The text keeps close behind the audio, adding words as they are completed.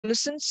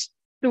adolescents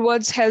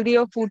towards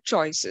healthier food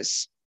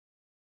choices.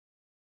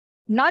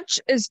 Nudge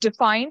is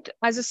defined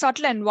as a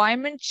subtle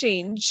environment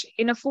change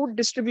in a food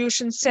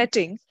distribution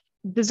setting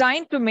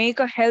designed to make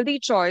a healthy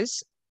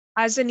choice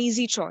as an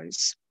easy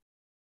choice.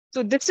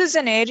 So, this is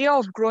an area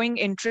of growing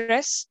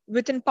interest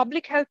within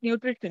public health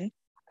nutrition,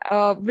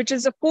 which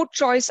is a food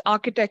choice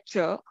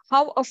architecture,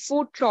 how a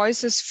food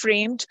choice is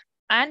framed,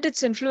 and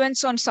its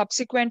influence on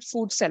subsequent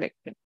food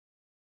selection.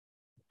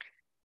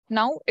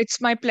 Now, it's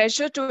my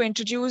pleasure to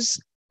introduce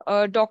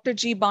Dr.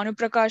 G.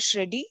 Bhanuprakash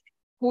Reddy,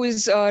 who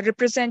is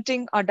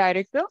representing our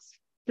director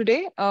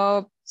today.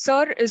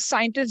 Sir is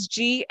Scientist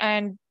G,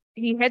 and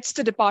he heads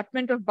the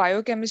Department of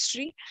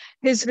Biochemistry.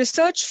 His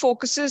research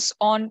focuses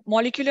on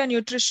molecular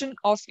nutrition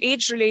of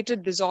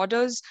age-related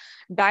disorders,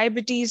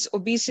 diabetes,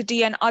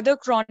 obesity, and other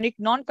chronic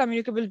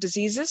non-communicable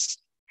diseases.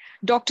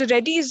 Dr.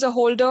 Reddy is the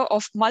holder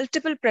of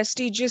multiple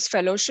prestigious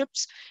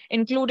fellowships,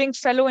 including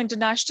Fellow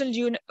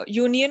International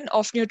Union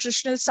of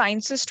Nutritional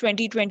Sciences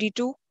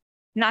 2022,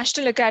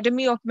 National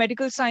Academy of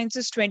Medical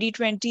Sciences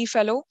 2020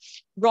 Fellow,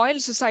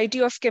 Royal Society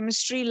of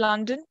Chemistry,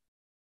 London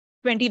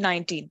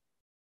 2019.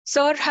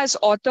 Sir has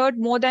authored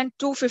more than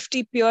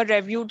 250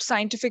 peer-reviewed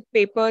scientific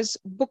papers,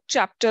 book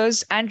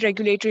chapters, and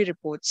regulatory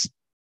reports.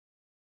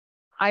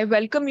 I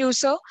welcome you,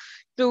 sir,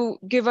 to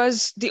give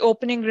us the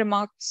opening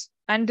remarks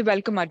and the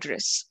welcome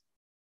address.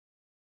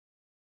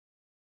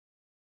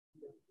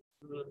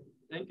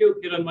 Thank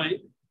you, Kiranmai,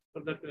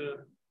 for that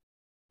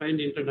kind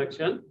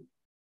introduction.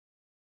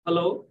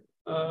 Hello,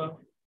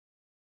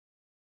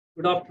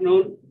 good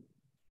afternoon,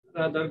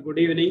 rather good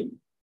evening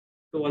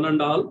to one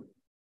and all.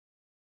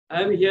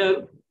 I am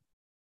here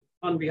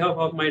on behalf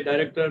of my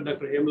director,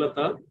 Dr.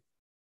 Hemlata.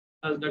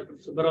 As Dr.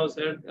 Subbarao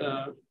said,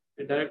 the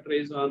director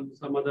is on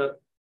some other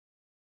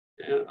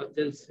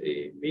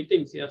agency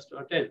meetings he has to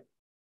attend.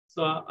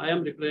 So I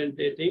am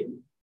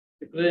representing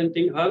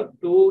her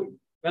to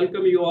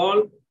welcome you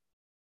all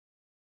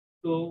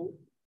to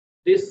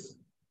this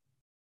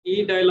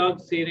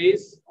e-dialogue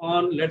series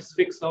on Let's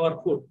Fix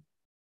Our Food.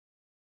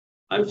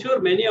 I'm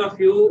sure many of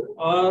you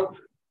are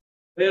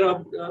aware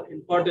of the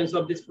importance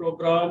of this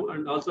program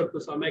and also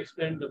to some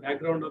extent the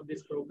background of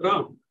this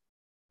program.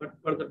 But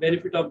for the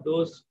benefit of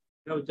those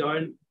who have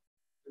joined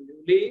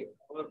newly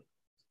or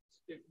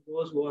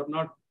those who are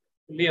not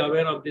fully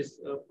aware of this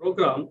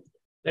program,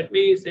 let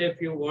me say a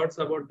few words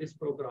about this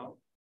program.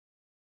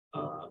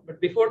 But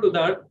before to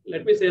that,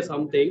 let me say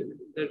something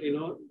that,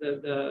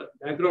 the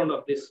background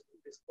of this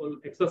whole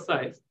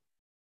exercise,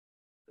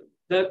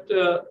 that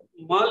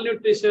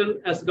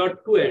malnutrition has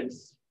got two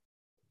ends.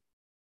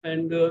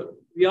 And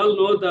we all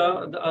know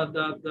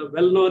the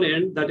well-known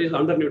end, that is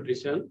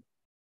undernutrition.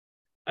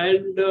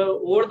 And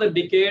over the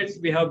decades,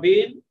 we have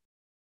been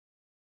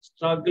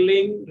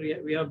struggling,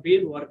 we have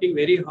been working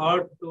very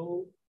hard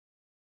to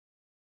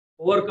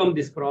overcome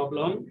this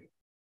problem.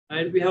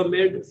 And we have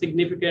made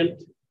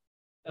significant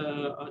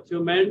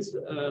achievements,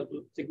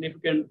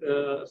 significant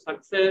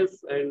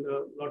success, and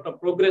a lot of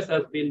progress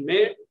has been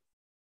made.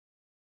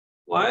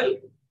 While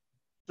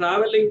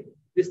traveling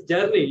this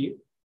journey,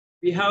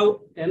 we have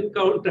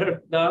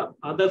encountered the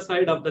other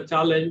side of the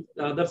challenge,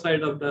 the other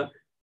side of the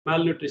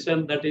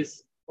malnutrition, that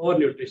is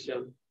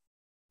overnutrition.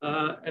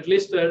 At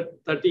least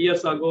 30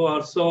 years ago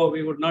or so,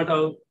 we would not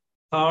have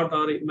thought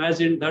or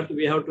imagined that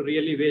we have to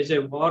really wage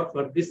a war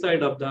for this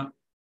side of the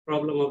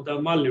problem of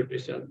the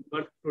malnutrition.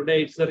 But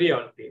today it's a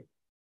reality.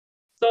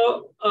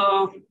 So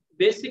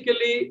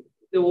basically,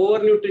 the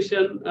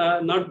overnutrition,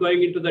 not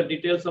going into the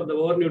details of the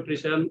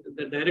overnutrition,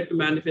 the direct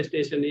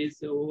manifestation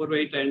is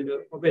overweight and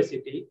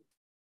obesity.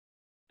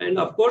 And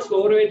of course,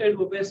 overweight and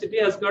obesity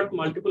has got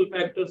multiple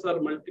factors or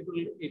multiple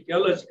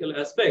etiological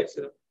aspects.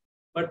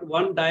 But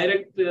one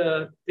direct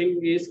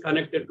thing is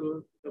connected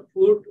to the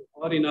food,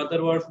 or in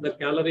other words, the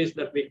calories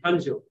that we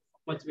consume,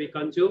 how much we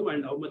consume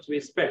and how much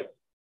we spend.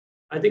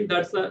 I think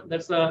that's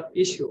a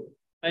issue.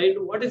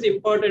 And what is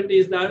important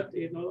is that,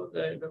 the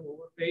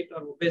overweight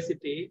or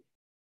obesity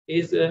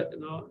is,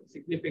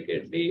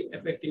 significantly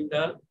affecting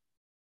the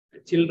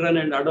children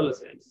and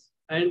adolescents.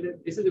 And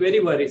this is very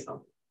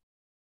worrisome.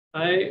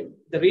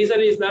 The reason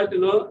is that,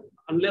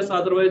 unless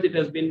otherwise it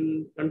has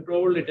been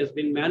controlled, it has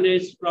been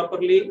managed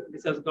properly,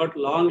 this has got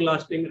long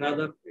lasting,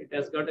 rather it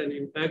has got an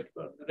impact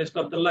for the rest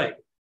of the life,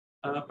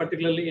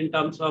 particularly in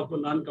terms of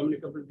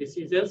non-communicable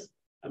diseases.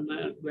 I'm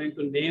not going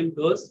to name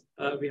those.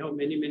 We have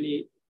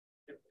many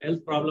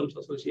health problems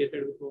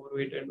associated with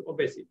overweight and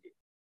obesity.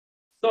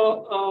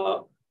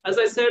 So, as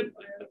I said,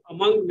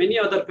 among many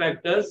other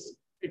factors,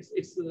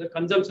 it's the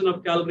consumption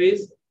of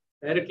calories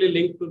directly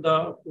linked to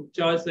the food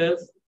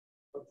choices,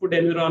 the food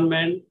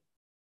environment,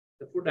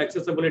 the food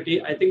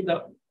accessibility. I think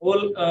the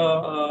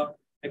whole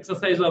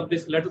exercise of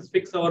this Let Us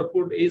Fix Our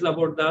Food is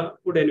about the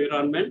food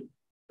environment.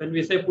 When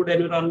we say food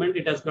environment,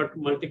 it has got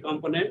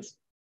multi-components: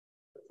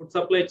 the food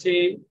supply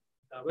chain,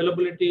 the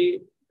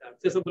availability, the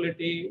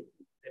accessibility,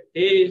 the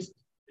taste,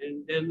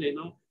 and then,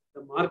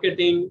 the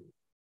marketing,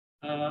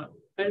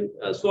 and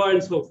so on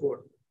and so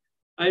forth.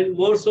 And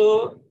more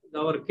so,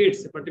 our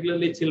kids,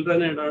 particularly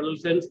children and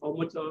adolescents, how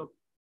much of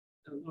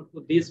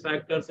to these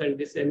factors and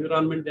this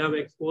environment they have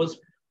exposed,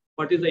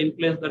 what is the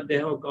influence that they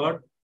have got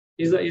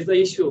is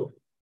the issue.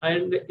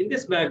 And in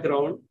this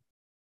background,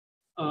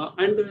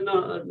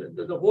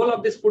 the whole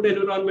of this food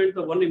environment,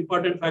 the one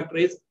important factor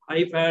is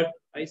high fat,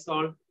 high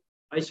salt,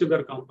 high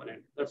sugar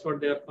component. That's what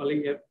they are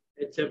calling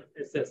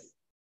HFSS.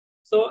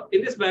 So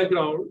in this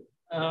background,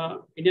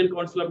 Indian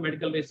Council of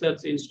Medical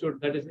Research Institute,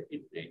 that is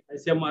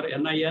ICMR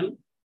NIN,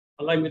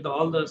 along with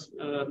all the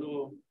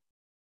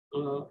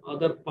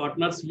other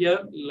partners here,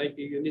 like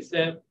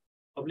UNICEF,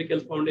 Public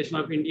Health Foundation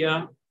of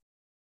India,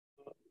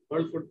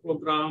 World Food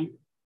Program,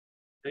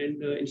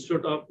 and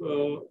Institute of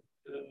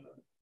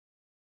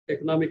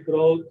Economic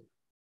Growth,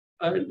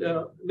 and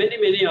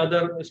many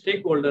other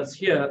stakeholders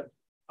here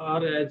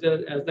are as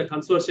the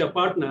consortia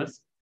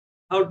partners,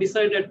 have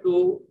decided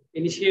to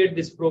initiate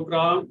this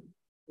program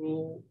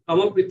to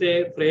come up with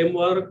a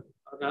framework,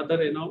 or rather,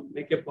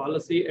 make a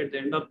policy at the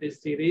end of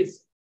this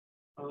series.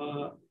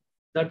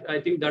 That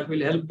I think that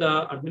will help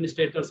the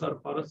administrators or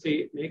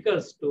policy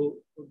makers to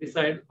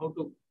decide how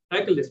to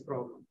tackle this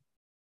problem.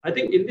 I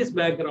think in this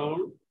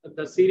background,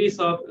 the series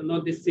of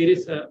this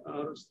series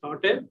are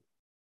started,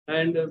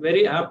 and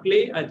very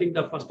aptly, I think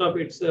the first of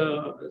its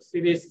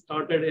series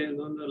started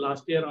the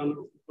last year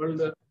on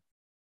World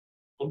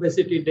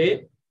Obesity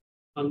Day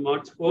on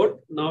March 4th.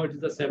 Now it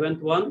is the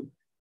 7th one.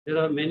 There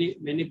are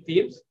many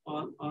themes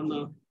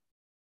on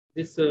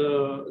this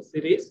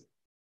series.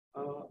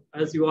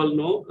 As you all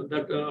know,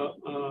 that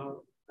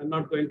I'm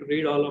not going to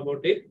read all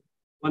about it.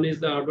 One is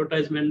the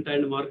advertisement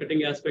and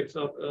marketing aspects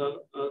of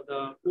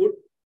the food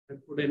and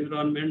food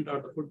environment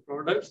or the food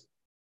products.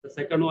 The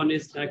second one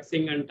is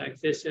taxing and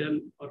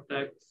taxation or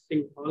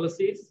taxing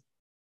policies,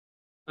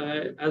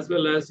 as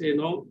well as,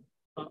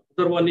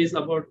 other one is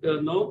about,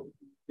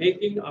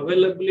 making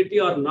availability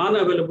or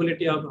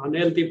non-availability of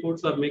unhealthy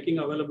foods or making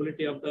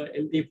availability of the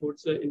healthy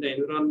foods in the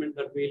environment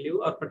that we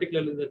live, or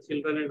particularly the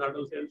children and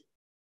adolescents,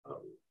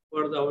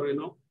 for our,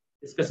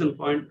 discussion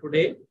point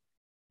today.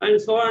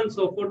 And so on and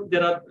so forth.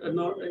 There are,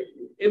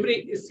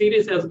 every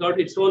series has got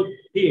its own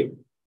theme.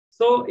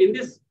 So in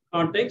this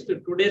context,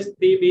 today's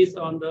theme is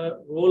on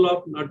the role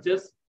of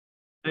nudges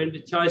and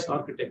choice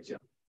architecture.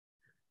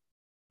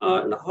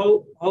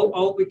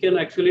 How we can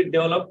actually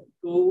develop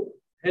to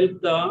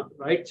help the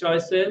right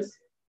choices,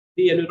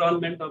 the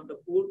environment of the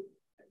food,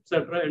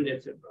 etc. and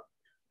etc.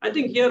 I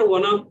think here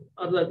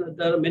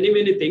there are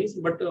many things,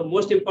 but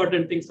most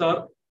important things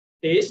are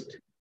taste,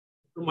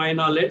 to my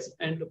knowledge,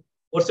 and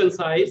portion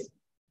size,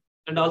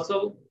 and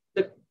also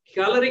the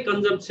calorie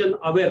consumption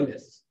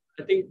awareness.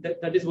 I think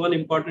that is one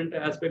important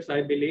aspect,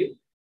 I believe.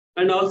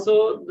 And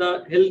also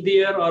the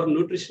healthier or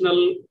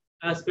nutritional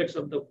aspects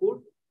of the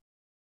food.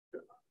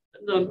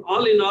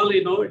 All in all,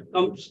 it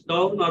comes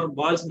down or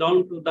boils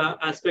down to the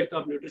aspect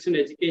of nutrition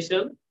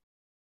education,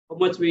 how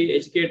much we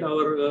educate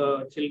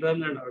our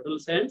children and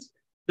adolescents.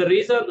 The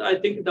reason I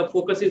think the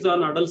focus is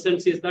on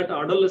adolescents is that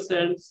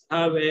adolescents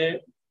have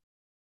a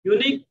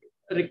unique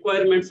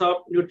requirements of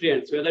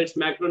nutrients, whether it's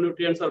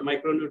macronutrients or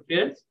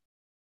micronutrients.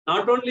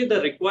 Not only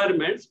the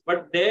requirements,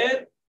 but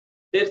their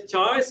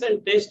choice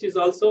and taste is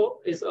also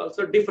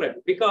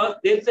different, because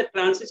there is a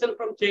transition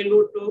from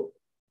childhood to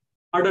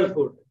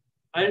adulthood.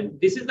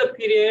 And this is the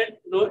period,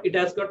 it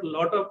has got a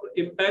lot of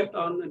impact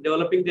on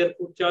developing their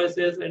food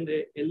choices and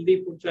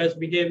healthy food choice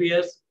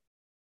behaviors,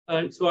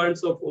 and so on and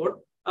so forth.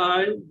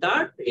 And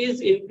that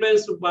is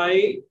influenced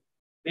by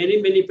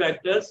many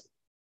factors.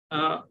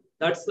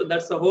 That's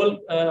the whole,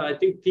 I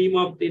think, theme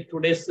of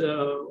today's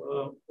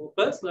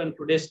focus and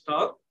today's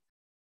talk,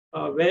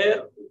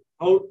 where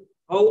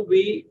how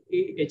we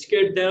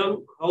educate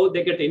them, how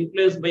they get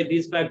influenced by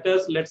these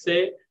factors. Let's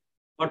say,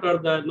 what are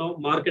the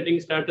marketing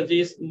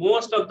strategies?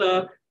 Most of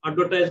the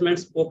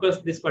advertisements focus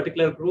this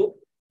particular group,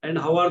 and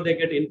how are they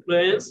get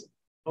influenced?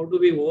 How do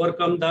we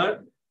overcome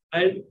that?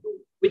 And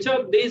which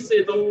of these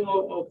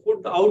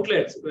food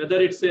outlets,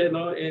 whether it's in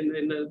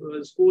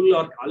a school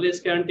or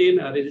college canteen,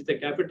 or is it a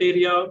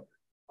cafeteria,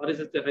 or is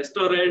it a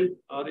restaurant,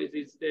 or is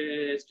it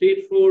a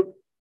street food,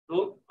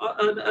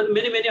 and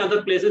many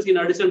other places in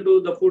addition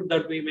to the food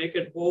that we make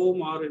at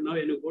home, or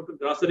when you go to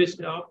grocery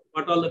shop,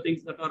 what all the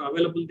things that are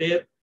available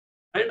there,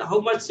 and how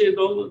much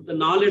the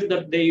knowledge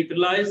that they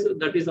utilize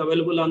that is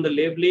available on the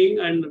labeling.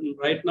 And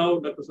right now,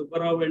 Dr.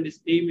 Subbarao and his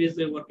team is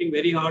working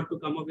very hard to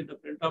come up with the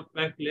print of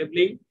pack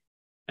labeling.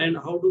 And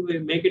how do we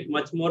make it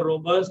much more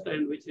robust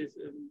and which is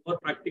more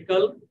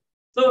practical?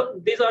 So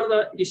these are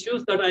the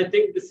issues that I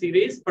think the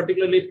series,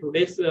 particularly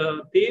today's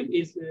theme,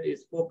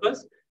 is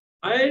focused.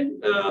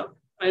 And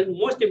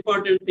most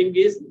important thing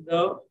is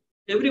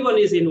everyone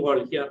is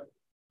involved here.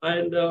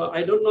 And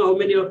I don't know how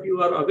many of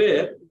you are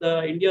aware,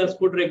 the India's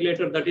food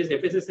regulator, that is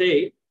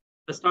FSSAI,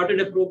 has started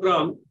a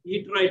program,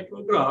 Eat Right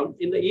program.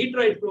 In the Eat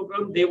Right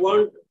program, they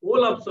want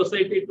whole of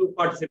society to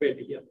participate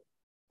here.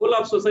 Whole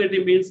of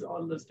society means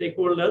all the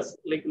stakeholders,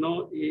 like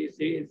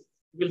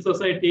civil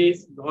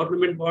societies,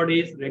 government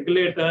bodies,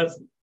 regulators,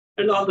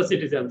 and all the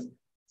citizens.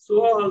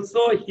 So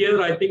also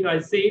here, I think I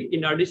see,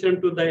 in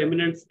addition to the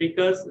eminent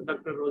speakers,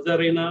 Dr.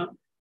 Rosarina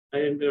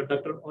and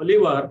Dr.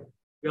 Oliver,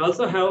 We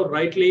also have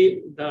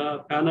rightly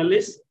the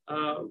panelists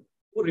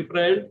who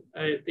represent,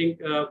 I think,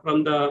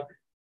 from the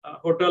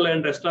hotel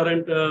and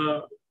restaurant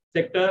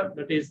sector,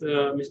 that is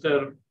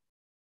Mr.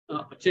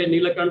 Akshay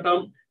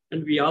Neelakantam.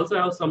 And we also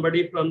have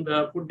somebody from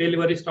the food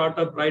delivery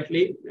startup,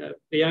 rightly,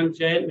 Priyank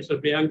Jain, Mr.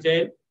 Priyank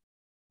Jain.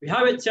 We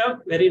have a chef,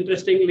 very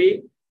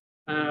interestingly,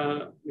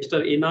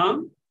 Mr.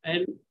 Inam.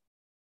 And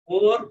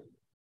more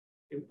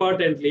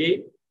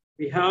importantly,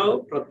 we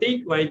have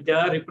Pratik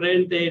Vaidya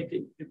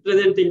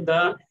representing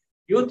the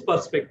youth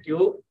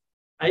perspective.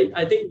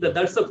 I think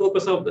that's the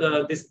focus of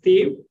this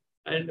theme,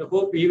 and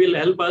hope he will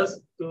help us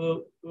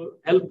to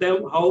help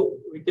them how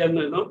we can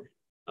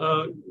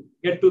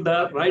get to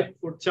the right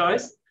food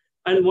choice.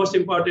 And most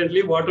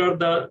importantly, what are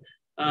the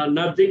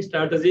nudging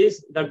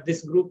strategies that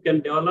this group can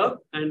develop,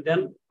 and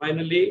then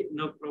finally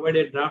provide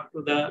a draft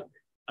to the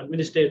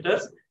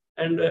administrators.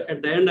 And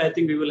at the end, I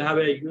think we will have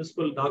a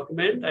useful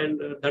document, and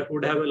that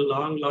would have a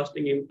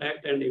long-lasting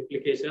impact and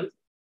implications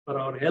for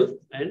our health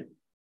and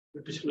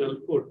nutritional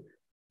food.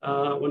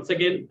 Once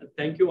again,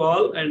 thank you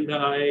all. And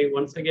I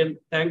once again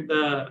thank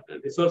the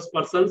resource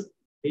persons,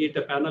 be it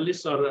the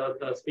panelists or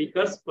the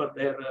speakers, for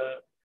their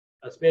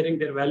sparing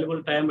their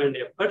valuable time and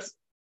efforts.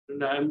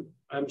 And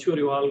I'm sure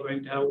you all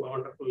going to have a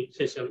wonderful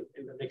session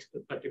in the next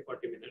 30,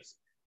 40 minutes.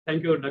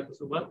 Thank you, Dr.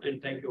 Subha,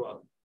 and thank you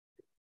all.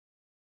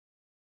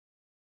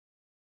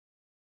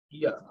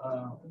 Yeah,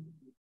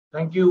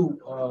 thank you,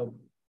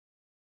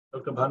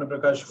 Dr. Bhanu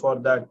Prakash, for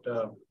that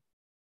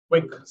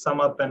quick sum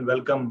up and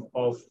welcome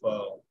of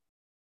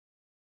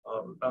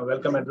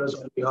welcome address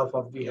on behalf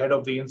of the head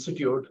of the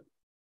institute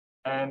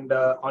and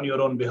on your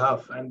own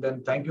behalf. And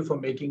then thank you for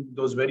making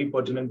those very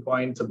pertinent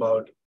points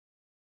about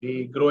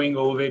the growing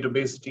overweight,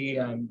 obesity,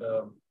 and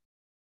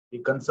the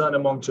concern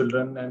among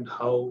children, and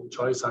how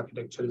choice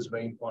architecture is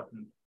very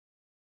important.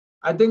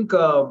 I think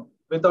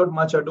without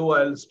much ado,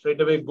 I'll straight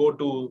away go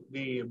to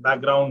the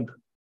background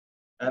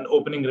and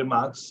opening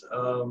remarks.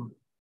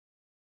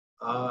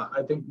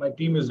 I think my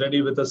team is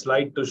ready with a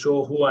slide to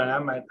show who I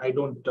am. I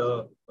don't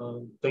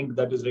think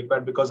that is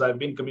required because I've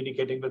been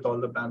communicating with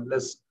all the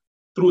panelists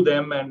through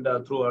them and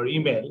through our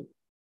email.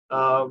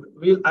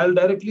 I'll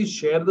directly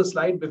share the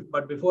slide,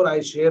 but before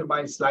I share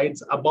my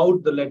slides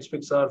about the Let's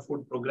Fix Our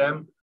Food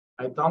program,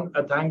 I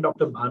thank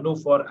Dr.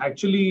 Bhanu for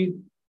actually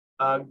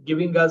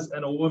giving us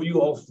an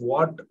overview of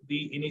what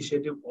the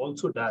initiative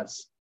also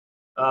does.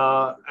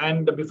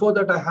 And before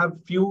that, I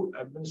have few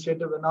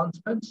administrative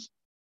announcements.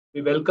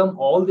 We welcome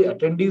all the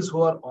attendees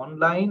who are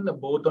online,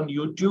 both on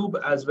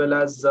YouTube as well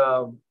as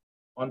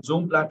on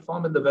Zoom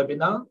platform in the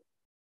webinar.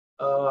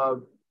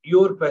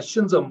 Your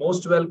questions are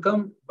most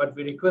welcome, but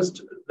we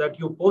request that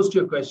you post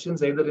your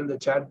questions either in the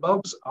chat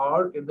box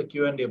or in the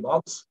Q&A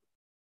box.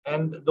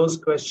 And those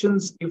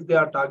questions, if they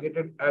are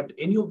targeted at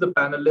any of the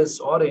panelists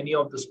or any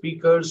of the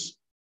speakers,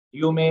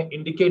 you may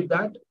indicate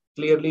that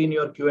clearly in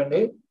your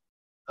Q&A.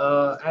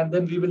 And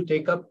then we will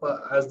take up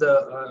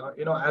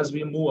as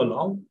we move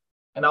along.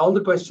 And all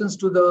the questions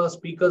to the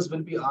speakers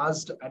will be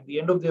asked at the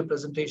end of their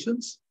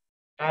presentations.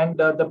 And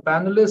the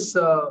panelists,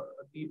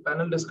 the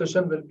panel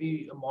discussion will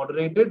be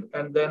moderated.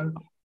 And then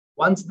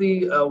once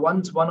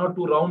one or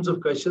two rounds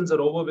of questions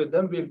are over with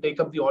them, we'll take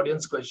up the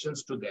audience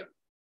questions to them.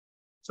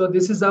 So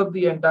this is how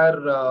the entire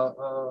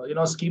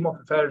scheme of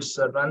affairs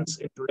runs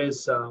in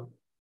today's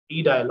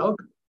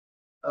e-dialogue.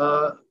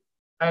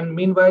 And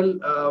meanwhile,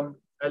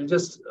 I'll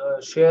just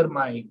share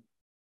my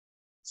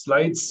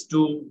slides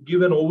to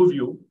give an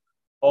overview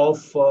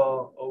of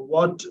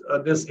what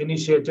this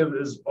initiative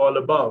is all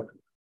about.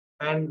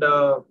 And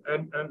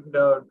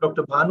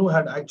Dr. Bhanu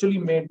had actually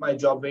made my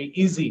job very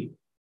easy.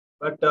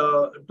 But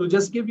to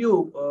just give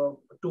you,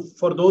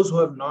 for those who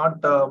have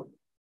not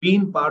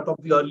been part of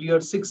the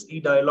earlier 6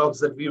 e-dialogues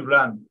that we've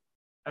run,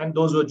 and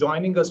those who are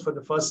joining us for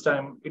the first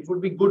time, it would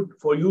be good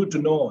for you to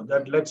know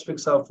that Let's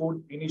Fix Our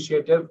Food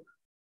initiative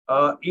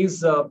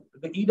is the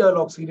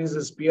e-dialogue series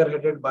is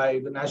spearheaded by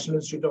the National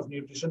Institute of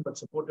Nutrition, but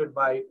supported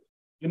by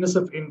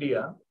UNICEF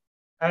India.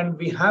 And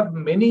we have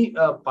many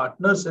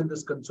partners in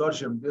this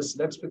consortium. This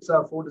Let's Fix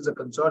Our Food is a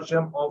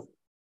consortium of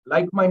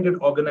like-minded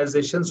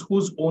organizations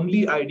whose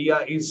only idea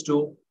is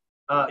to,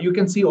 you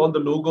can see all the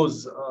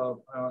logos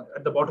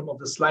at the bottom of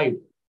the slide.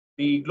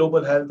 The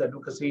Global Health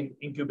Advocacy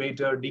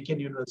Incubator, Deakin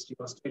University,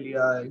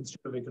 Australia,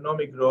 Institute of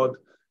Economic Growth.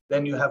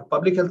 Then you have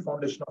Public Health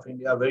Foundation of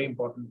India, very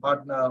important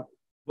partner,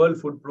 World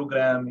Food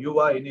Program,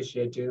 UVA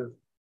Initiative,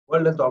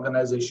 World Health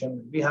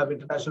Organization. We have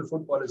International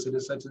Food Policy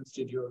Research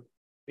Institute.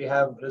 We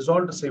have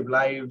Resolve to Save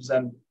Lives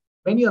and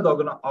many other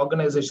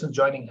organizations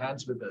joining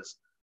hands with us.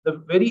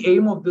 The very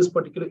aim of this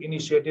particular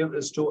initiative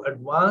is to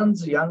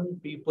advance young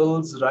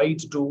people's right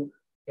to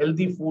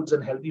healthy foods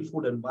and healthy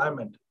food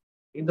environment.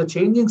 In the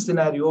changing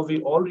scenario,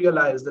 we all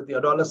realize that the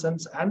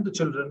adolescents and the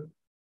children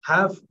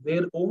have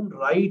their own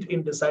right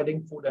in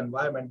deciding food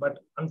environment. But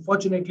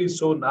unfortunately,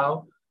 so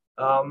now,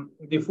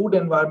 the food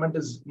environment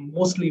is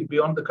mostly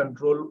beyond the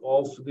control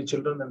of the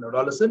children and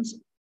adolescents.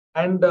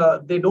 And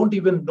they don't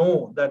even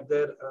know that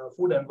their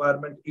food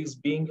environment is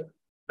being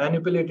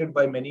manipulated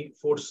by many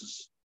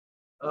forces.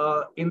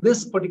 in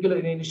this particular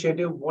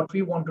initiative, what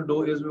we want to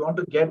do is we want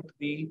to get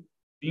the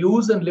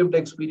views and lived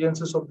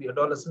experiences of the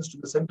adolescents to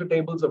the center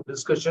tables of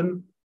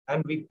discussion.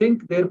 And we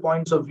think their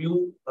points of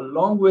view,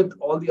 along with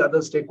all the other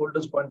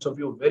stakeholders' points of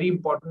view, very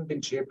important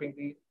in shaping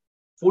the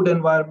food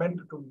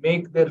environment to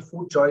make their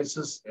food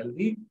choices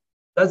healthy.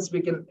 Thus,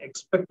 we can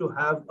expect to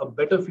have a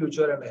better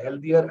future and a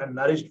healthier and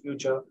nourished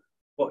future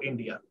for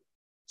India.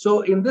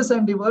 So in this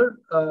endeavor,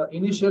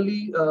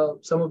 initially,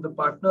 some of the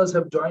partners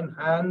have joined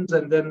hands,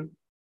 and then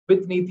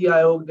with Niti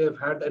Aayog, they've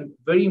had a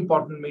very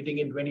important meeting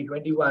in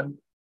 2021,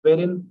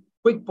 wherein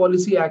quick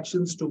policy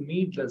actions to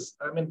meet this.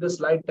 I mean, this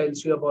slide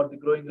tells you about the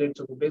growing rates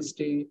of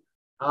obesity,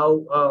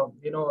 how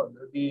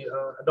the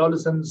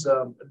adolescents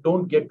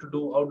don't get to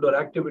do outdoor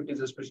activities,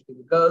 especially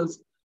the girls,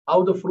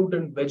 how the fruit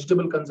and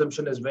vegetable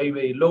consumption is very,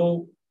 very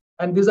low.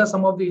 And these are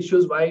some of the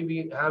issues why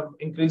we have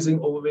increasing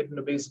overweight and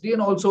obesity,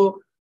 and also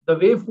the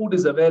way food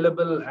is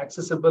available,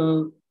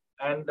 accessible,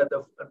 and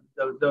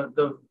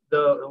the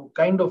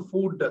kind of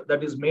food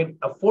that is made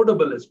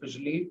affordable,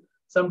 especially.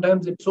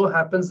 Sometimes it so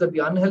happens that the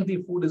unhealthy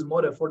food is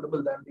more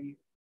affordable than the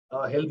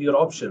healthier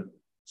option.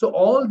 So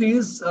all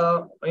these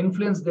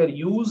influence their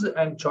use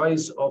and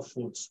choice of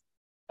foods.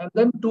 And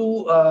then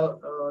to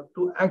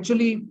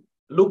actually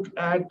look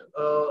at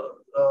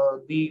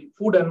the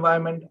food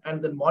environment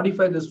and then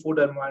modify this food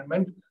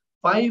environment,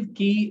 5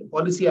 key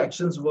policy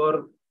actions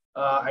were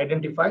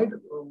identified.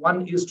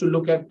 One is to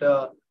look at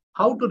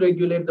how to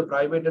regulate the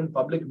private and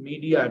public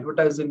media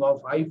advertising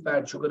of high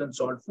fat, sugar, and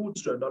salt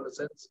foods to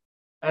adolescents.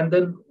 And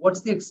then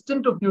what's the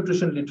extent of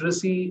nutrition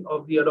literacy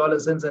of the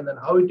adolescents, and then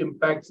how it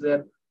impacts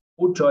their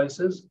food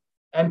choices,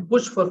 and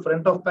push for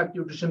front of pack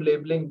nutrition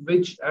labeling,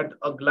 which at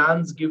a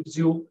glance gives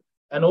you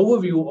an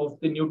overview of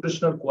the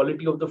nutritional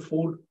quality of the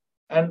food.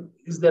 And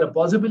is there a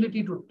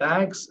possibility to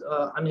tax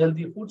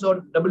unhealthy foods,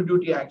 or double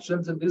duty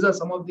actions? And these are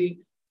some of the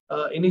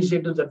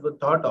initiatives that were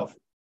thought of.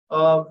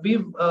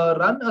 We've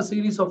run a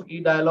series of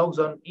e-dialogues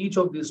on each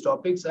of these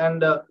topics,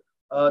 and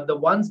the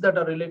ones that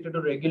are related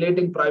to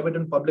regulating private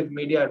and public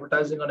media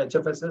advertising on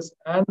HFSS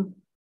and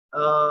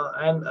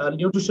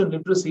nutrition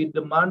literacy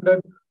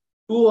demanded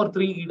 2 or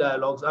 3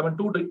 e-dialogues. I mean,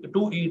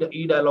 two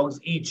e-dialogues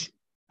each.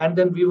 And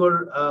then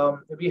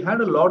we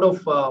had a lot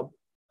of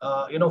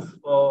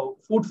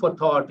food for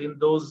thought in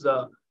those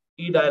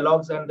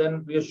e-dialogues, and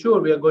then we are sure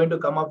we are going to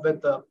come up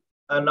with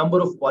a number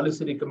of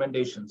policy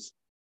recommendations.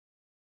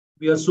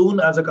 We are soon,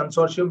 as a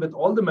consortium with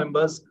all the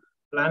members,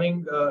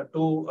 planning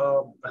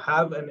to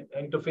have an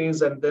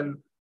interface and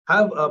then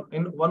have a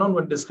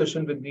one-on-one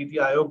discussion with Niti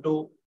Aayog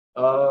to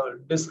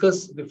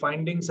discuss the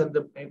findings and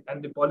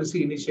the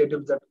policy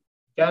initiatives that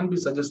can be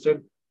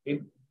suggested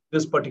in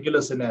this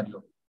particular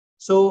scenario.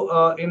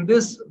 So in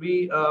this,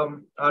 we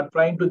are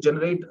trying to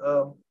generate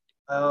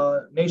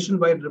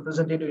nationwide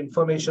representative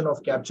information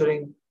of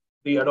capturing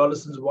the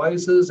adolescents'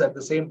 voices, at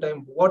the same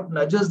time, what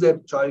nudges their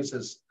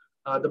choices.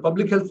 The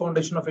Public Health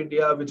Foundation of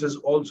India, which is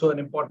also an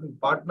important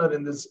partner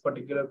in this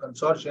particular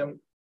consortium,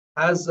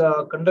 has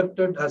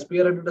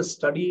spearheaded a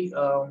study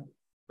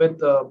with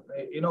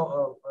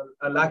 1.5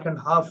 lakh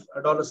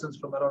adolescents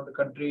from around the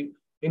country.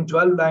 In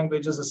 12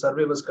 languages, a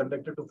survey was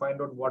conducted to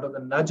find out what are the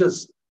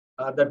nudges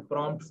that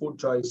prompt food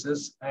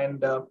choices.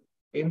 And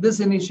in this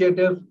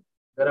initiative,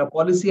 there are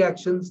policy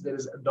actions, there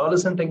is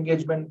adolescent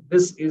engagement.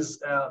 This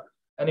is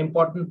an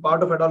important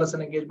part of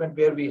adolescent engagement,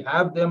 where we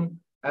have them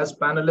as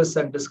panelists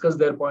and discuss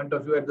their point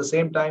of view, at the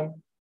same time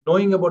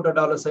knowing about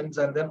adolescents.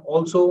 And then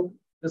also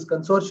this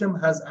consortium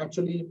has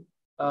actually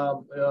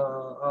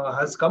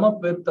has come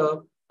up with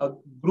a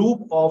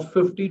group of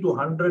 50 to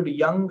 100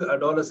 young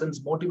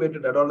adolescents,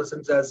 motivated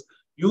adolescents, as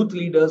youth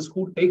leaders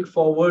who take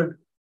forward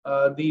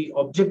the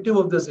objective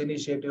of this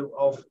initiative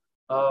of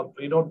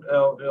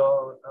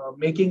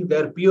making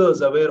their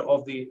peers aware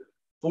of the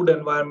food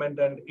environment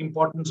and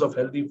importance of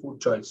healthy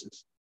food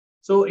choices.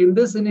 So in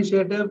this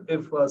initiative,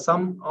 if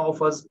some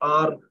of us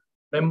are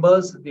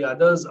members, the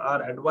others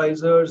are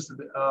advisors,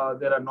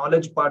 there are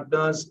knowledge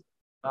partners,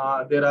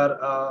 there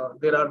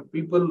are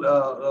people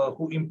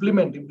who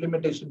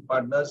implementation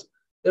partners.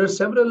 There are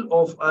several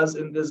of us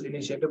in this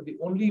initiative. The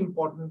only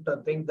important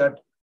thing that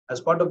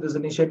as part of this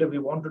initiative we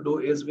want to do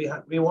is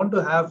we want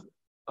to have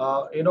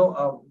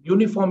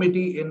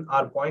uniformity in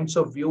our points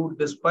of view,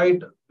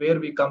 despite where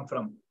we come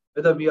from,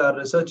 whether we are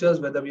researchers,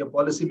 whether we are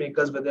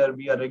policymakers, whether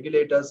we are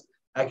regulators,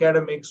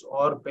 academics,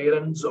 or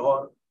parents,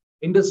 or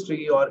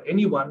industry, or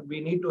anyone.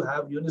 We need to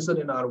have unison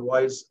in our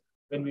voice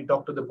when we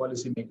talk to the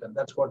policymaker.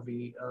 That's what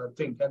we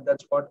think, and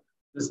that's what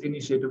this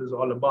initiative is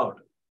all about.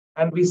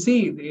 And we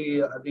see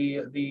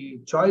the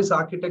choice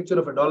architecture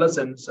of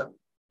adolescents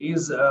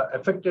is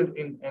affected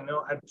in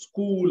at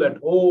school, at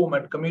home,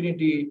 at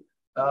community,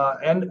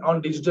 and on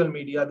digital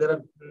media. There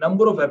are a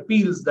number of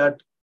appeals that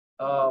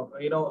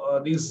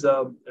these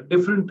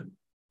different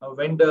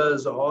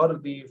vendors or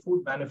the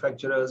food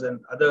manufacturers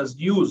and others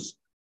use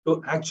to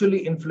actually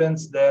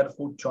influence their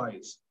food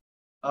choice.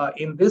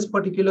 In this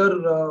particular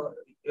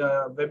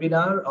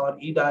webinar or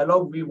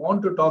e-dialogue, we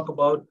want to talk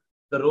about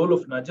the role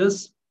of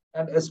nudges,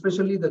 and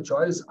especially the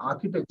choice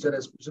architecture,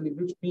 especially,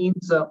 which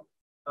means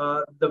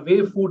the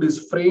way food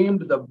is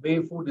framed, the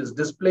way food is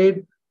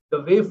displayed,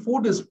 the way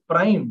food is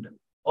primed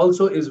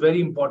also is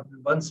very important.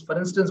 Once, for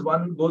instance,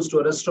 one goes to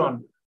a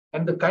restaurant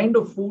and the kind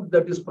of food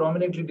that is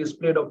prominently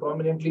displayed or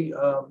prominently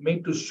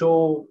made to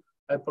show,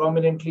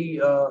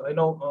 prominently,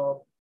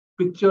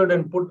 pictured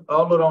and put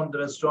all around the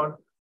restaurant,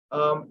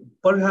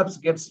 perhaps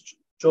gets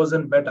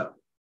chosen better.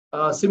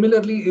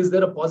 Similarly, is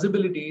there a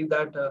possibility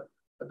that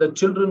the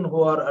children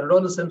who are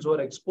adolescents who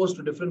are exposed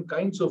to different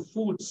kinds of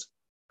foods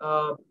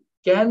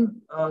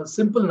can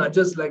simple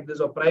nudges like this,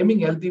 or priming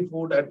healthy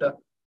food at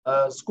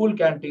school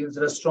canteens,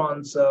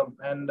 restaurants,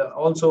 and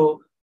also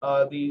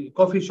the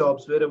coffee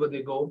shops wherever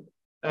they go,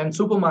 and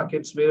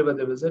supermarkets wherever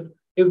they visit,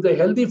 if the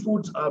healthy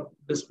foods are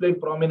displayed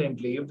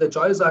prominently, if the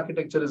choice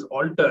architecture is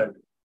altered,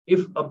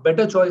 if a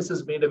better choice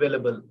is made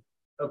available,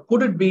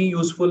 could it be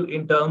useful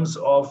in terms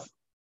of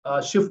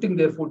shifting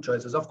their food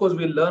choices? Of course,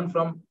 we'll learn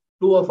from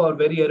two of our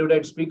very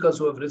erudite speakers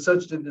who have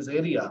researched in this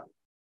area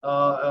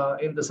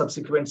in the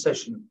subsequent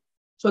session.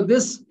 So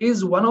this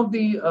is one of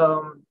the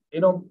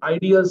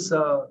ideas.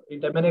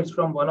 It emanates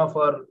from one of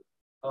our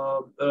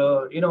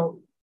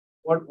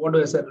what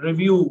do I say,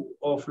 review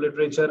of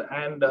literature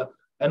and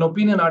an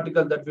opinion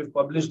article that we've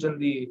published in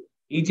the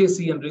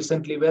EJC and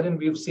recently, wherein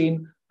we've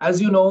seen,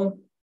 as you know,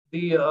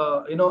 the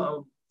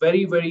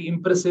very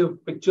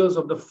impressive pictures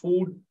of the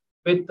food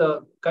with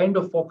the kind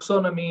of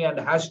taxonomy and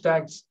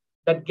hashtags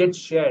that get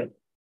shared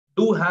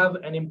do have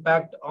an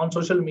impact on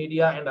social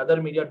media, and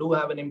other media do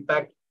have an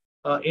impact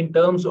in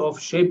terms of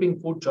shaping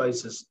food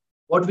choices.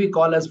 What we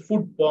call as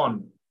food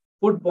porn.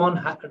 Food porn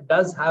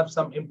does have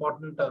some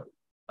important,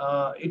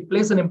 it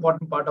plays an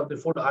important part of the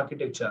food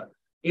architecture.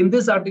 In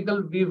this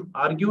article, we've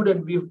argued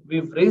and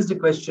we've raised a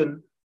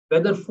question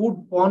whether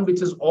food porn,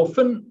 which is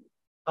often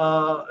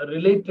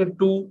related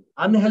to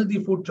unhealthy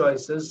food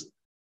choices,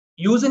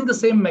 using the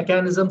same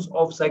mechanisms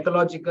of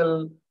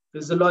psychological,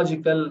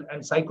 physiological,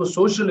 and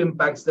psychosocial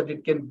impacts that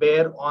it can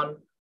bear on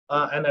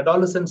an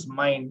adolescent's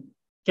mind,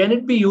 can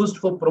it be used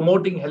for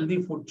promoting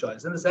healthy food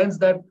choice? In the sense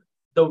that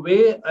the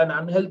way an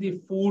unhealthy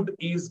food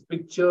is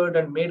pictured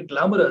and made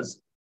glamorous,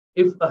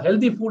 if a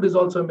healthy food is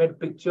also made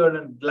pictured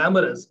and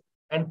glamorous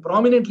and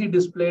prominently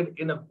displayed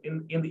in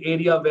the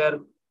area where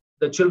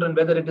the children,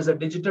 whether it is a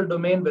digital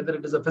domain, whether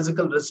it is a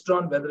physical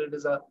restaurant, whether it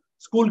is a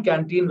school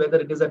canteen, whether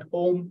it is at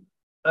home,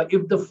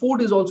 if the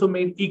food is also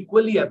made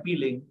equally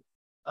appealing,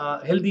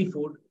 healthy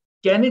food,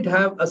 can it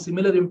have a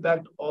similar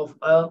impact of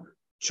a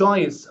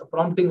choice,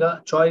 prompting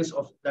a choice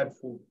of that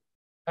food?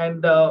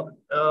 And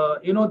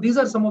these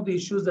are some of the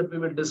issues that we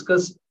will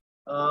discuss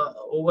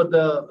over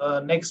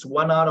the next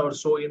 1 hour or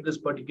so in this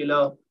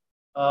particular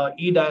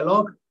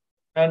e-dialogue.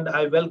 And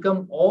I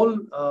welcome all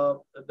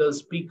the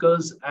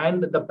speakers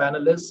and the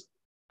panelists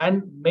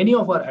and many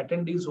of our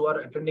attendees who are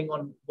attending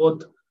on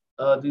both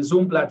the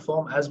Zoom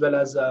platform as well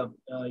as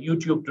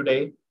YouTube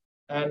today.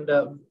 And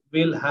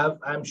we'll have,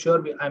 I'm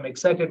sure, I'm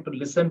excited to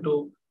listen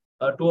to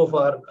two of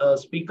our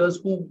speakers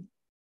who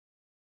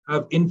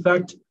have in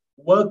fact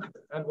worked,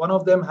 and one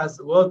of them has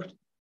worked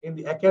in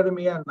the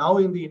academia and now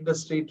in the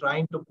industry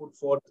trying to put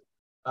forth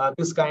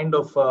this kind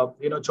of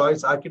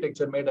choice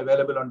architecture made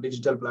available on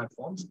digital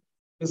platforms.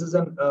 This is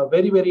a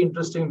very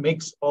interesting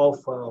mix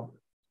of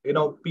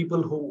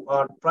people who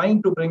are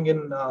trying to bring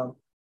in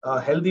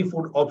healthy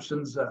food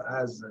options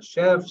as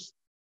chefs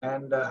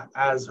and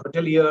as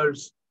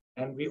hoteliers,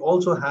 and we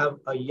also have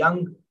a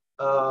young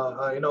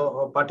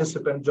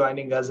participant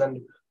joining us,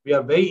 and we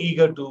are very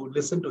eager to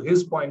listen to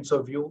his points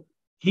of view.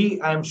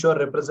 He, I am sure,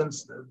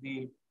 represents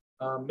the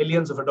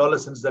millions of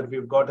adolescents that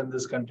we've got in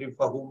this country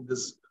for whom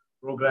this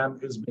program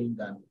is being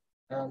done.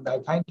 And I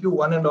thank you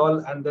one and all.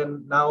 And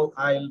then now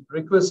I'll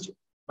request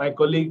my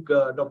colleague,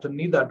 Dr.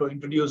 Nida, to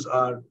introduce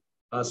our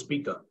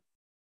speaker.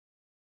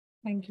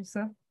 Thank you,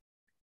 sir.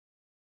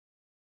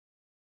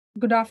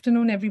 Good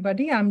afternoon,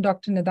 everybody. I'm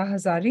Dr. Nida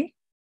Hazari.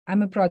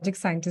 I'm a project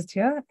scientist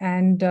here,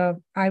 and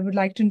I would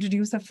like to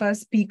introduce our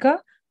first speaker,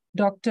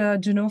 Dr.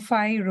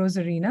 Junofai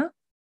Rosarina.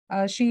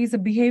 She is a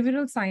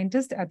behavioral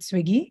scientist at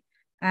Swiggy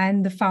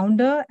and the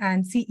founder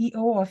and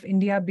CEO of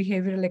India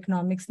Behavioral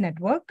Economics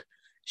Network.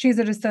 She is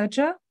a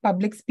researcher,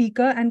 public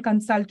speaker, and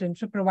consultant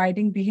for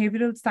providing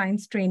behavioral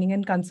science training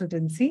and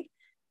consultancy.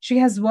 She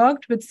has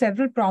worked with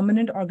several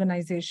prominent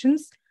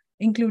organizations,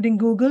 including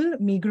Google,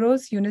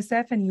 Migros,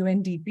 UNICEF, and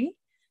UNDP.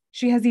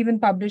 She has even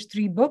published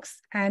 3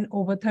 books and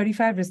over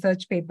 35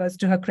 research papers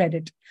to her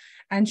credit.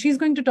 And she's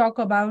going to talk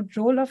about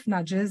role of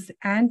nudges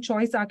and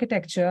choice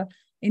architecture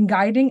in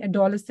guiding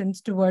adolescents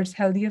towards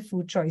healthier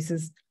food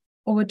choices.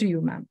 Over to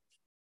you, ma'am.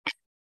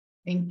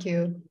 Thank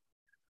you.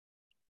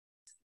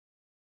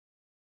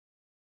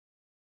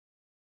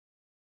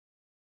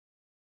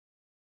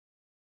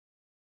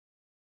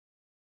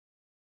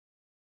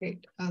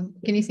 Great.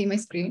 Can you see my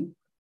screen?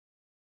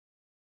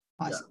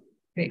 Awesome.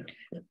 Yeah. Great.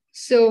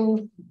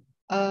 So,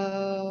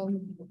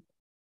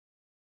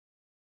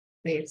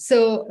 great.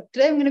 So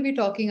today I'm going to be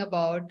talking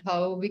about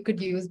how we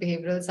could use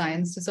behavioral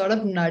science to sort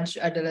of nudge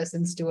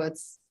adolescents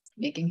towards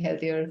making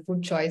healthier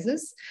food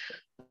choices.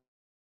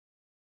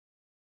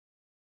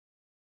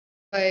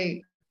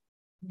 By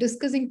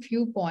discussing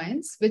few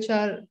points which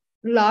are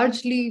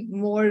largely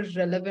more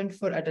relevant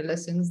for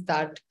adolescents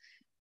that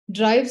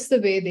drives the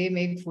way they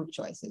make food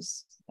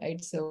choices,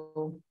 right?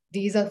 So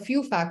these are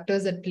few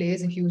factors that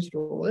plays a huge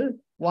role.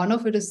 One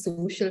of it is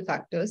social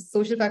factors.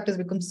 Social factors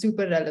become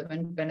super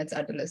relevant when it's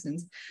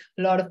adolescence.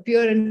 A lot of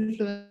peer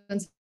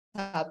influence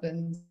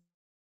happens.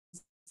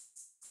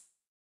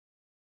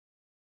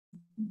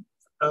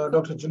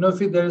 Dr.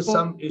 Junafi, there is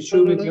some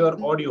issue with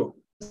your audio.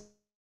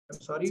 I'm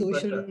sorry,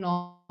 social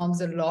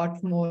norms a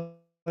lot more.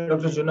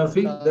 Dr.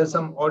 Junafi, there's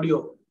some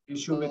audio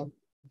issue with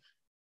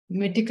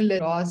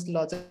meticulous,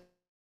 lots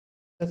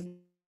of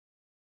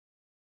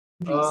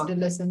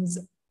adolescents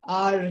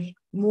are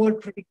more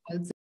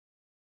critical.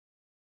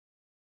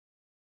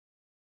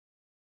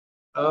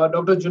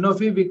 Dr.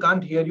 Junafi, we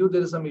can't hear you.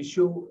 There is some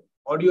issue,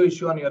 audio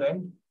issue on your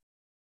end.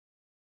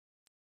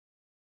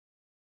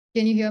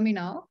 Can you hear me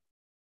now?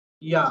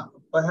 Yeah,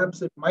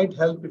 perhaps it might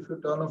help if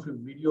you turn off your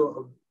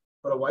video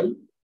for a while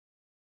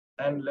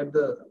and let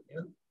the,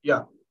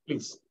 yeah,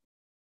 please.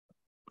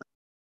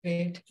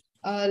 Great.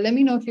 Let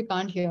me know if you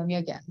can't hear me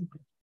again.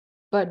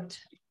 But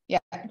yeah,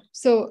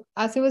 so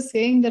as I was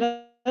saying,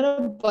 there are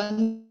a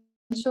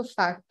bunch of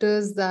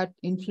factors that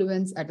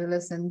influence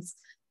adolescents,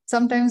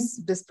 sometimes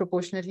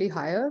disproportionately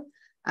higher.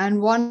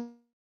 And one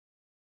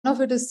of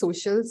it is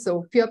social.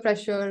 So peer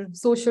pressure,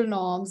 social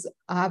norms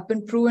have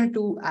been proven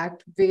to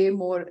act way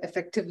more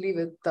effectively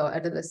with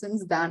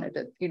adolescents than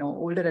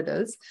older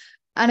adults.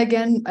 And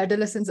again,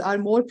 adolescents are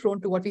more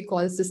prone to what we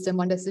call system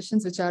one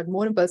decisions, which are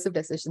more impulsive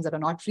decisions that are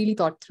not really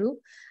thought through.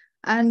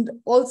 And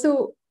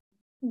also,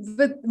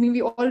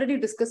 we already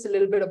discussed a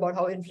little bit about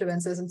how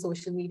influencers and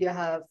social media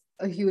have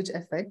a huge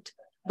effect.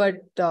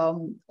 But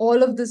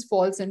all of this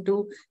falls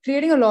into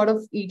creating a lot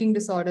of eating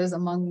disorders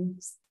among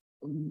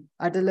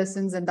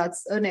adolescents, and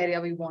that's an area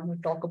we want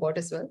to talk about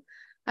as well.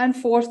 And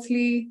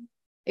fourthly,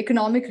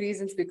 economic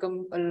reasons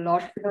become a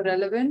lot more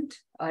relevant.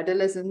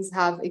 Adolescents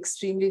have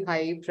extremely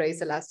high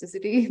price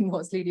elasticity,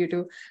 mostly due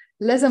to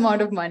less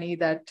amount of money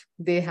that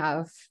they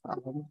have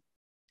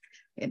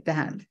in the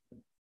hand.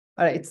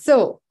 All right,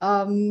 so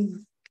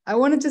I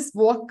want to just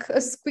walk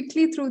us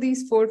quickly through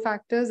these 4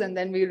 factors, and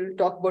then we'll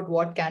talk about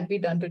what can be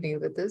done to deal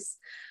with this.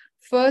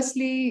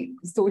 Firstly,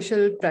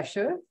 social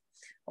pressure.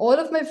 All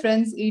of my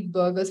friends eat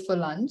burgers for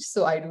lunch,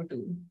 so I do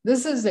too.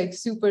 This is like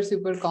super,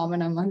 super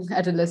common among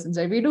adolescents,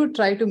 right? We do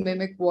try to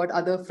mimic what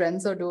other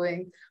friends are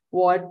doing,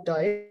 what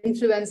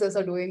influencers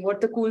are doing,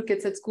 what the cool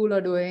kids at school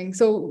are doing.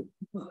 So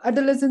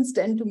adolescents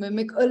tend to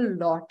mimic a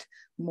lot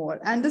more.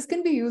 And this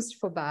can be used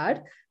for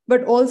bad,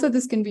 but also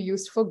this can be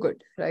used for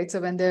good, right? So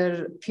when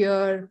their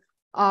peer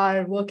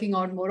are working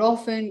out more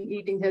often,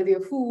 eating healthier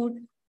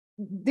food,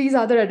 these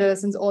other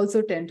adolescents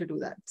also tend to do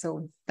that.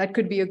 So that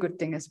could be a good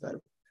thing as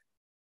well.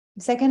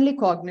 Secondly,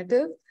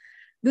 cognitive.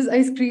 This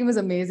ice cream is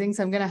amazing,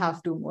 so I'm going to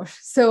have 2 more.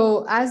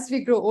 So as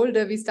we grow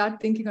older, we start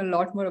thinking a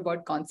lot more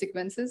about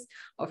consequences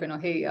of,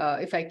 hey,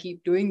 if I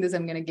keep doing this,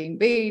 I'm going to gain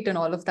weight and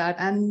all of that.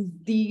 And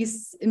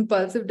these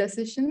impulsive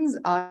decisions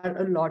are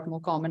a lot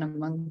more common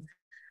among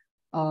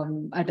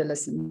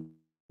adolescents.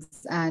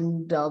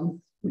 And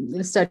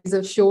studies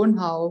have shown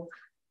how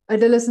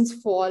adolescents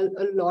fall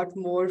a lot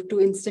more to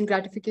instant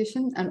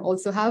gratification and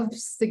also have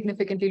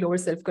significantly lower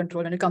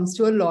self-control when it comes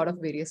to a lot of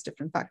various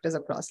different factors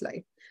across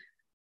life.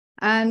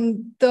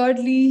 And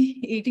thirdly,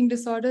 eating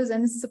disorders,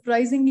 and it's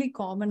surprisingly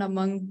common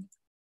among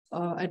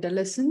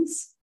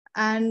adolescents.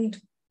 And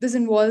this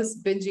involves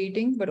binge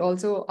eating, but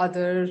also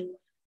other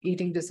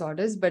eating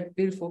disorders, but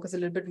we'll focus a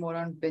little bit more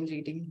on binge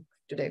eating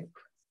today.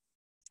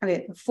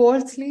 Okay,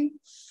 fourthly,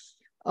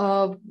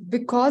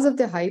 because of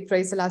the high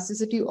price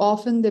elasticity,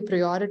 often they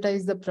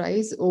prioritize the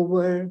price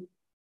over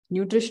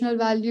nutritional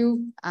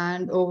value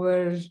and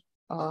over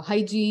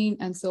hygiene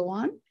and so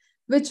on,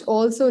 which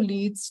also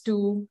leads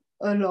to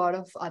a lot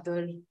of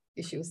other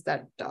issues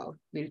that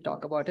we'll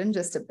talk about in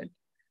just a bit.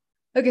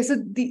 Okay,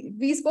 so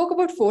we spoke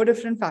about 4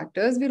 different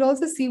factors. We'll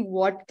also see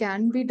what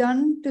can be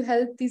done to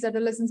help these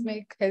adolescents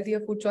make healthier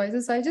food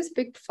choices. I just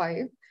picked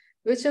 5,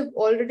 which have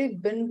already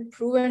been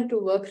proven to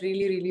work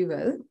really, really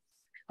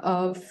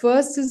well.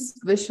 First is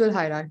visual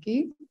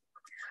hierarchy.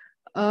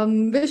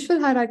 Visual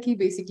hierarchy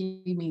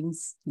basically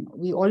means,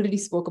 we already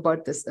spoke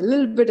about this a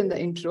little bit in the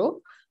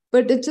intro,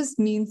 but it just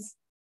means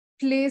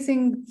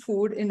placing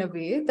food in a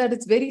way that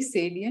it's very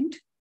salient,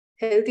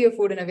 healthier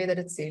food in a way that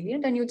it's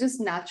salient, and you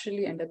just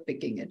naturally end up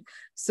picking it.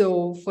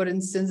 So for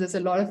instance, there's a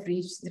lot of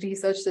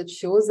research that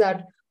shows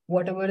that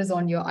whatever is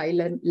on your eye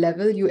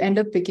level, you end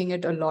up picking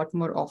it a lot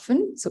more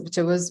often. So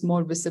whichever is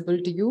more visible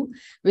to you,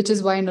 which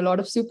is why in a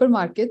lot of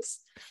supermarkets,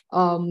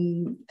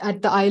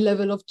 at the eye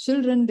level of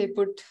children, they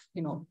put,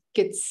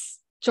 kids'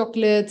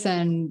 chocolates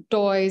and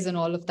toys and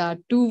all of that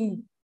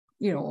to,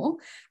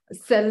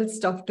 sell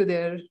stuff to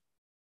their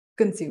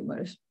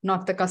consumers,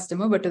 not the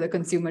customer, but to the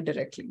consumer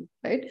directly,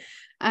 right?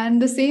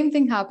 And the same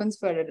thing happens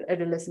for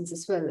adolescents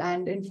as well.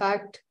 And in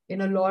fact,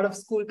 in a lot of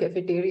school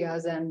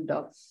cafeterias and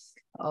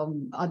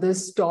other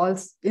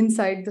stalls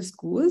inside the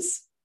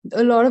schools,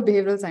 a lot of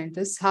behavioral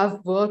scientists have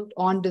worked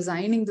on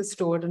designing the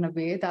store in a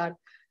way that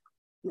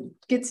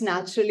kids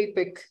naturally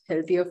pick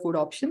healthier food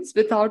options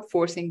without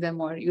forcing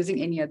them or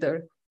using any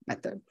other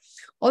method.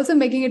 Also,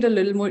 making it a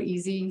little more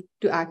easy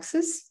to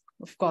access,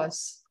 of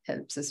course,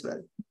 helps as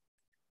well.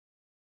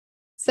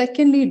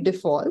 Secondly,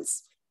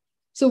 defaults.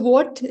 So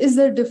what is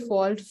the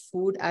default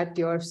food at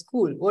your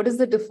school? What is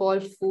the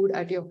default food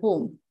at your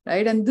home,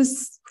 right? And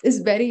this is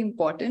very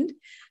important.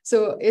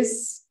 So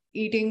is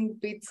eating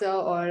pizza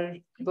or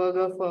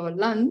burger for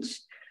lunch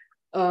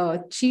a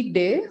cheat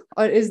day,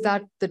 or is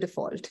that the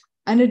default?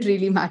 And it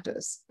really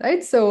matters,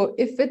 right? So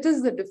if it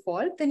is the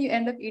default, then you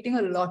end up eating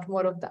a lot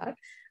more of that.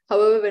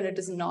 However, when it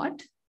is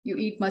not, you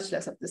eat much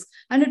less of this.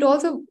 And it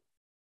also,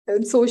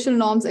 social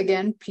norms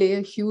again play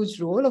a huge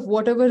role of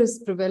whatever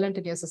is prevalent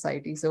in your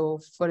society. So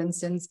for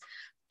instance,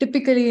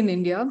 typically in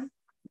India,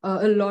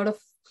 a lot of,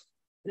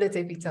 let's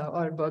say, pizza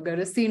or burger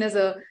is seen as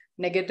a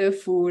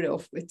negative food,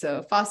 of it's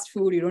a fast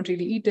food, you don't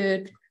really eat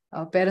it.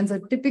 Parents are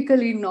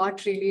typically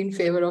not really in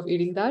favor of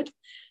eating that.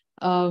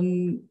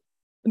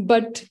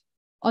 But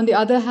on the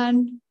other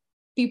hand,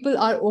 people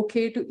are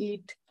okay to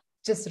eat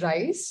just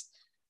rice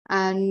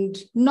and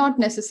not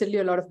necessarily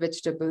a lot of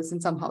vegetables in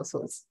some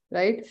households,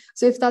 right?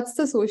 So if that's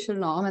the social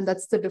norm and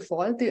that's the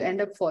default, you end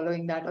up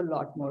following that a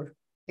lot more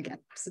again.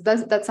 So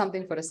that's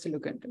something for us to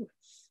look into.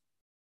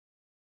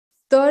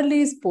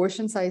 Thirdly is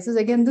portion sizes.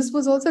 Again, this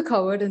was also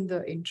covered in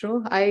the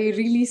intro. I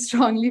really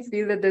strongly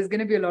feel that there's going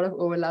to be a lot of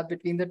overlap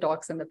between the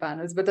talks and the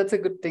panels, but that's a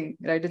good thing,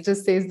 right? It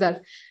just says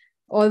that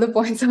all the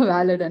points are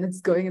valid and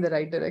it's going in the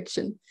right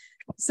direction.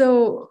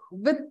 So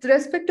with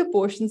respect to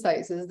portion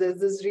sizes, there's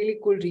this really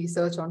cool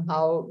research on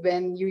how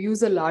when you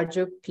use a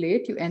larger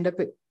plate, you end up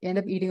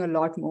eating a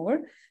lot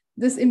more.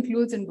 This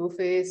includes in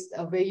buffets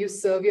where you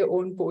serve your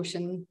own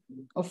portion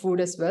of food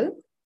as well.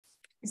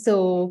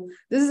 So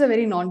this is a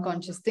very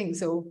non-conscious thing.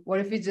 So what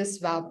if we just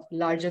swap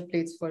larger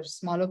plates for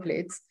smaller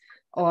plates,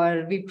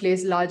 or we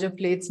place larger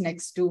plates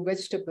next to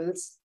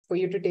vegetables for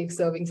you to take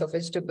servings of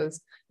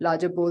vegetables,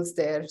 larger bowls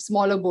there,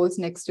 smaller bowls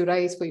next to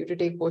rice for you to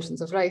take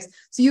portions of rice.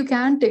 So you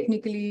can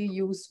technically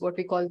use what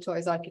we call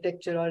choice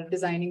architecture or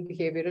designing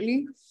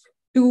behaviorally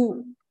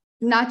to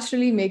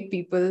naturally make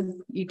people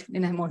eat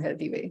in a more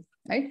healthy way,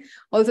 right?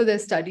 Also,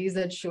 there's studies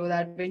that show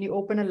that when you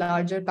open a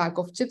larger pack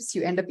of chips,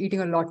 you end up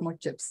eating a lot more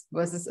chips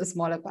versus a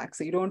smaller pack.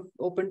 So you don't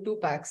open 2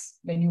 packs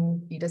when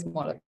you eat a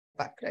smaller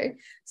pack, right?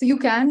 So you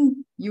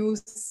can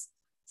use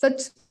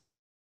such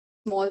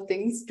small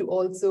things to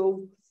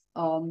also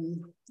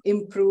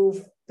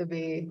improve the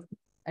way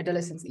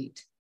adolescents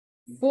eat.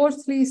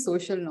 Fourthly,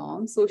 social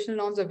norms. Social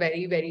norms are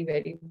very, very,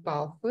 very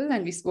powerful,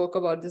 and we spoke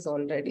about this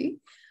already.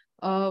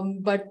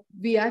 But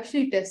we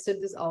actually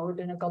tested this out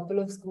in a couple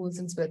of schools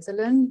in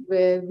Switzerland,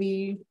 where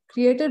we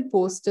created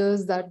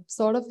posters that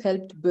sort of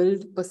helped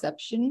build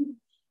perception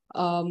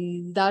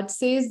that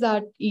says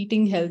that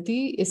eating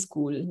healthy is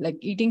cool, like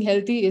eating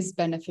healthy is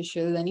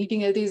beneficial, and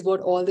eating healthy is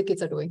what all the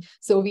kids are doing.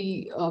 So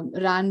we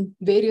ran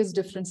various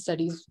different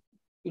studies,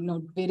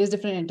 various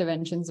different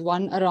interventions,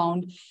 one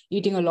around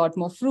eating a lot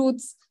more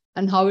fruits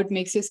and how it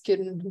makes your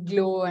skin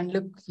glow and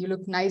you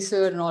look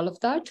nicer and all of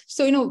that.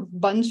 So,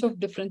 bunch of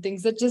different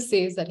things that just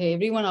says that, hey,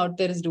 everyone out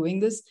there is doing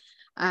this.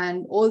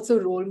 And also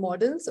role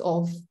models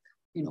of,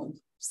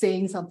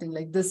 saying something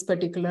like this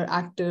particular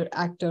actor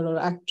or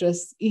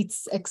actress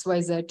eats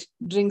XYZ,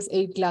 drinks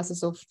 8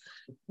 glasses of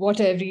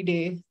water every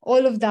day.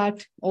 All of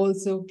that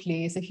also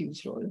plays a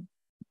huge role.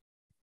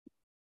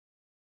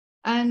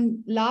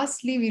 And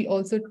lastly, we'll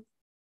also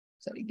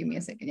sorry, give me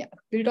a second. Yeah,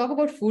 we'll talk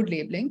about food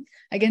labeling.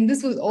 Again,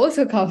 this was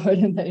also covered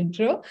in the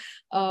intro,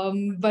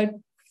 but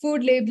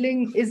food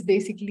labeling is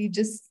basically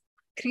just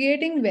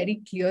creating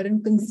very clear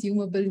and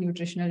consumable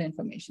nutritional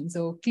information.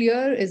 So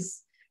clear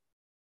is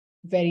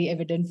very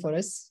evident for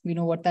us. We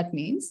know what that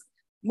means.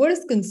 What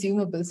is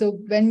consumable? So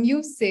when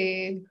you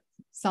say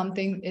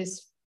something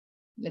is,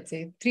 let's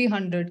say,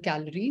 300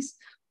 calories,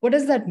 what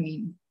does that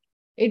mean?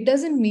 It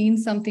doesn't mean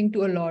something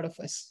to a lot of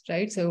us,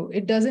 right? So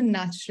it doesn't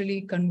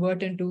naturally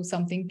convert into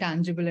something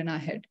tangible in our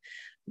head.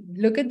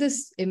 Look at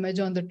this image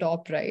on the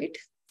top right.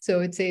 So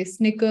it's a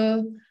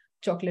Snicker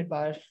chocolate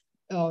bar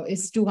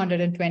is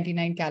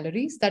 229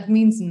 calories. That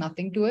means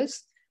nothing to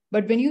us.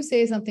 But when you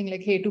say something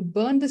like, hey, to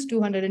burn this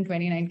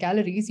 229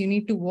 calories, you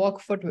need to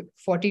walk for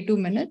 42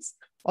 minutes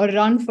or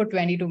run for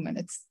 22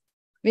 minutes.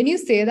 When you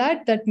say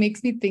that, that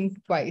makes me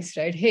think twice,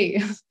 right? Hey,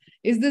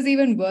 is this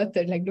even worth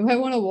it? Like, do I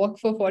want to walk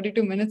for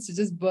 42 minutes to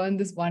just burn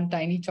this one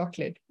tiny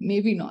chocolate?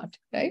 Maybe not,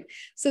 right?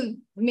 So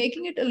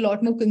making it a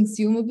lot more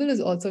consumable is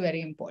also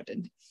very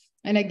important.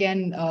 And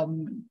again,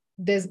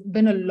 there's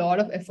been a lot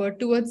of effort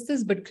towards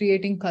this, but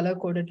creating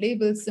color-coded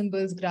labels,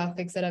 symbols,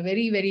 graphics that are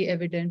very, very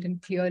evident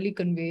and clearly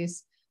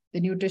conveys the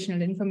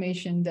nutritional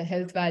information, the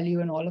health value,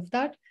 and all of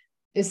that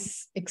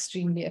is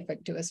extremely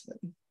effective as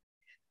well.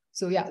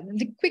 So yeah,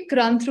 the quick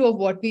run through of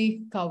what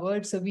we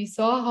covered. So we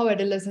saw how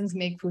adolescents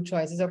make food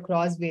choices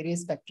across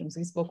various spectrums.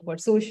 We spoke about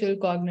social,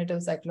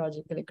 cognitive,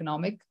 psychological,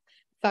 economic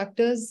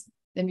factors.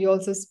 Then we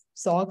also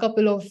saw a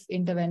couple of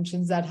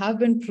interventions that have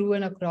been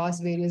proven across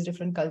various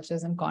different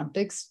cultures and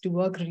contexts to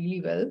work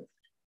really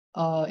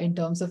well in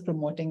terms of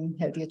promoting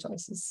healthier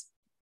choices.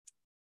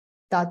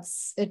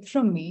 that's it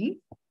from me.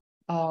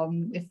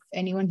 If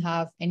anyone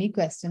have any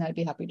question, I'll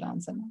be happy to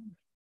answer now.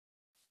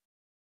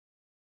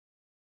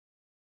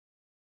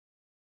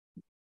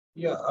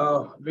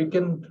 Yeah, we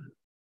can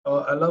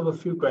allow a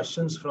few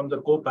questions from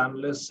the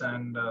co-panelists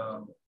and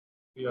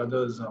the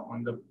others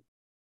on the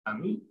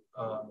panel.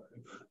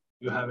 If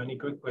you have any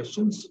quick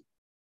questions,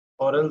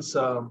 or else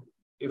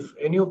if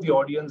any of the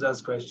audience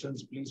has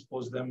questions, please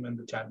post them in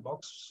the chat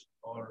box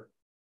or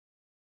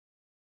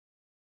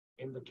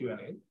in the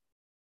Q&A.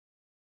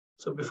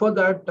 So before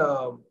that,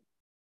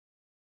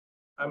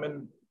 I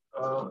mean,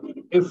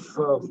 if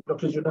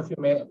Dr. Judah,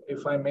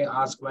 if I may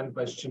ask one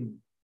question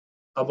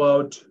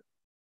about,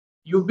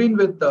 you've been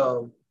with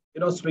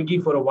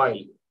Swiggy for a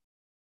while,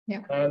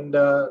 yeah, and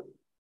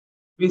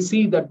we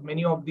see that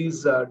many of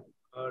these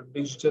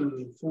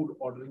digital food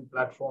ordering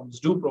platforms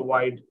do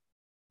provide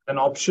an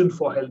option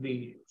for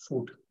healthy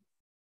food.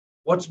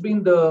 What's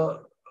been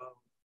the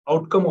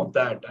outcome of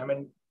that? I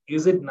mean,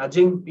 is it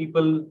nudging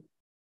people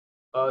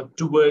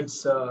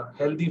towards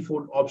healthy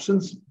food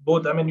options?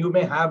 Both, I mean, you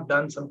may have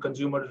done some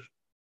consumer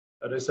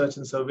research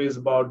and surveys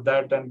about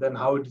that, and then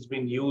how it is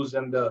being used,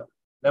 and the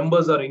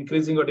numbers are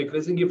increasing or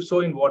decreasing. If so,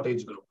 in what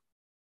age group?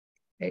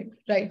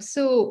 Right.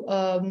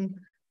 So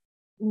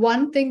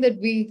one thing that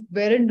we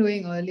weren't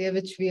doing earlier,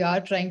 which we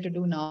are trying to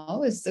do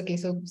now, is okay.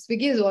 So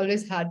Swiggy has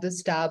always had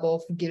this tab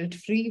of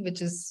guilt-free,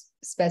 which is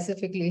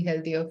specifically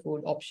healthier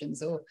food options.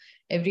 So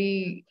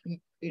every,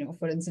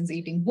 for instance,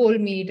 eating whole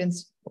meat and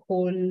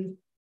whole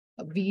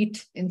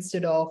wheat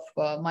instead of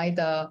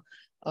maida.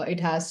 It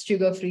has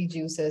sugar-free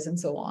juices and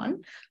so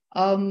on.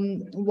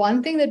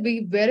 One thing that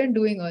we weren't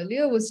doing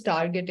earlier was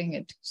targeting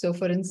it. So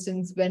for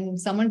instance, when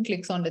someone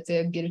clicks on, let's say,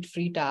 a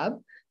guilt-free tab,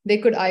 they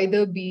could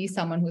either be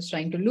someone who's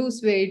trying to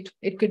lose weight.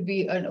 It could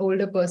be an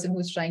older person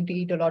who's trying to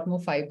eat a lot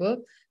more fiber.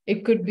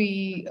 It could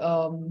be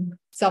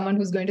someone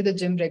who's going to the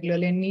gym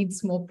regularly and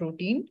needs more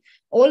protein.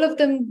 All of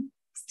them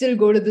still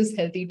go to this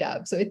healthy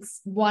tab. So it's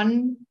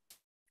one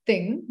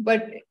thing,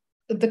 but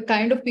the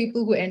kind of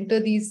people who enter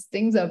these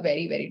things are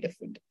very, very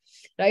different,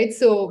 right?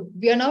 So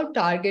we are now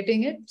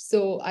targeting it.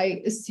 So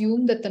I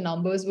assume that the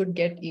numbers would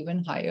get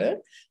even higher,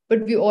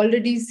 but we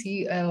already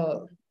see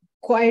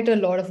quite a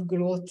lot of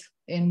growth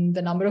in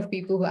the number of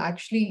people who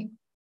actually,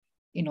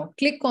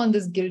 click on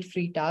this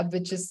guilt-free tab,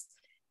 which is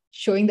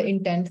showing the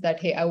intent that,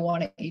 hey, I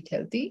want to eat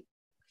healthy.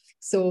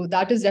 So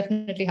that is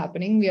definitely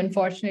happening. We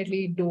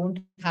unfortunately don't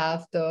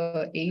have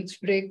the age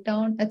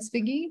breakdown at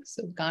Swiggy,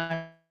 so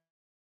can't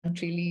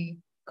really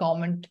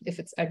comment if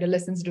it's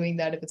adolescents doing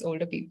that, if it's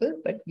older people,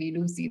 but we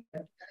do see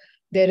that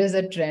there is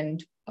a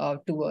trend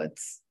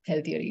towards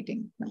healthier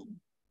eating now.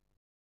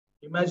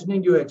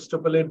 Imagining you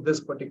extrapolate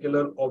this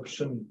particular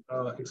option,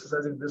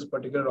 exercising this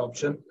particular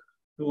option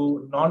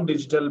to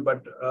non-digital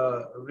but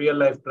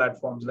real-life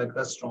platforms like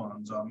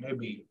restaurants or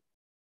maybe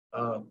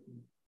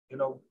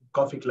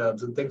coffee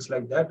clubs and things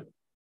like that.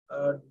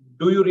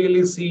 Do you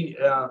really see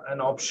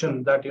an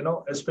option that,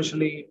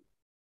 especially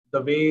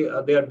the way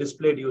they are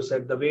displayed, you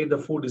said, the way the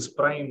food is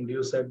primed,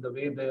 you said, the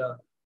way they are,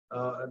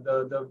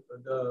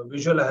 the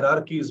visual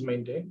hierarchy is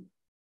maintained.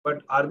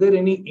 But are there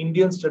any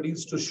Indian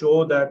studies to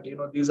show that,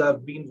 these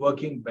have been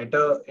working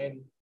better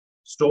in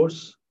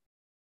stores?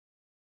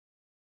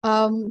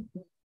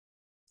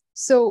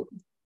 So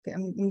okay,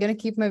 I'm going to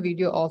keep my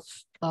video off.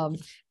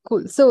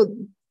 Cool. So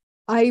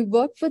I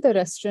worked with a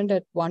restaurant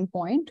at one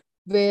point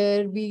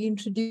where we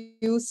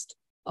introduced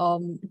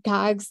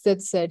tags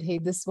that said, hey,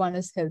 this one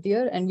is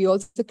healthier. And we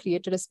also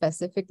created a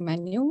specific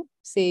menu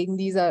saying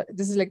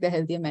this is like the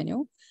healthier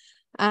menu.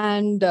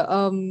 And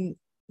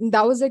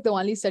that was like the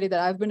only study that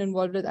I've been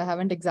involved with. I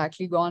haven't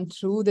exactly gone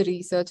through the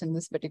research in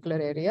this particular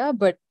area,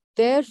 but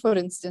there, for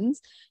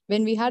instance,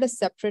 when we had a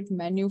separate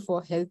menu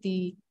for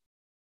healthier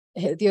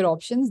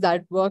options,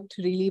 that worked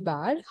really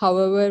bad.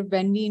 However,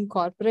 when we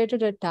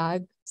incorporated a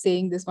tag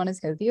saying this one is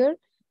healthier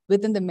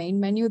within the main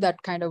menu,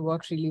 that kind of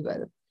worked really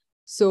well.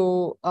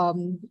 So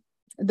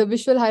the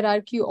visual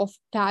hierarchy of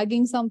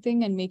tagging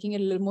something and making it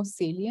a little more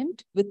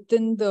salient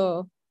within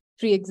the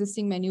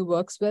pre-existing menu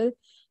works well.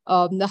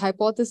 The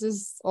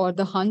hypothesis or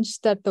the hunch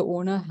that the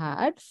owner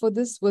had for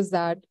this was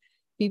that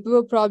people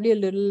were probably a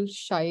little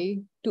shy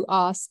to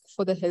ask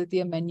for the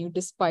healthier menu,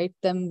 despite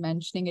them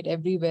mentioning it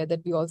everywhere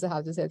that we also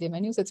have this healthier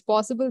menu. So it's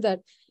possible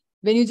that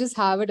when you just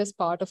have it as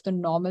part of the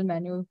normal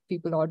menu,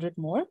 people order it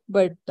more.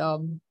 But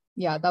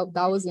yeah,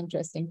 that was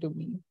interesting to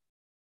me.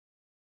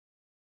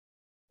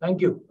 Thank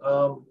you.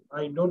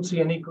 I don't see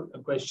any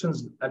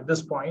questions at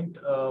this point.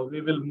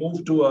 We will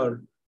move to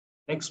our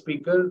next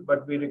speaker,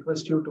 but we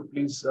request you to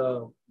please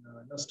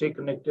stay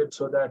connected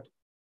so that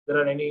there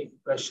are any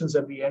questions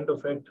at the end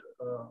of it,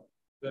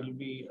 they'll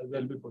be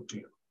put to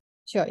you.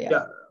 Sure, yeah.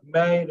 Yeah.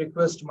 May I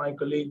request my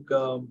colleague,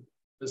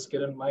 Ms.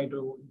 Kiran Mai,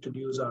 to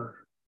introduce our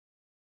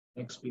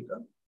next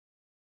speaker.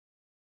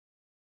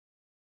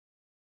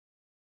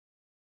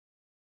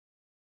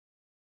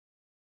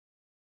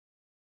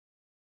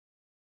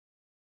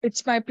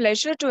 It's my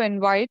pleasure to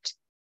invite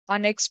our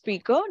next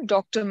speaker,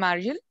 Dr.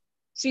 Mariel.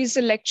 She is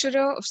a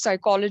lecturer of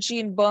psychology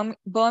in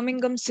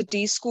Birmingham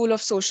City School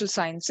of Social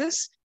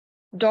Sciences.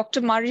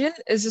 Dr. Mariel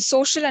is a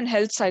social and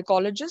health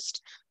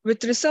psychologist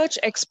with research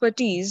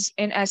expertise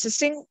in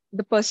assessing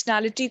the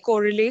personality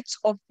correlates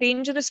of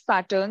dangerous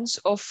patterns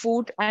of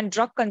food and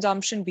drug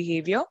consumption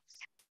behavior.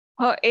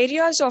 Her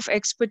areas of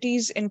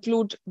expertise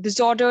include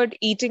disordered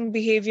eating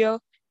behavior,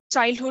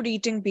 childhood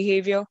eating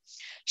behavior.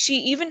 She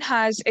even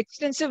has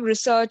extensive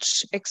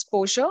research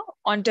exposure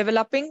on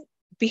developing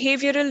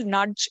behavioral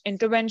nudge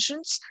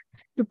interventions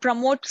to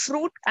promote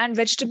fruit and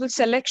vegetable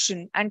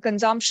selection and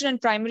consumption in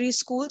primary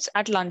schools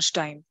at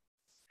lunchtime.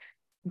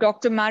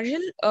 Dr.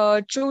 Mariel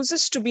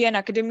chooses to be an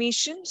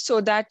academician so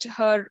that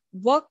her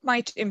work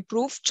might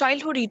improve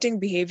childhood eating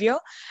behavior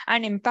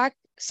and impact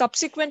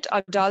subsequent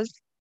adult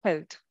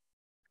health.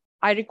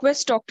 I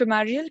request Dr.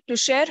 Mariel to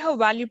share her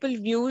valuable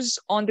views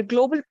on the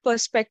global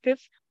perspective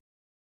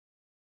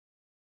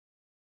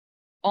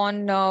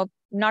on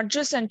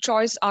nudges and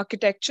choice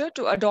architecture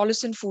to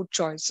adolescent food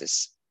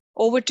choices.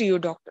 Over to you,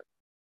 Doctor.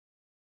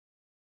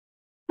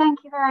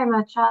 Thank you very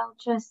much. I'll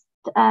just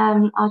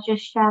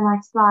share my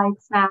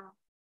slides now.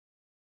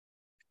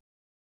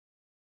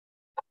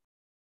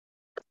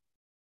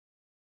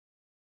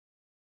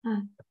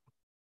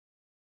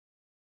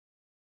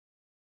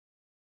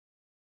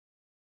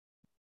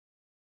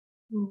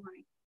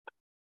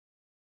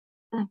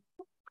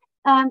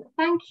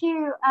 Thank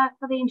you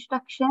for the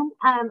introduction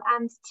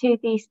and to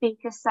the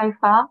speakers so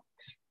far.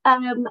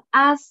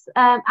 As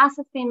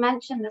has been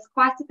mentioned, there's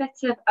quite a bit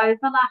of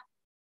overlap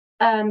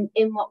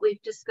in what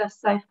we've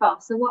discussed so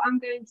far. So what I'm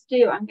going to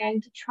do, I'm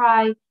going to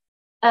try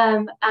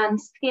and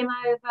skim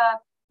over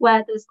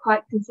where there's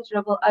quite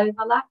considerable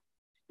overlap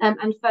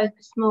and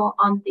focus more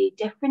on the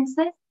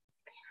differences.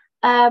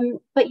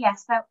 But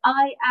yes, so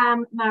I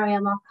am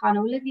Marielle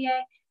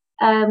Marcano-Olivier.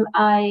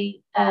 I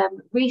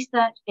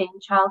research in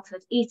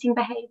childhood eating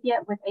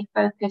behaviour with a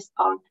focus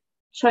on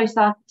choice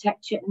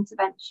architecture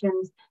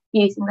interventions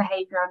using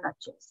behavioural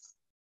nudges.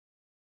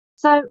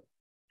 So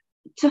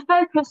to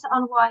focus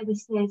on why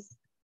this is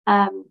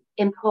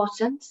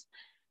important,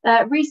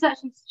 research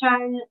has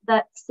shown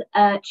that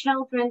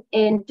children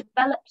in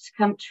developed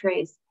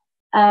countries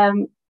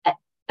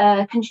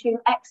consume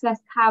excess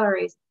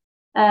calories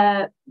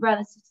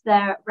relative to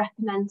their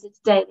recommended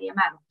daily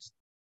amount.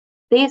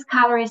 These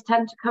calories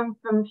tend to come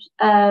from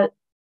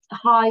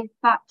high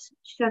fat,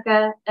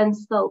 sugar and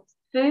salt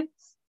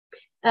foods.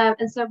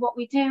 And so what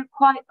we do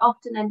quite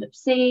often end up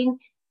seeing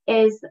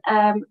is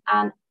an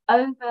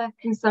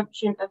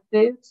over-consumption of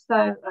food,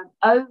 so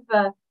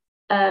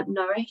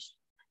over-nourished,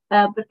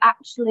 but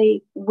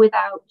actually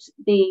without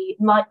the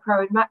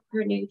micro and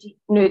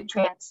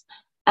macronutrients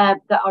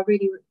that are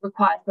really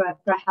required for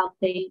a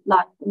healthy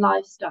life and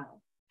lifestyle.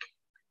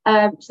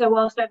 So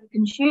whilst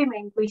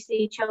over-consuming, we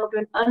see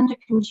children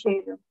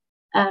under-consume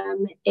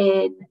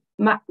in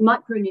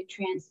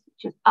micronutrients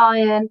such as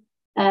iron,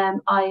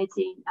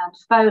 iodine and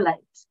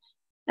folate.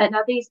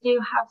 Now these do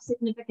have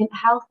significant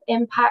health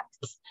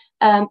impacts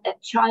in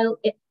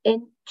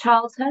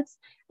childhood,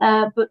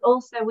 but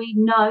also we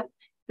know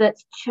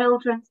that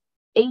children's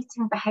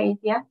eating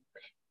behaviour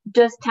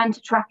does tend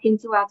to track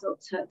into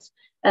adulthood.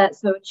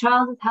 So a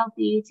child with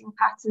healthy eating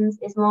patterns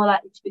is more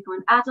likely to become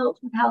an adult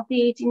with healthy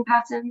eating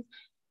patterns,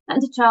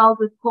 and a child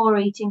with poor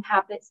eating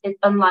habits is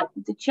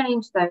unlikely to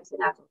change those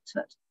in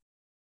adulthood.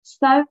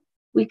 So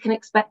we can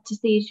expect to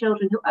see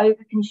children who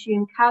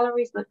overconsume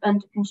calories but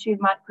underconsume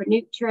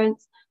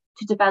micronutrients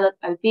to develop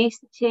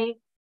obesity,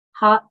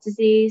 heart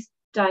disease,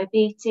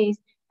 diabetes,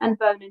 and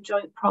bone and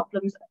joint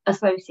problems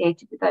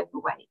associated with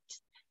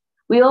overweight.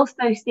 We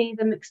also see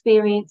them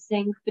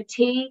experiencing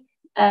fatigue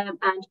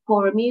and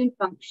poor immune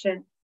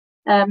function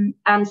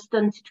and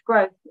stunted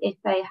growth if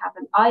they have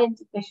an iron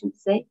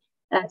deficiency,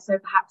 so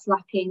perhaps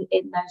lacking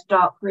in those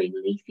dark green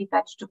leafy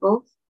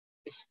vegetables.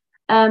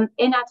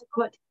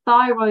 Inadequate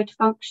thyroid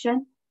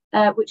function,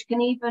 which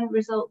can even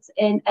result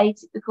in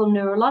atypical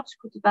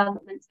neurological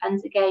development and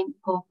again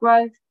poor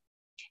growth,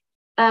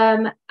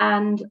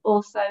 and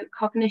also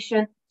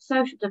cognition,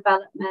 social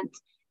development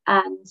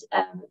and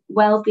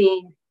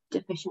well-being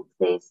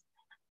deficiencies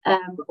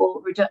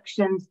or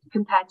reductions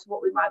compared to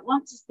what we might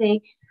want to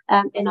see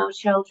in our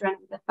children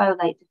with a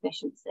folate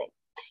deficiency.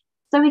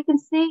 So we can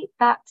see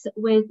that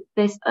with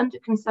this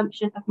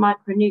underconsumption of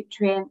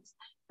micronutrients,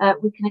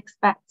 we can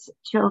expect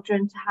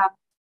children to have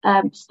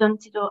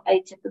stunted or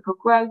atypical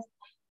growth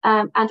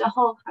and a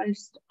whole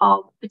host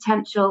of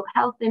potential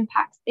health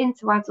impacts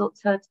into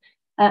adulthood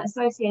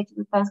associated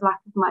with those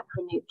lack of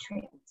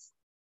micronutrients.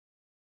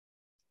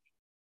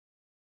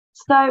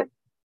 So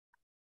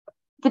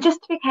the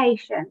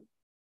justification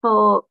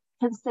for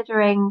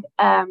considering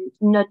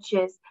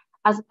nudges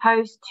as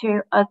opposed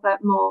to other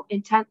more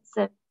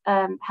intensive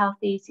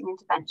healthy eating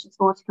interventions,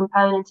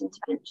 multi-component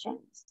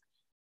interventions,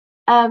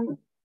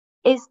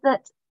 is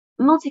that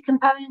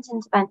multi-component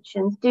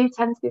interventions do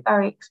tend to be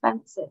very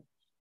expensive.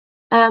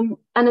 And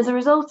as a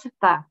result of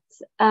that,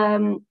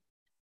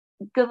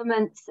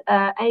 government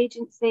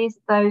agencies,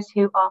 those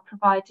who are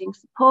providing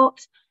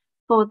support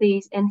for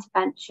these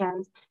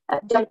interventions,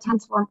 don't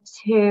tend to want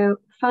to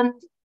fund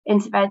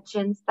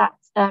interventions that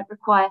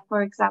require,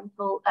 for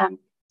example,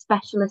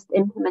 specialist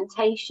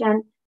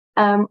implementation,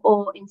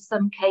 or in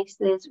some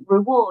cases,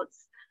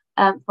 rewards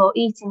for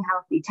eating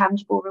healthy,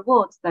 tangible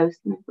rewards. Those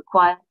can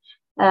require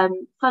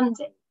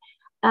funding.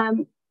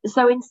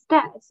 So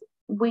instead,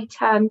 we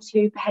turn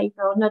to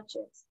behavioural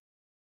nudges.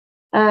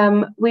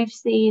 We've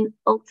seen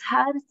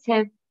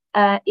alternative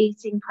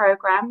eating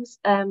programmes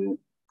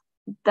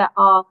that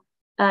are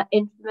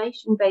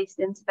information-based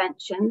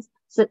interventions,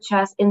 such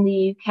as in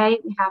the UK,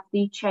 we have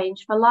the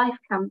Change for Life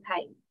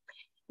campaign.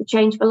 The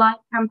Change for Life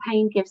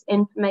campaign gives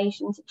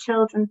information to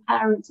children,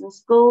 parents and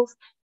schools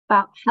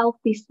about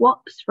healthy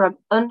swaps from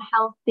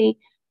unhealthy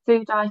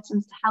food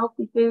items to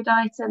healthy food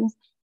items,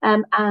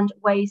 and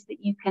ways that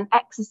you can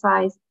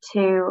exercise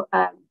to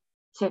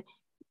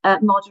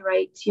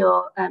moderate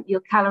your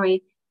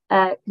calorie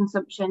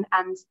consumption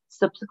and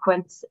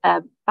subsequent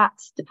fat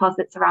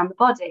deposits around the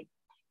body.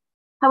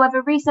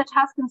 However, research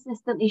has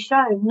consistently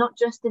shown, not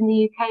just in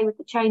the UK with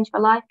the Change for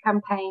Life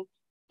campaign,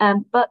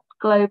 but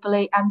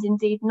globally, and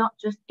indeed not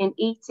just in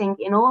eating,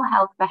 in all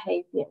health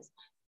behaviours,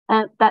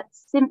 that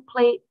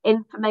simply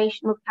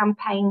informational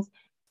campaigns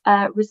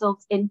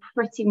result in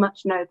pretty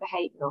much no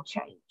behavioural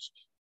change.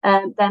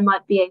 There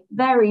might be a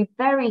very,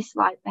 very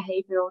slight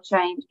behavioural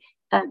change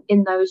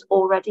in those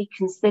already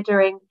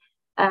considering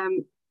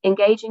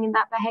engaging in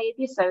that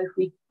behaviour. So if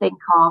we think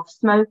of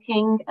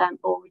smoking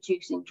or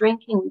reducing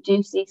drinking, we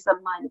do see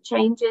some minor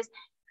changes,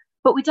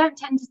 but we don't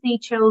tend to see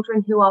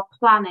children who are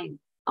planning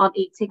on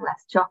eating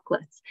less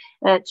chocolates.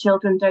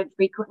 Children don't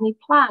frequently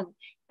plan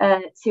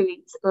to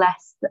eat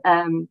less,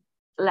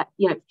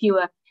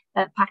 fewer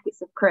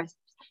packets of crisps.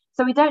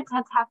 So we don't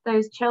tend to have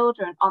those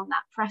children on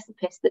that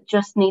precipice that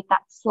just need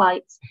that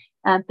slight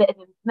bit of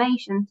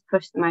information to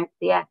push them over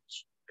the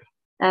edge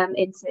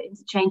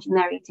into changing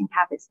their eating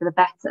habits for the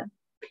better.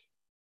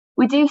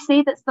 We do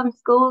see that some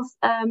schools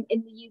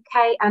in the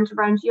UK and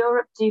around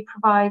Europe do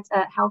provide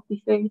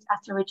healthy food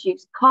at a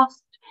reduced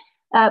cost,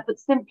 but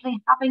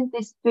simply having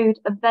this food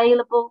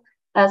available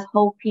as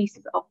whole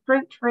pieces of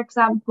fruit, for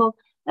example,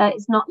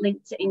 is not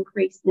linked to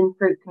increases in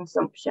fruit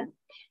consumption.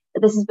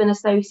 This has been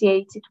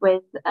associated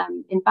with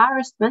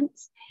embarrassment,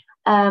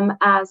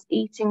 as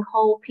eating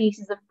whole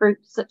pieces of fruit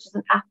such as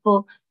an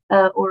apple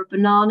or a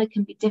banana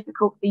can be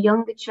difficult for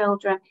younger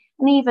children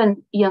and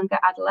even younger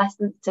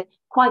adolescents to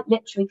quite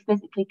literally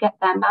physically get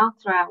their mouth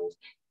around,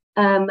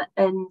 and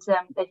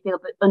they feel a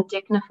bit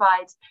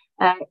undignified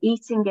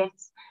eating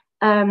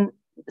it.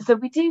 So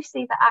we do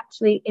see that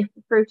actually if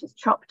the fruit is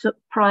chopped up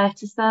prior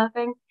to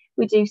serving,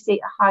 we do see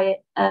a higher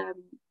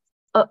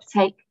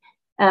uptake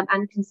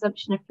and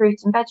consumption of fruit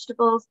and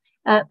vegetables,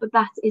 but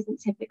that isn't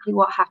typically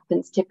what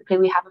happens. Typically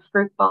we have a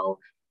fruit bowl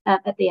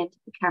at the end of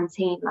the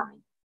canteen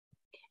line.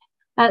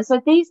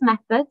 So these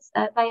methods,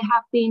 they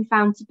have been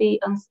found to be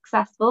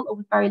unsuccessful or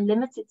with very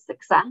limited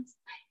success.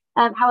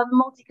 However,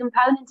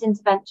 multi-component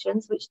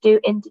interventions, which do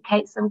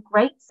indicate some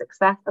great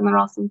success, and there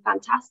are some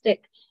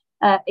fantastic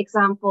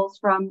examples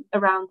from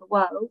around the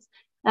world,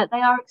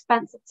 they are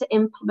expensive to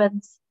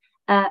implement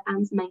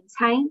and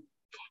maintain,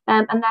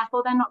 and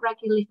therefore they're not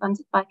regularly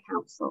funded by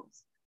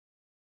councils.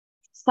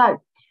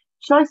 So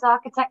choice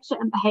architecture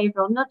and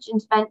behavioural nudge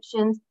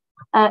interventions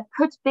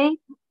could be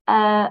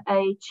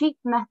a cheap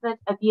method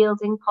of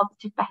yielding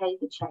positive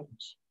behaviour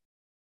change.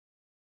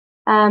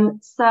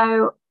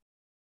 So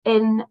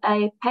in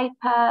a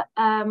paper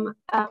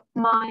of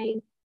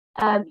mine,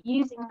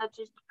 using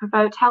nudges to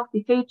promote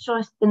healthy food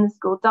choices in the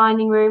school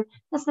dining room,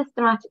 a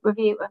systematic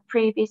review of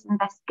previous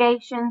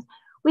investigations,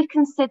 we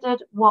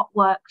considered what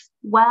works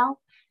well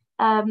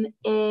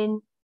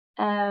in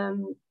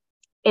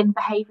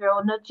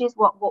behavioural nudges,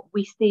 what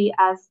we see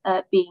as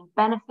being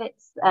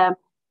benefits,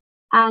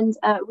 and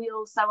we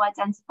also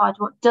identified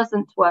what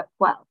doesn't work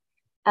well.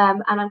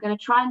 And I'm going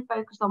to try and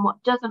focus on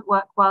what doesn't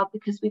work well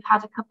because we've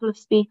had a couple of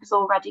speakers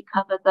already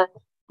cover the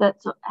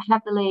sort of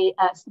heavily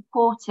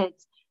supported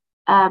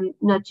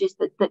nudges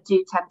that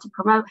do tend to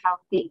promote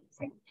healthy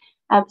eating.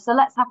 So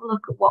let's have a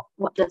look at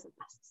what doesn't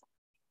necessarily.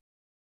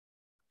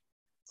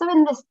 So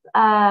in this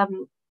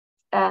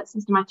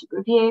systematic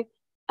review,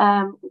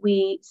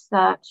 we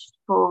searched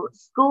for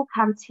school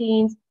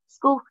canteens,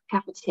 school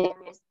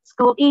cafeterias,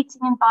 school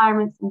eating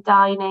environments and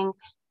dining,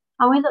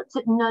 and we looked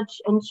at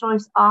nudge and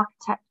choice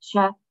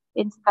architecture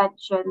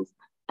interventions,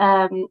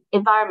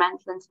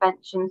 environmental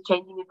interventions,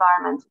 changing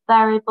environmental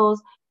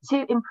variables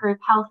to improve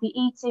healthy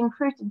eating,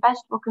 fruit and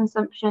vegetable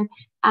consumption,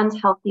 and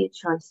healthier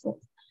choices.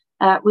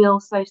 We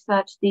also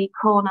searched the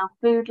Cornell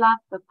Food Lab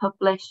for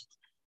published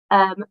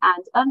and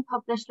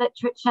unpublished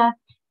literature.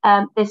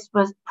 This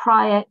was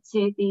prior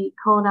to the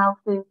Cornell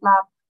Food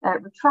Lab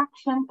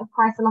retraction of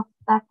quite a lot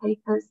of their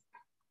papers.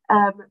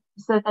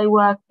 So they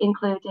were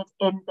included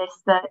in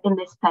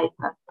this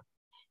paper.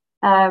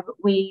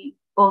 We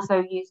also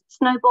used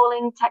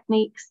snowballing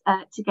techniques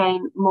to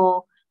gain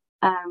more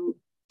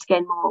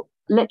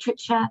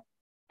literature,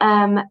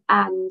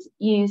 and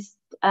used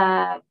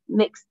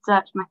mixed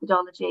search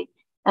methodology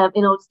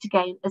in order to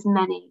gain as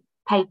many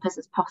papers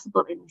as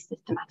possible in this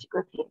systematic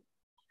review.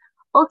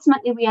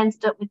 Ultimately, we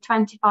ended up with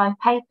 25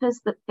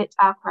 papers that fit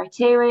our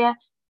criteria,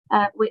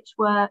 which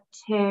were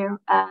to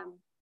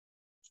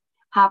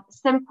have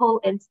simple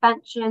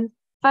interventions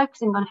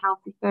focusing on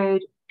healthy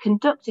food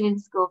conducted in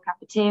school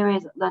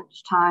cafeterias at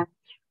lunchtime,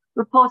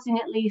 reporting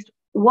at least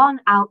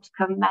one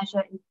outcome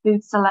measure in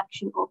food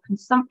selection or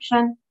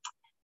consumption,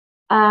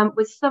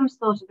 with some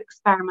sort of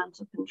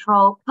experimental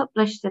control,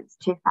 published since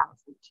 2000.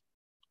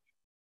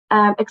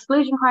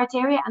 Exclusion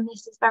criteria, and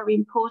this is very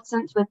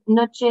important with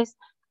nudges,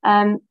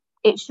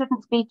 it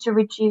shouldn't be to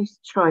reduce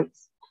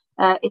choice.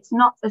 It's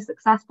not a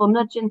successful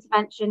nudge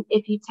intervention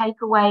if you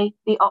take away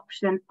the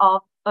option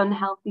of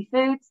unhealthy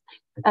foods,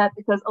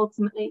 because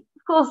ultimately,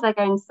 of course, they're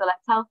going to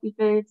select healthy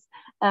foods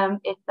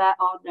if there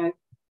are no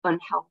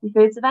unhealthy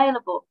foods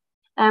available.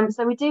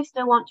 So we do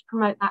still want to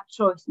promote that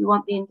choice. We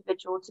want the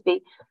individual to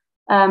be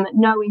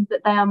knowing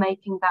that they are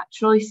making that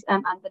choice,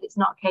 and that it's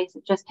not a case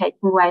of just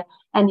taking away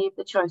any of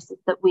the choices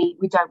that we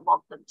don't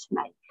want them to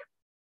make.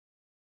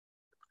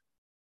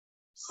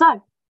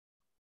 So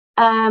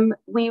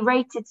we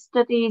rated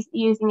studies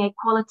using a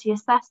quality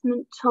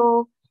assessment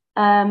tool,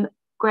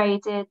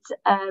 graded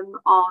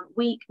on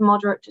weak,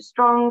 moderate to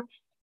strong,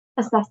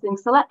 assessing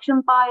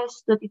selection bias,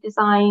 study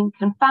design,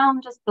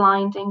 confounders,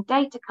 blinding,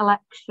 data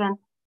collection,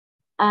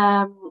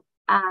 and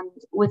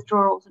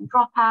withdrawals and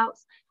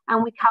dropouts,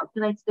 and we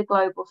calculated a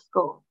global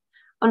score.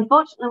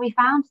 Unfortunately, we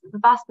found that the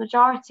vast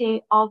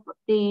majority of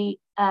the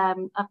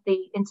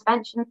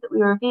interventions that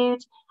we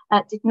reviewed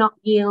did not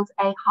yield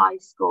a high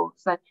score.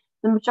 So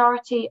the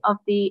majority of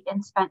the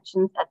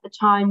interventions at the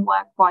time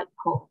were quite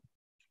poor.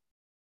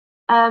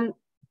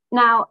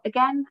 Now,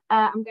 again,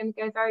 I'm going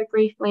to go very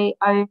briefly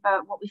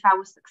over what we found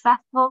was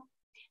successful.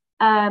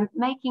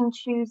 Making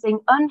choosing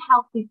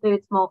unhealthy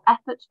foods more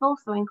effortful,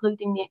 so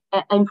including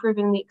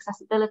improving the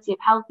accessibility of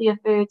healthier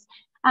foods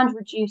and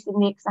reducing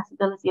the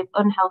accessibility of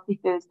unhealthy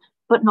foods,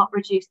 but not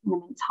reducing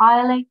them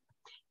entirely.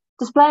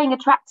 Displaying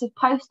attractive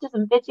posters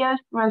and videos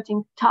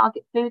promoting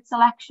target food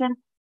selection.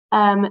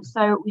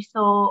 So we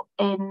saw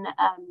in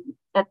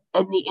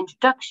the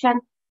introduction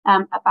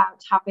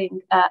about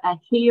having a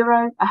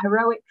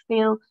heroic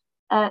feel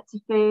to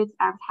foods,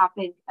 and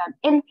having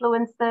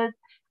influencers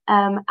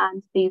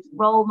and these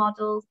role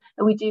models.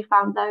 And we do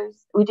find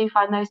those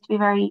to be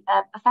very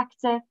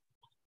effective.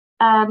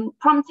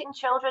 Prompting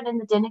children in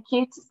the dinner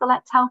queue to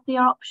select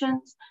healthier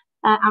options,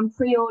 and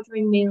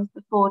pre-ordering meals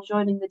before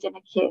joining the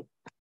dinner queue.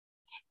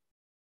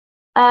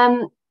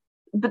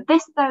 But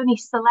this is only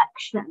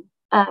selection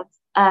of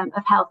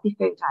healthy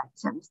food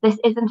items. This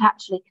isn't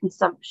actually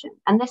consumption.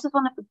 And this is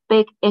one of the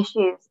big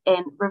issues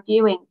in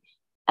reviewing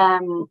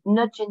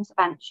nudge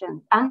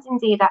interventions, and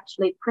indeed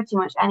actually pretty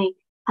much any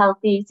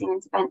healthy eating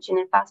intervention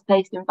in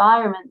fast-paced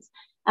environments.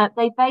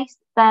 They base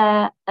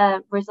their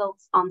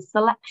results on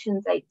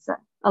selection data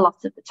a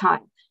lot of the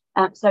time,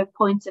 so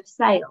point of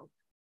sale,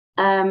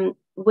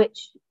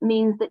 which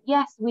means that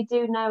yes, we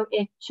do know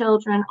if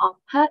children are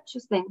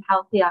purchasing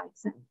healthy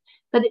items,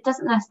 but it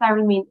doesn't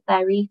necessarily mean that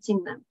they're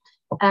eating them.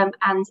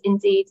 And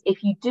indeed,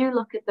 if you do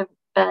look at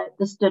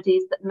the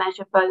studies that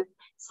measure both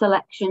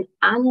selection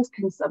and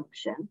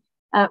consumption,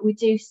 we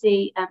do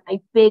see a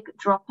big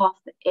drop-off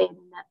in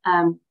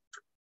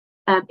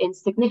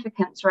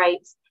significance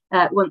rates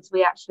once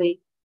we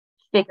actually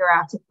figure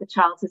out if the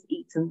child has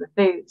eaten the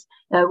food,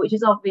 which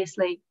is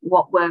obviously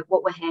what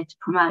we're here to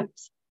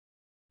promote.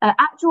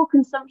 Actual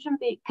consumption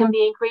can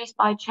be increased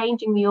by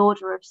changing the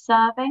order of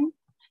serving,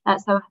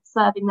 so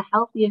serving the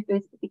healthier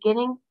foods at the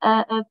beginning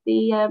of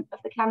the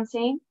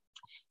canteen.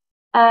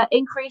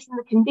 Increasing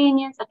the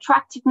convenience,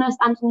 attractiveness,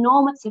 and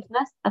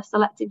normativeness of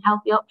selecting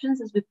healthy options,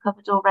 as we've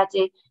covered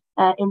already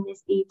in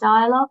this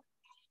e-dialogue.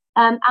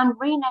 And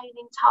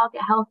renaming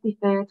target healthy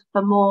food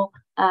for more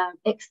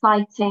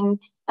exciting,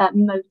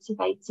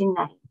 motivating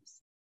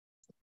names.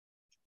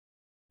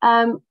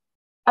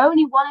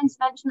 Only one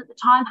intervention at the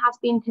time has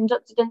been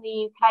conducted in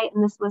the UK,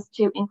 and this was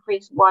to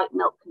increase white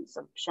milk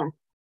consumption.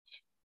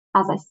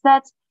 As I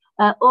said,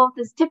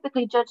 authors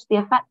typically judge the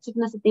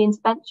effectiveness of the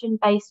intervention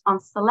based on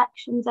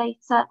selection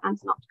data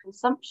and not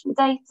consumption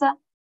data.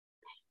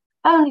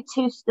 Only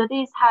 2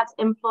 studies had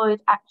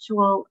employed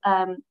actual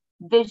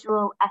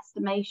visual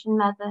estimation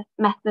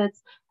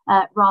methods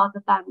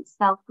rather than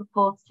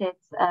self-reported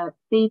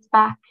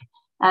feedback.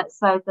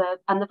 So the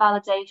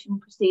validation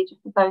procedure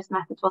for those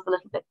methods was a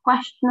little bit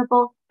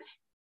questionable.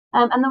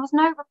 And there was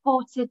no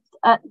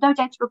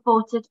data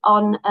reported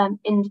on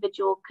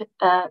individual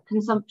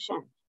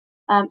consumption.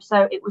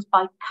 So it was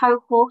by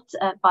cohort,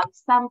 by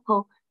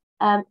sample,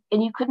 and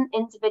you couldn't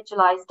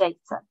individualize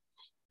data.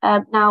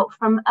 Now,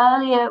 from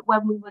earlier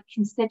when we were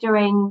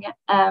considering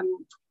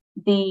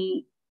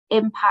the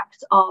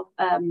impact of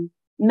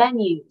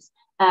menus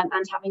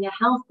and having a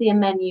healthier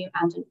menu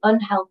and an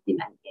unhealthy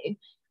menu,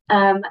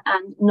 and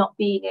not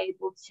being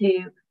able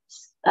to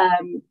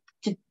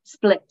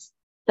split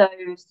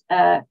those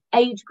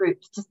age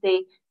groups to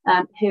see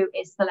who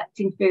is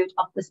selecting food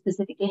off the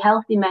specifically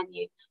healthy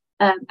menu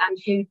and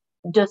who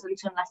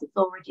doesn't, unless it's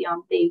already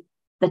on the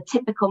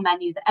typical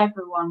menu that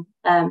everyone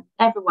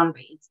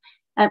reads.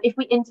 If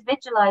we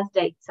individualize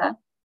data,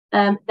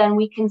 then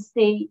we can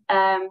see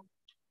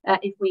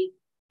if we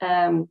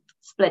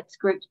split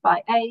groups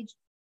by age,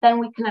 then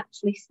we can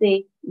actually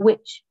see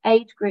which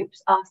age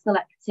groups are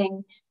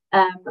selecting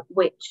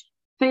which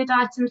food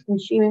items,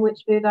 consuming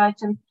which food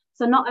items.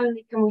 So not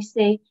only can we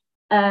see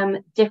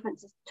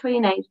differences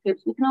between age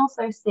groups, we can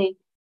also see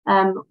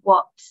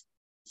what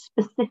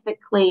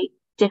specifically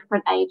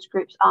different age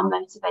groups are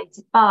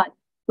motivated by,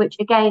 which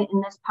again,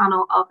 in this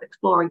panel of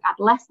exploring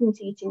adolescent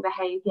eating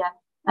behaviour,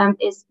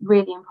 is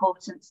really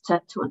important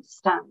to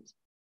understand.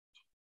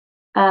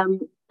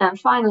 And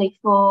finally,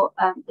 for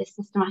this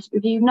systematic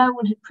review, no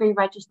one had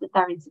pre-registered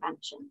their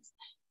interventions.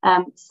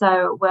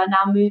 So we're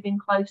now moving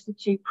closer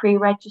to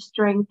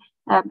pre-registering,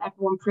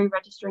 everyone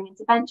pre-registering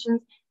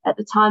interventions. At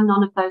the time,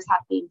 none of those had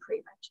been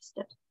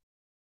pre-registered.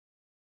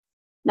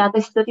 Now,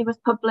 this study was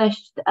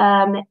published,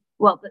 the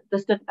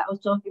study that I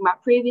was talking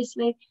about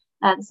previously,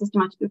 the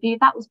systematic review,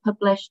 that was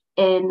published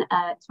in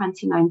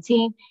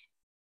 2019.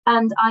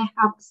 And I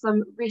have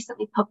some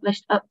recently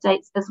published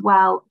updates as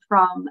well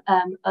from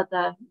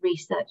other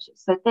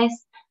researchers. So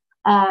this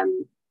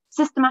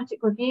systematic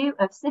review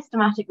of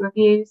systematic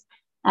reviews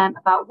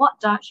about what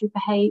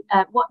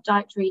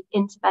dietary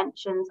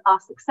interventions are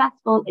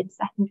successful in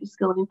secondary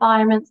school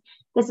environments.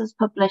 This was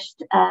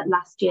published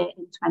last year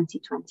in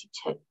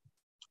 2022.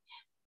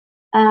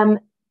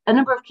 A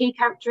number of key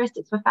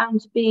characteristics were found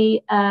to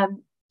be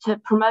to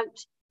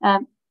promote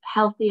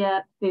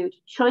healthier food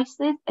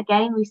choices.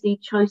 Again, we see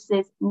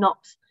choices, not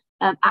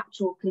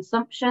actual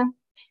consumption.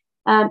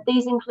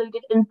 These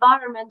included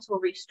environmental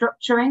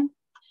restructuring,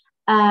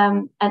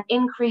 an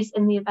increase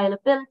in the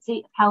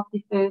availability of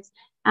healthy foods,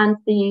 and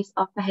the use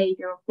of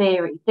behavioural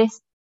theory.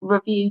 This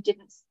review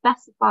didn't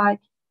specify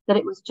that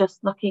it was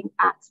just looking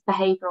at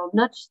behavioural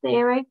nudge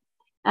theory.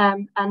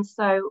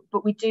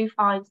 But we do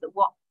find that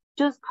what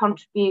does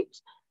contribute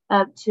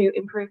to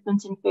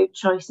improvement in food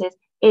choices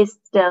is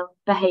still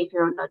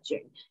behavioural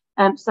nudging.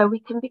 So we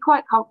can be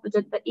quite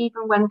confident that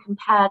even when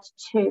compared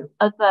to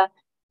other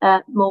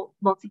more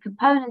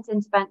multi-component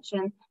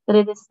interventions, that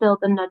it is still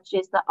the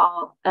nudges that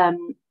are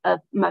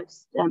of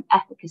most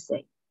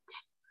efficacy.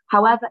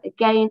 However,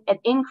 again, an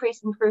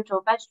increase in fruit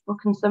or vegetable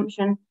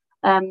consumption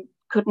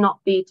could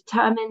not be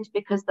determined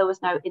because there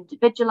was no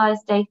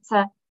individualised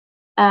data,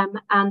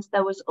 and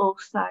there was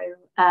also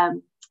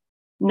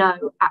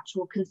no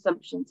actual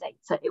consumption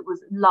data. It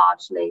was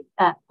largely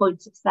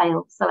point of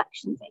sale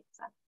selection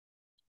data.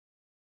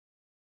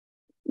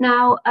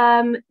 Now,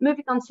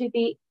 moving on to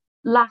the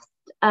last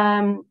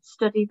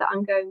study that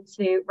I'm going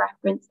to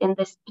reference in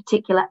this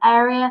particular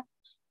area,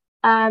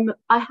 I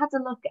had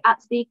a look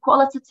at the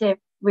qualitative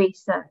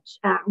research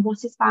and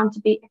what is found to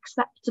be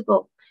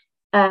acceptable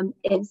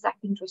in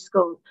secondary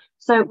school.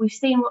 So we've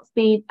seen what's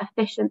been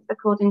efficient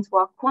according to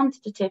our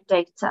quantitative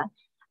data,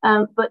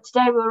 but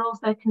today we're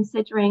also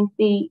considering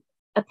the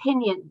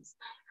opinions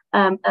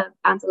of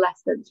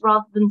adolescents.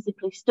 Rather than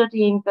simply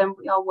studying them,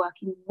 we are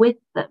working with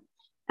them,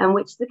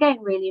 which is again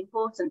really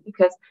important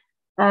because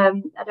I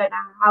don't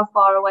know how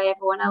far away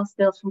everyone else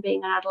feels from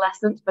being an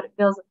adolescent, but it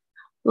feels a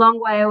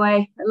long way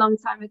away, a long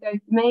time ago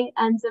for me,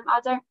 and I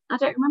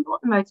don't remember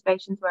what the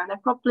motivations were, and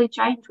they've probably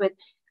changed with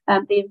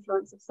the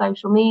influence of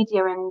social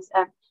media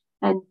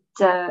and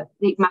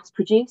the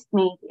mass-produced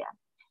media.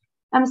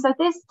 So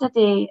this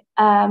study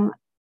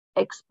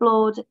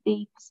explored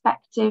the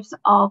perspectives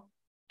of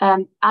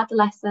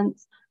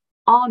adolescents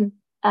on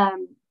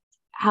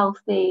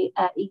healthy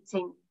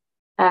eating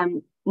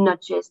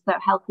nudges, so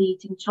healthy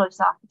eating choice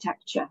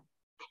architecture.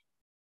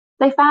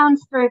 They found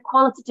through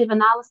qualitative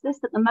analysis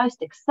that the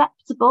most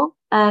acceptable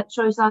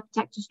choice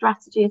architecture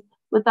strategies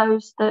were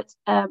those that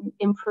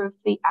improved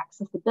the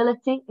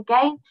accessibility,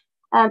 again,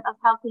 of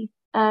healthy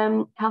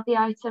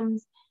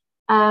items,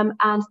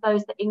 and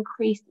those that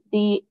increased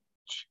the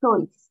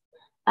choice.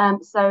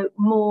 So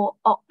more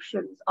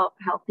options of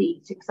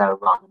healthy eating. So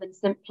rather than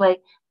simply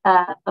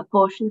a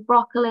portion of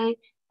broccoli,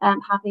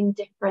 having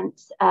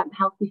different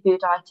healthy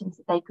food items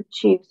that they could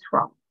choose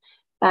from.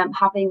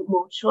 Having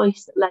more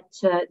choice led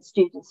to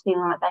students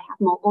feeling like they have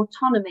more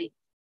autonomy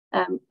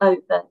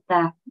over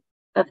their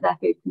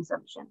food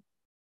consumption.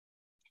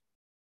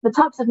 The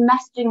types of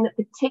messaging that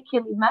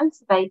particularly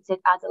motivated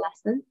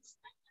adolescents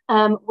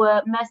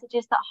were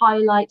messages that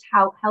highlight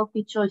how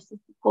healthy choices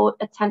support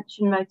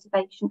attention,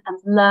 motivation,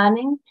 and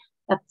learning,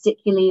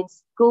 particularly in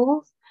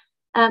schools,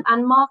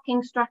 and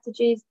marketing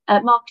strategies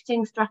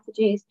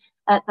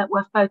that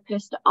were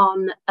focused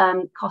on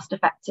cost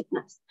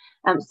effectiveness.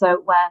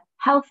 So where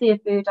healthier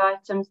food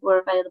items were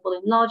available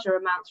in larger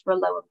amounts for a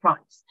lower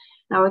price.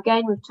 Now,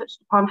 again, we've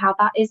touched upon how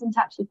that isn't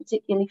actually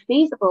particularly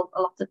feasible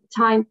a lot of the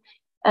time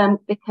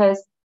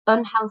because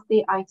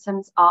unhealthy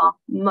items are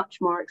much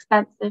more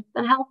expensive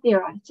than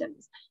healthier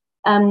items.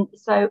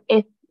 So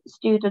if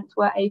students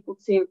were able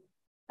to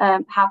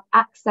have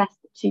access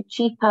to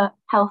cheaper,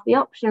 healthy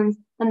options,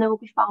 then they will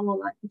be far more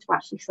likely to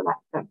actually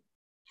select them.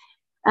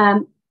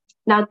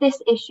 Now,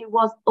 this issue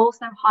was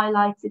also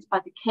highlighted by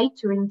the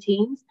catering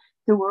teams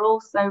who were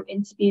also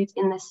interviewed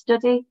in this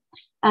study.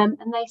 And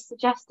they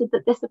suggested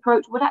that this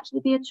approach would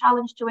actually be a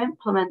challenge to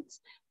implement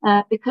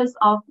because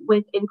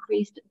with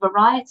increased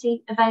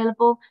variety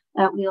available,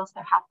 we also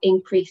have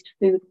increased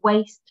food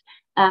waste,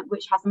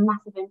 which has a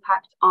massive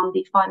impact on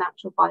the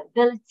financial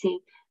viability,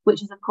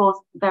 which is, of course,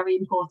 very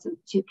important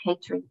to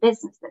catering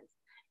businesses.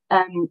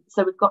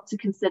 So we've got to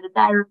consider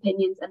their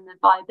opinions and the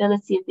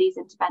viability of these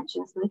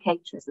interventions for the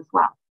caterers as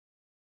well.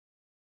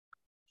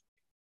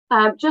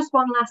 Just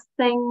one last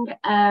thing,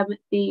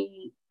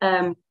 the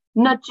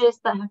nudges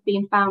that have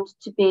been found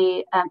to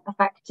be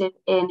effective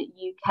in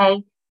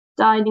UK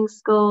dining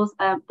schools.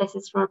 This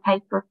is from a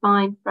paper of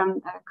mine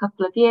from a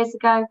couple of years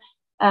ago,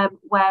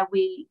 where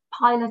we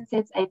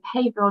piloted a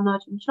behavioural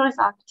nudge and choice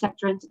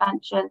architecture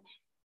intervention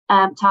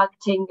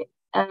targeting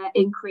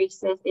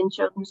increases in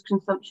children's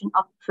consumption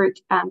of fruit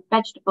and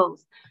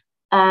vegetables.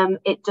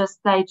 It does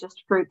say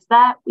just fruits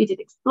there. We did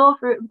explore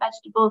fruit and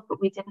vegetables, but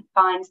we didn't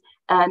find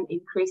an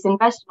increase in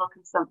vegetable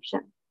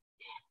consumption.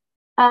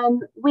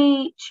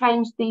 We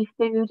changed the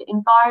food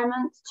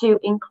environment to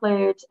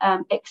include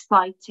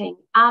exciting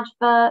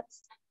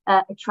adverts,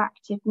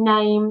 attractive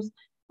names,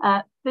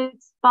 food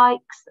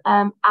spikes,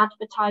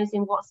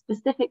 advertising what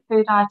specific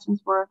food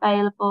items were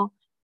available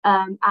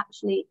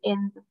actually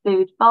in the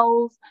food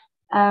bowls,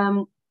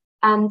 and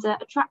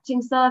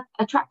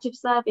attractive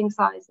serving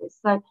sizes.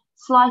 So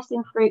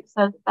slicing fruit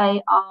so that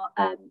they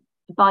are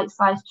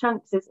bite-sized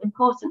chunks is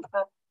important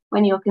for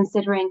when you're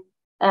considering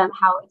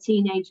how a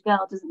teenage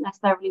girl doesn't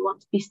necessarily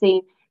want to be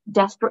seen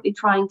desperately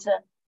trying to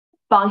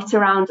bite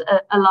around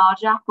a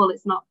large apple.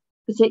 It's not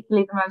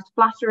particularly the most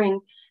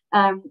flattering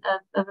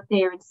of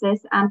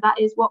appearances, and that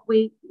is what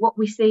we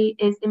see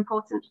is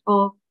important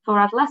for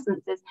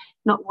adolescents, is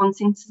not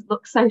wanting to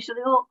look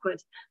socially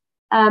awkward.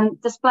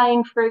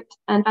 Displaying fruit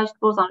and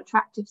vegetables on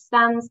attractive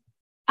stands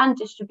and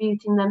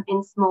distributing them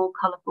in small,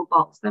 colourful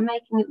bowls. So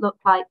making it look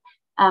like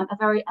a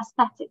very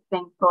aesthetic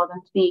thing for them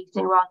to be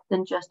eating rather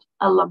than just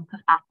a lump of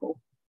apple.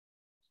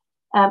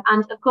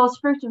 And of course,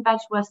 fruit and veg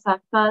were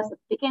served first at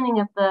the beginning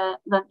of the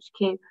lunch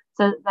queue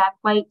so that their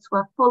plates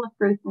were full of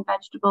fruit and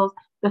vegetables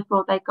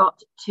before they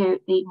got to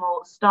the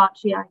more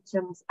starchy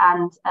items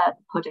and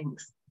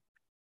puddings.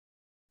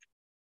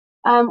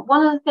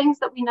 One of the things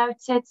that we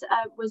noted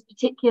was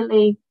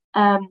particularly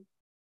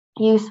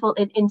useful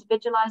in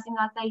individualising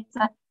our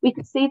data. We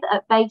could see that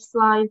at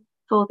baseline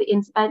for the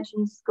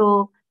intervention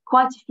school,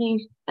 quite a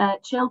few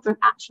children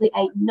actually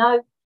ate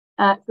no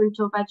fruit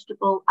or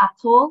vegetable at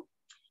all.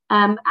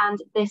 And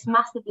this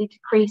massively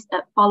decreased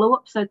at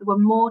follow-up. So there were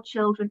more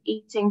children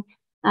eating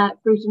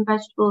fruit and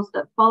vegetables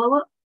at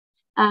follow-up.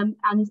 And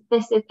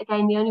this is,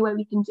 again, the only way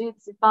we can do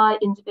this is by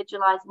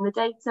individualising the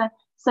data.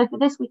 So for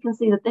this, we can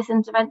see that this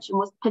intervention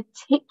was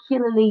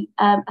particularly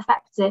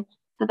effective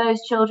for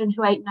those children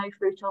who ate no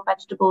fruit or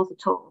vegetables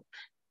at all.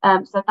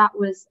 So that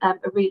was a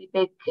really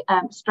big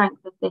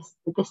strength of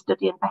this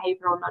study in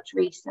behavioural nudge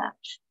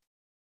research.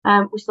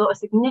 We saw a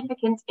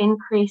significant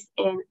increase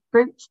in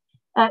fruit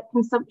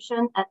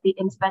consumption at the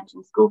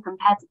intervention school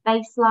compared to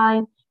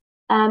baseline.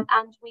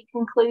 And we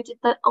concluded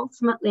that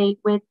ultimately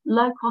with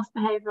low-cost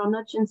behavioural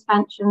nudge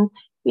interventions,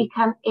 we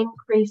can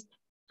increase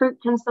fruit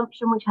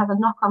consumption, which has a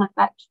knock-on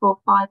effect for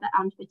fibre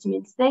and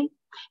vitamin C.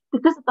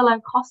 Because of the low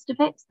cost of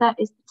it, there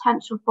is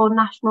potential for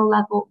national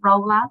level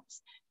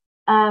rollouts.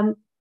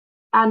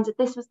 And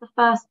this was the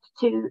first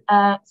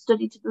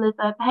study to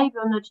deliver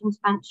behavioural nudge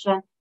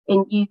intervention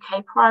in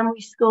UK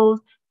primary schools,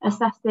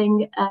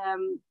 assessing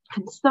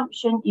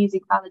consumption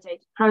using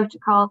validated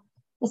protocol,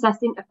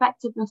 assessing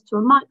effectiveness to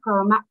a micro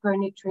or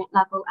macronutrient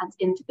level, and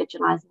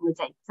individualising the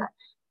data.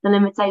 The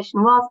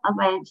limitation was,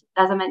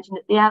 as I mentioned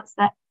at the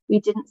outset, we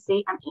didn't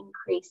see an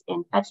increase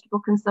in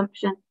vegetable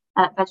consumption.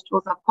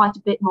 Vegetables are quite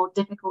a bit more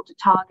difficult to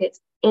target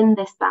in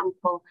this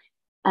sample,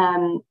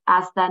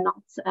 as they're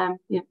not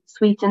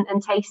sweet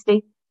and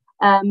tasty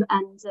and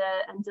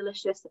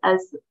delicious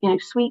as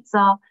sweets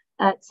are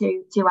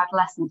to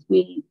adolescents.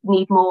 We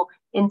need more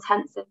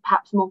intensive,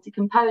 perhaps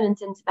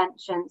multi-component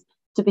interventions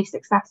to be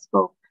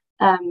successful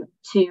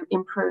to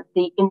improve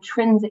the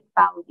intrinsic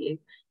value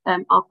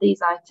of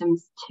these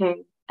items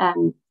to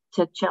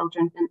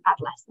children and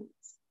adolescents.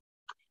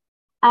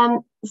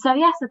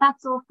 So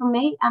that's all from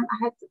me. I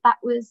hope that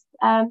was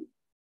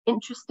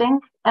interesting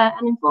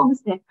and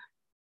informative.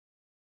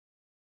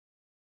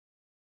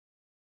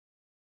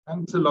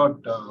 Thanks a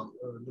lot,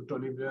 Dr.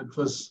 Olivia. It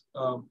was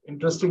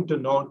interesting to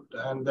note.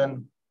 And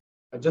then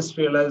I just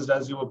realized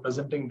as you were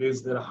presenting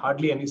this, there are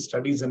hardly any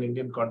studies in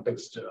Indian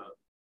context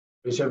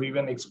which have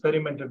even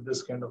experimented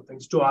this kind of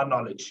things to our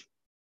knowledge.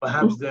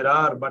 Perhaps there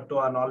are, but to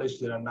our knowledge,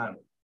 there are none.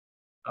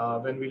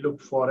 When we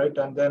look for it,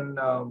 and then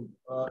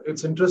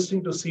it's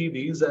interesting to see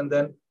these. And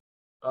then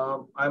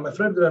I'm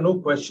afraid there are no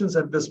questions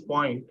at this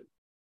point.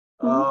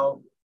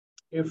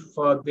 If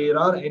there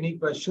are any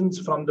questions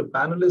from the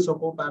panelists or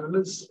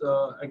co-panelists,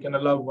 I can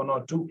allow one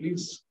or two,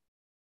 please.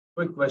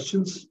 Quick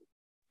questions.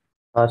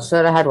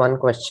 Sir, I had one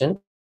question.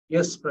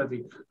 Yes,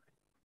 Pradeep.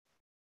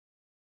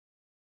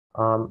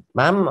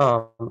 Ma'am,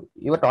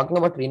 you were talking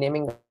about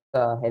renaming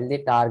the healthy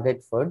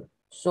target food.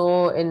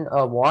 So, in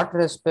what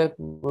respect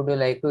would you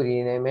like to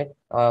rename it?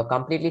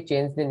 Completely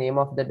change the name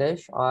of the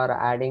dish or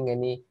adding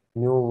any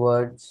new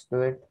words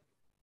to it?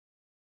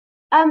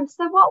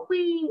 So what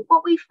we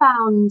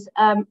found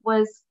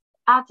was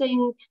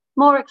adding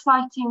more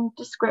exciting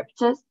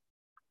descriptors.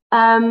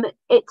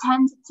 It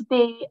tends to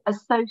be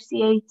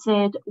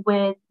associated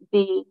with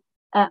the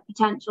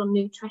potential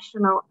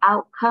nutritional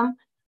outcome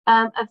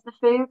of the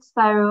food.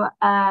 So,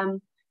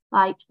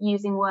 like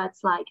using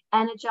words like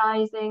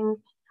energizing,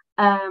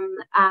 and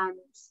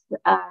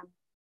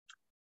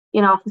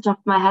off the top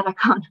of my head, I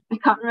can't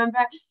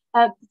remember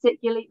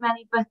particularly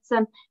many,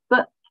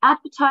 but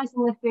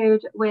advertising the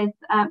food with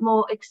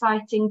more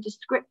exciting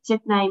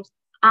descriptive names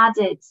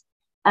added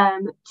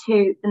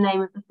to the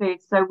name of the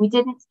food. So we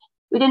didn't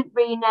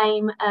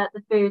rename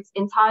the foods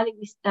entirely.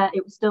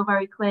 It was still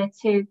very clear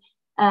to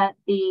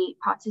the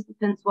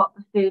participants what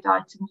the food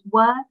items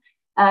were,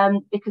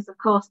 because of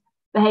course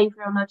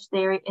behavioural nudge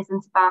theory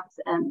isn't about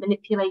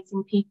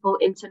manipulating people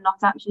into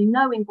not actually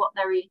knowing what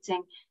they're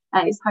eating.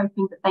 It's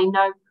hoping that they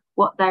know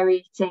what they're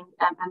eating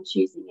and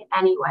choosing it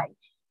anyway.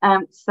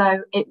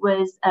 So it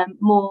was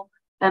more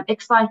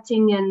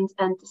exciting and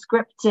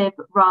descriptive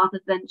rather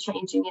than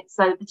changing it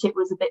so that it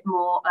was a bit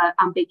more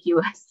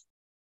ambiguous.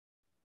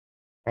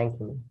 Thank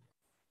you.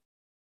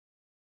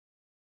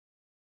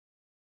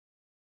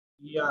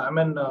 Yeah, I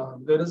mean,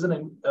 there is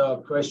a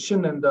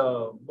question in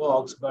the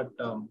box, but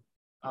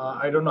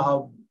I don't know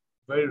how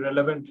very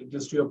relevant it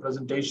is to your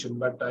presentation,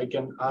 but I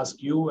can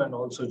ask you and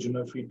also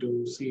Junafi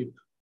to see if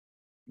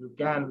you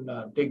can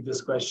take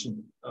this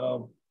question.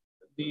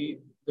 The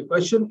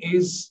question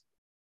is,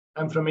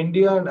 I'm from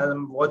India and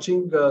I'm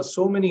watching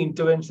so many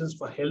interventions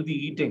for healthy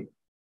eating.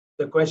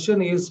 The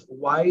question is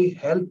why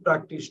health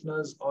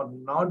practitioners are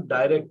not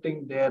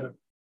directing their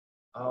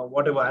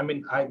whatever. I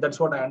mean, that's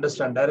what I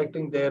understand,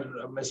 directing their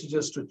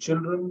messages to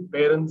children,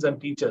 parents,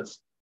 and teachers.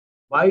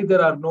 Why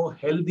there are no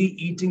healthy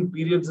eating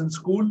periods in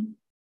school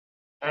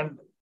and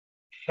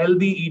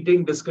healthy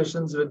eating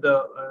discussions with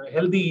the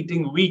healthy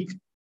eating week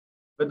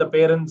with the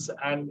parents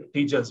and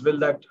teachers? Will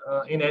that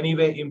in any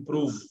way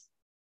improve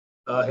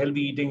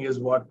healthy eating is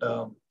what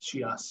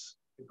she asks,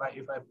 if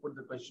I put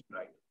the question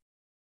right.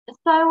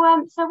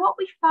 So what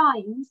we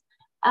find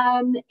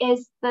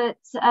is that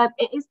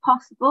it is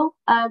possible.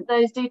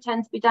 Those do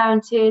tend to be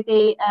down to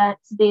the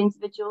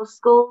individual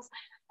schools,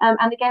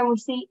 and again we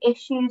see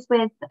issues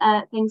with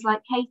things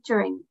like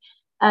catering.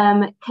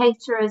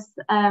 Caterers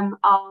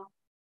are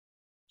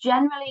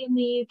generally in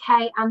the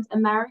UK and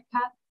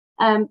America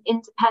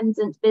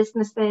independent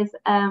businesses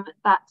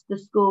that the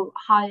school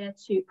hire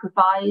to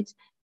provide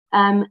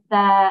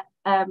their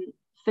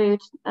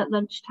food at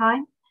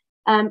lunchtime.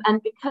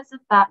 And because of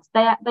that,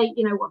 they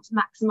want to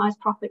maximise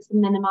profits and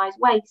minimise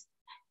waste.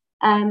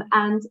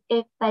 And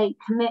if they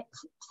commit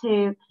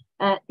to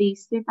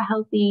these super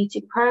healthy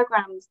eating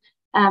programmes,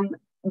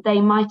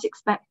 they might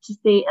expect to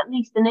see, at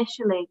least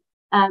initially,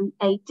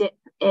 a dip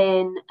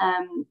in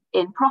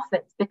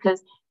profits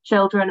because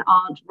children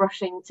aren't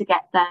rushing to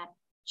get their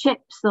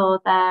chips or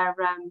their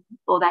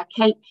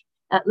cake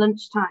at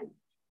lunchtime.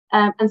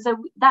 And so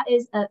that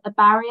is a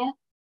barrier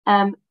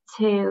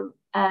to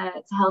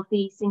healthy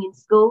eating in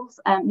schools,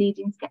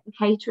 needing to get the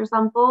caterers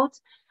on board.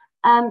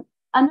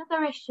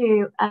 Another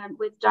issue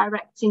with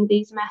directing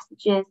these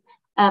messages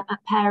at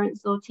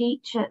parents or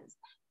teachers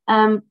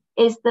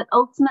is that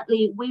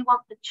ultimately we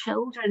want the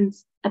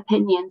children's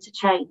opinion to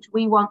change.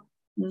 We want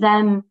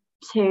them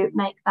to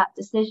make that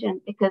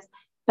decision because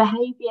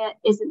behaviour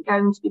isn't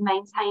going to be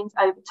maintained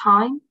over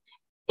time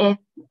if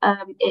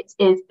it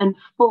is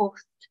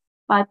enforced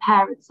by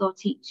parents or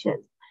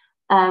teachers.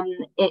 That's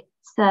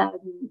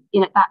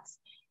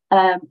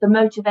the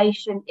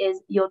motivation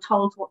is you're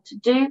told what to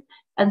do,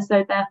 and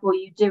so therefore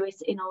you do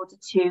it in order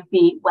to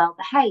be well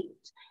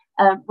behaved,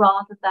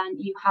 rather than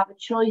you have a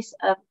choice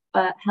of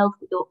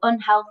healthy or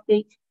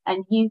unhealthy,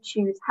 and you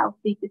choose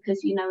healthy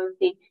because you know of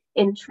the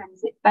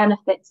intrinsic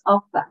benefits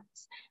of that.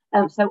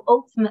 So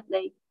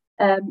ultimately,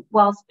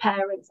 whilst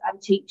parents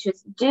and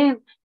teachers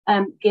do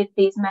give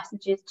these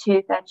messages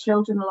to their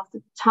children a lot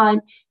of the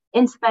time,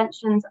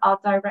 interventions are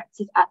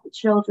directed at the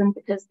children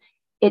because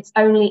it's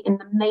only in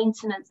the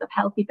maintenance of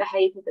healthy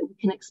behaviour that we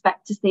can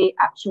expect to see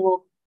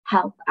actual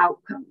health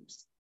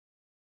outcomes.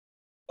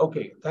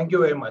 Okay, thank you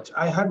very much.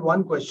 I had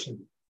one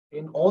question.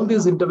 In all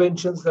these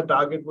interventions that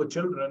target for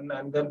children,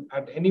 and then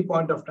at any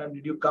point of time,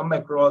 did you come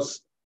across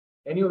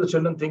any of the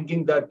children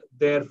thinking that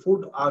their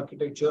food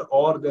architecture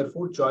or their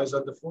food choice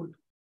or the food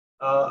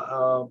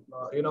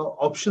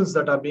options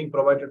that are being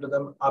provided to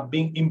them are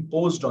being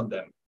imposed on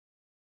them?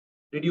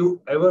 Did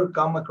you ever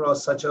come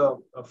across such a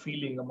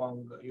feeling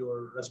among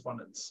your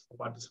respondents,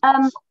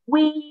 participants?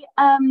 We,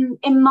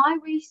 in my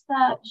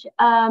research,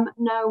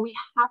 no, we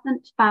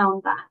haven't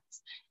found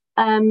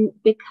that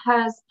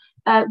because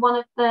one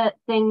of the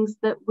things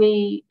that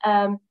we,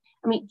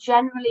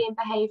 generally in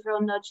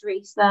behavioural nudge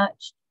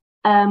research,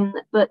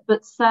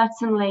 but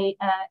certainly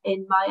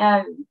in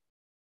my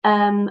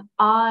own,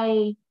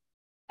 I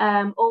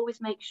always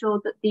make sure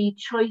that the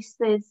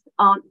choices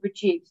aren't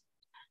reduced.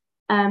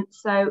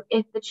 So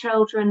if the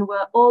children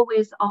were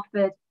always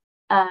offered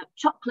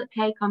chocolate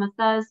cake on a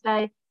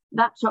Thursday,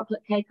 that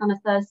chocolate cake on a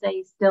Thursday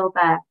is still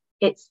there.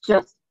 It's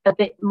just a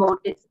bit more,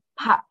 it's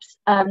perhaps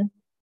on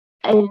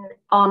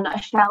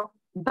a shelf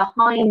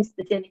behind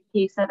the dinner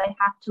queue, so they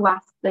have to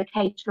ask the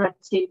caterer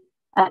to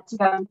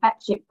go and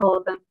fetch it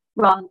for them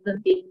rather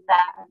than being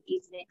there and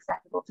easily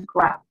accessible to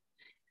grab.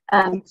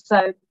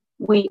 So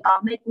we are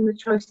making the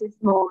choices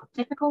more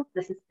difficult.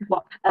 This is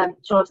what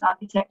choice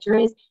architecture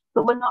is,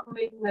 but we're not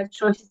removing those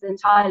choices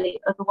entirely.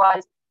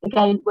 Otherwise,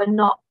 again, we're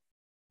not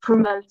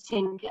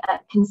promoting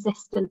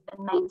consistent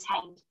and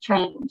maintained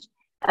change.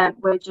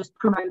 We're just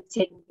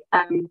promoting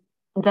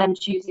them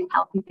choosing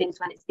healthy things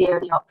when it's the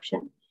only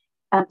option.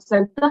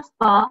 So thus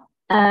far,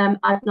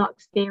 I've not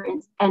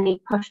experienced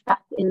any pushback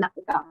in that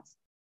regard.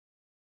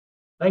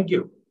 Thank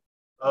you.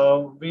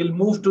 We'll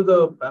move to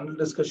the panel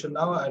discussion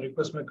now. I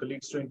request my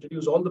colleagues to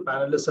introduce all the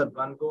panelists at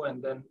one go,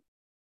 and then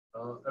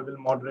I will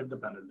moderate the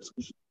panel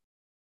discussion.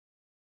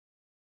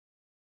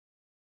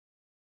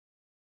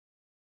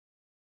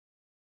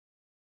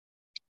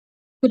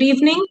 Good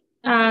evening.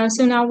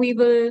 So now we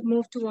will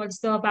move towards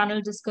the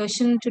panel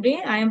discussion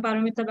today. I am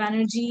Paramita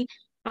Banerjee,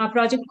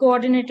 project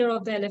coordinator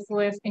of the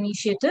LFOF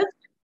initiative.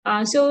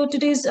 So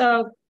today's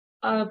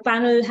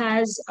panel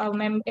has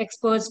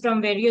experts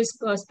from various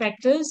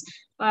perspectives,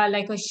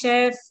 like a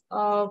chef,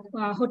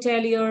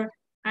 hotelier,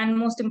 and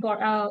most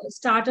important,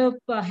 startup,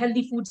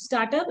 healthy food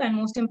startup, and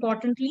most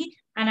importantly,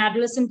 an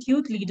adolescent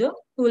youth leader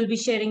who will be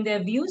sharing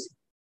their views.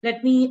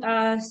 Let me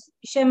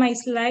share my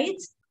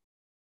slides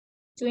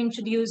to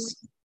introduce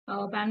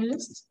our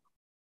panelists.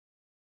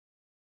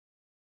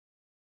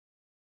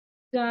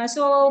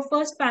 So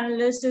first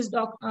panelist is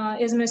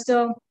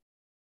Mr.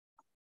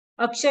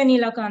 Akshay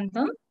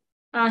Neelakantam.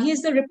 He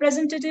is the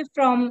representative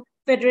from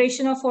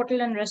Federation of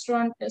Hotel and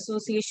Restaurant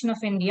Association of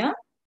India.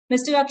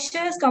 Mr. Akshay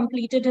has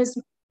completed his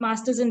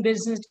Masters in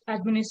Business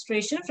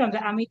Administration from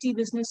the Amity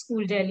Business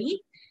School,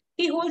 Delhi.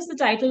 He holds the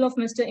title of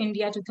Mr.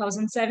 India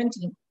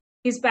 2017.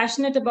 He's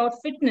passionate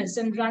about fitness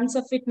and runs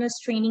a fitness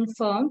training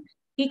firm.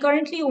 He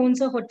currently owns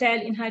a hotel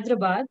in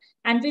Hyderabad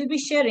and will be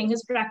sharing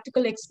his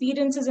practical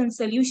experiences and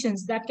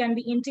solutions that can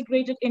be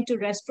integrated into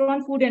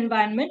restaurant food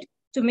environment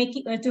to make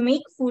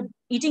food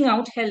eating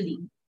out healthy.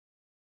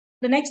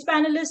 The next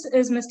panelist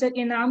is Mr.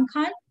 Inam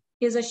Khan.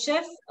 He is a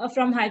chef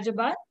from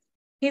Hyderabad.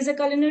 He is a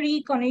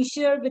culinary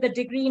connoisseur with a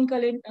degree in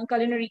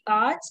culinary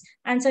arts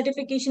and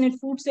certification in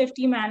food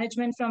safety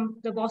management from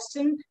the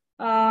Boston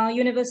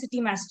University,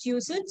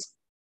 Massachusetts.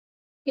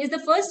 He is the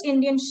first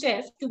Indian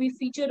chef to be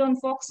featured on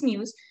Fox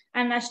News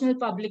and National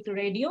Public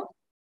Radio.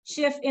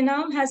 Chef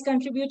Inam has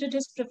contributed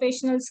his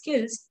professional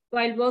skills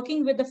while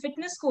working with the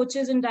fitness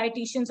coaches and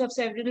dietitians of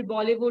several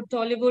Bollywood,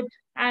 Tollywood,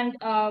 and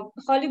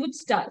Hollywood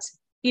stars.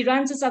 He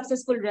runs a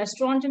successful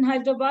restaurant in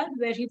Hyderabad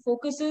where he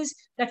focuses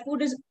that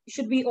food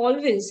should be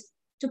always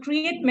to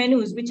create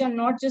menus which are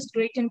not just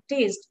great in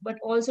taste, but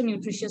also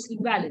nutritiously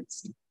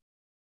balanced.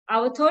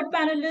 Our third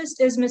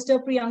panelist is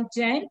Mr. Priyank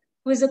Jain,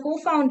 who is a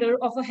co-founder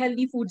of a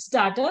healthy food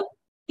startup.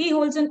 He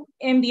holds an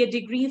MBA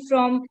degree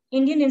from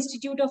Indian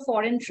Institute of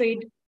Foreign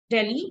Trade,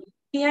 Delhi.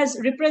 He has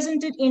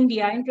represented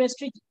India in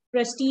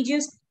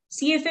prestigious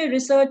CFA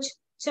Research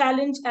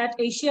Challenge at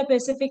Asia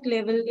Pacific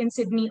level in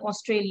Sydney,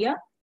 Australia.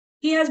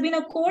 He has been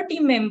a core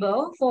team member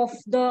of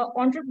the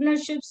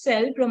entrepreneurship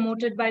cell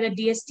promoted by the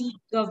DST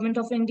Government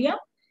of India.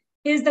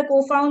 He is the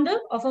co-founder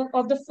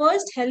of the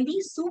first healthy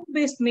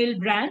soup-based meal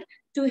brand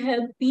to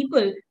help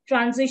people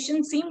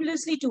transition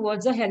seamlessly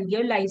towards a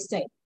healthier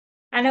lifestyle.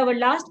 And our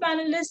last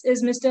panelist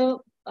is Mr.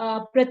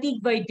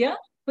 Pratik Vaidya,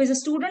 who is a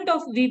student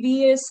of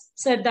VBS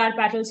Sardar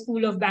Patel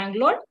School of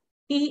Bangalore.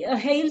 He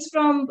hails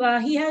from,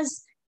 he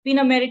has been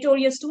a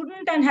meritorious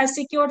student and has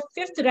secured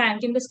 5th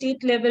rank in the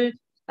state level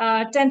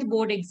 10th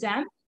board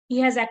exam. He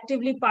has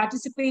actively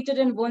participated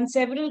and won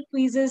several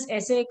quizzes,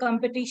 essay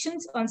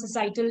competitions on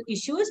societal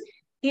issues.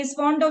 He is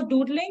fond of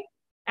doodling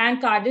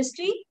and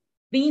cardistry.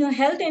 Being a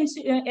health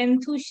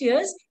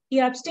enthusiast, he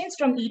abstains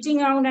from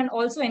eating out and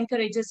also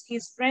encourages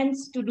his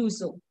friends to do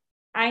so.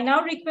 I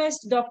now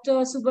request Dr.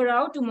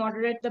 Subbarao to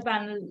moderate the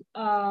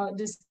panel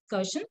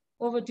discussion.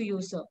 Over to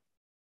you, sir.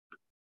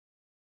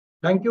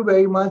 Thank you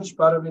very much,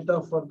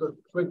 Paramita, for the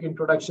quick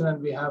introduction.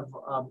 And we have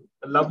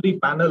a lovely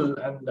panel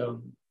and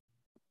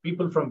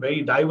people from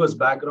very diverse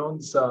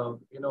backgrounds,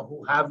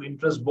 who have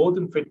interest both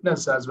in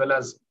fitness as well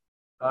as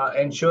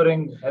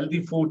ensuring healthy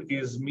food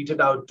is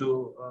meted out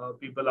to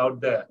people out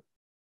there.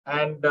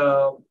 And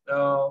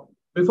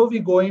before we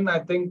go in, I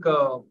think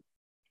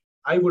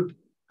I would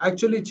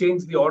actually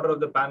change the order of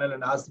the panel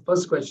and ask the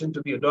first question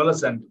to the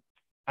adolescent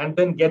and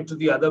then get to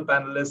the other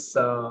panelists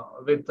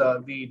with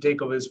the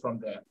takeaways from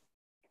there.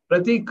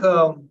 Pratik,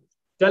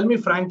 tell me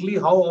frankly,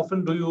 how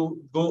often do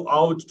you go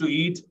out to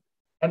eat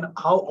and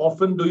how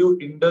often do you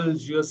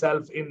indulge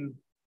yourself in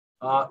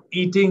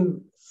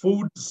eating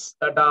foods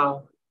that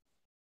are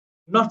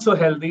not so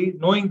healthy,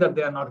 knowing that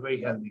they are not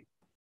very healthy?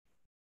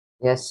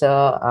 Yes,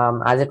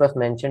 sir. As it was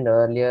mentioned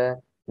earlier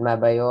in my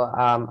bio,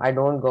 I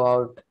don't go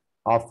out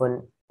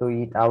often to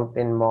eat out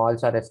in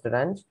malls or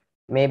restaurants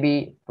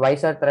maybe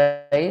twice or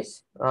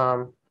thrice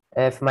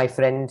if my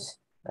friends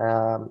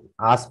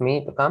ask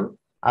me to come.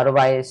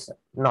 Otherwise,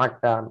 not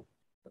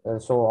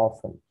so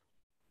often.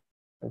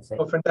 Let's say.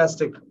 Oh,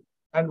 fantastic.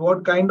 And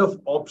what kind of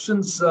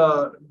options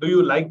do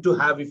you like to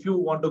have if you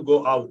want to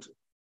go out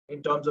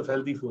in terms of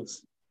healthy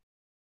foods?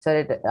 Sir,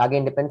 it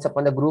again depends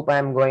upon the group I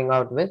am going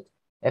out with.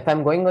 If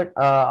I'm going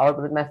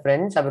out with my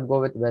friends, I would go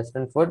with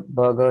Western food,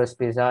 burgers,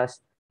 pizzas.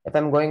 If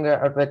I'm going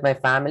out with my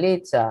family,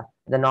 it's the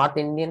North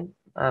Indian,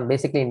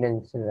 basically Indian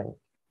cuisine.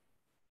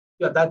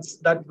 Yeah,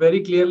 that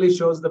very clearly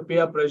shows the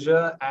peer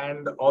pressure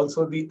and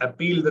also the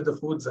appeal that the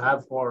foods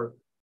have for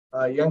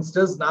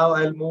youngsters. Now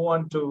I'll move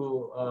on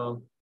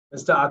to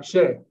Mr.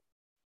 Akshay.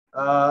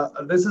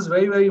 This is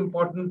very, very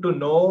important to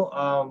know,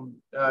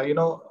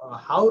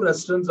 how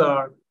restaurants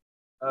are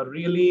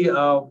really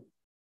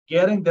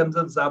gearing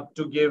themselves up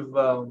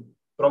to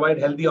provide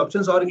healthy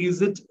options, or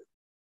is it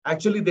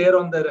actually there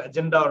on their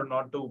agenda or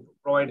not to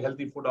provide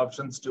healthy food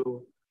options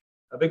to,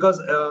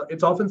 because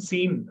it's often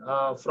seen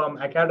from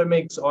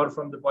academics or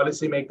from the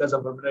policymakers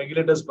or from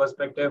regulators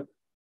perspective,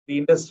 the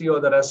industry or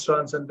the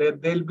restaurants, and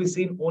they'll be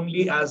seen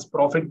only as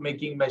profit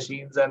making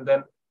machines, and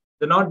then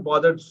they're not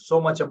bothered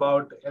so much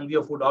about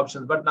healthier food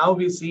options. But now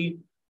we see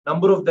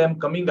number of them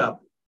coming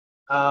up,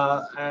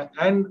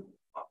 and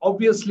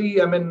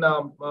obviously, I mean,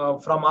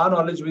 from our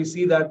knowledge, we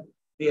see that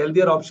the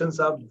healthier options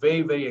are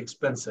very, very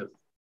expensive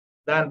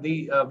than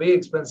the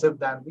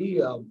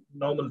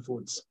normal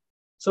foods.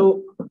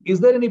 So, is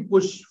there any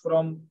push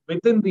from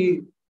within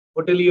the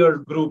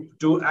hotelier group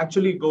to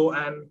actually go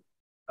and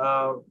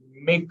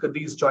make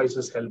these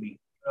choices healthy?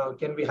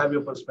 Can we have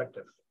your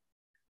perspective?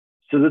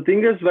 So the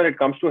thing is, when it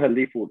comes to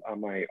healthy food,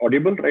 am I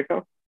audible right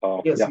now?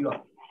 Yes, yeah. you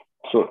are.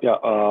 So yeah,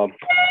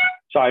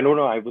 so I don't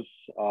know. I was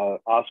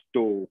asked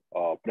to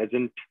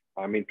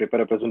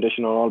prepare a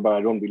presentation and all, but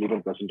I don't believe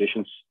in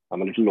presentations.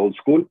 I'm a little old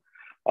school.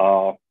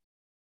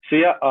 So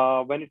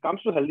yeah, when it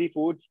comes to healthy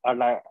foods,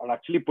 I'll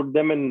actually put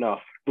them in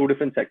two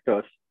different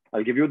sectors.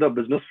 I'll give you the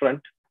business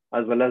front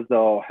as well as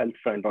the health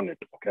front on it.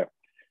 Okay.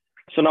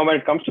 So now when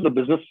it comes to the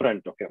business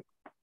front, okay,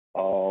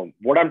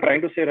 what I'm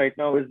trying to say right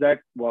now is that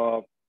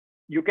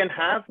you can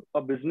have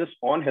a business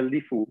on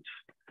healthy foods,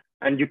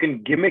 and you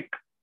can gimmick.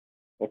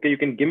 Okay, you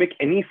can gimmick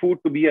any food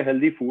to be a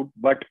healthy food,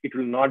 but it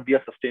will not be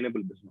a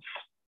sustainable business.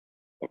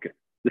 Okay,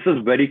 this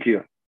is very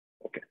clear.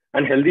 Okay,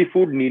 and healthy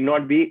food need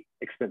not be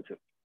expensive.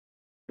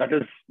 That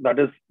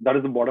is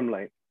the bottom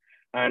line.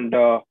 And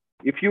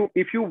if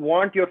you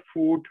want your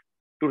food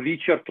to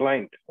reach your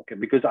client, okay,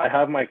 because I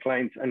have my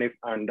clients,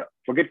 and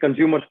forget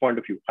consumers' point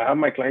of view, I have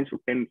my clients who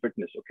train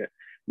fitness. Okay,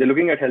 they're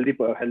looking at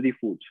healthy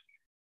foods.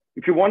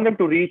 If you want them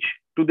to reach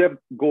to their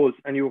goals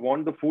and you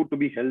want the food to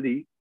be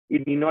healthy,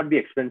 it need not be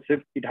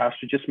expensive. It has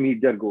to just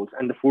meet their goals,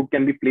 and the food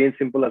can be plain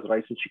simple as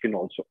rice and chicken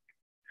also.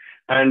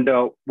 And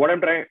what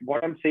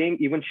I'm saying,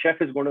 even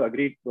chef is going to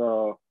agree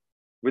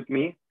with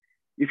me.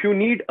 If you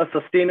need a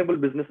sustainable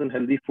business in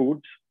healthy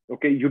foods,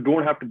 okay, you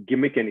don't have to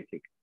gimmick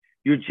anything.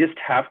 You just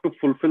have to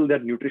fulfill their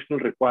nutritional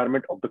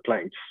requirement of the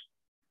clients.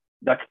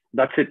 That's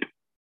it.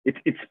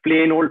 It's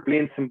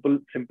plain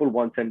simple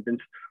one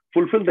sentence.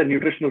 Fulfill the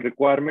nutritional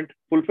requirement,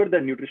 fulfill their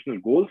nutritional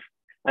goals,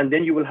 and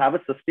then you will have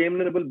a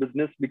sustainable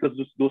business, because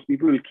those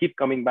people will keep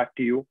coming back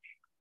to you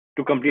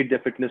to complete their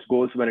fitness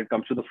goals when it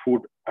comes to the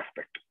food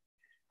aspect.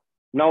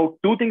 Now,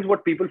 two things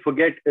what people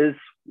forget is,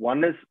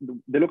 one is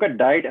they look at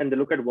diet and they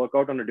look at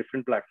workout on a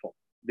different platform.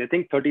 They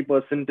think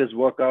 30% is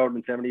workout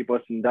and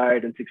 70%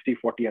 diet and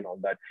 60-40 and all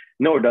that.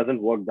 No, it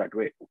doesn't work that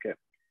way. Okay.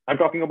 I'm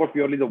talking about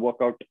purely the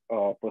workout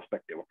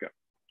perspective. Okay.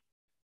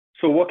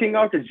 So working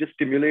out is just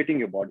stimulating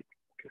your body.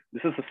 Okay.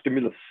 This is a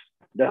stimulus.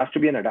 There has to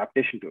be an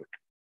adaptation to it.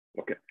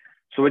 Okay.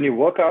 So when you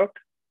working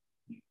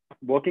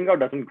out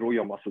doesn't grow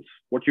your muscles.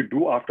 What you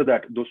do after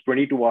that, those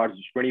 22 hours,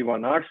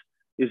 21 hours,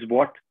 is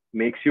what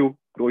makes you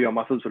grow your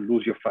muscles or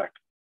lose your fat.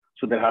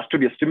 So there has to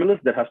be a stimulus,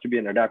 there has to be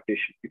an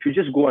adaptation. If you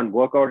just go and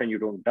work out and you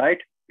don't diet,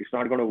 it's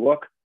not going to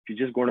work. If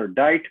you're just going to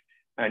diet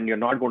and you're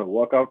not going to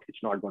work out,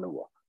 it's not going to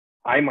work.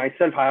 I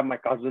myself have my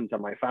cousins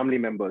and my family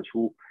members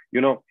who,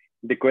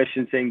 they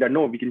question saying that,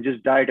 no, we can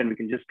just diet and we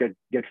can just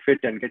get fit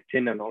and get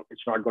thin and all.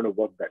 It's not going to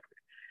work that way.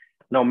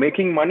 Now,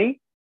 making money,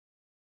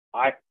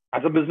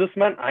 as a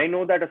businessman, I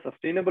know that a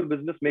sustainable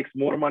business makes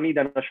more money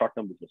than a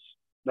short-term business.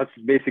 That's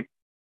basic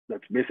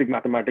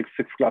mathematics,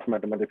 6th class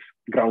mathematics,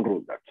 ground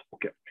rule. That's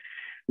okay.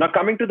 Now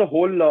coming to the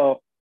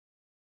whole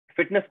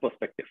fitness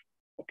perspective,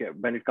 okay,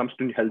 when it comes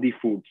to healthy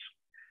foods,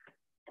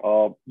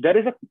 there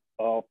is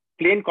a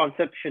plain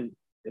conception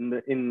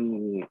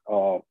in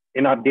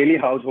our daily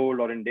household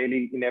or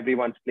in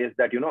everyone's place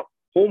that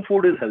home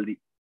food is healthy.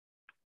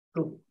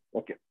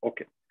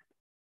 Okay.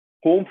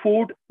 Home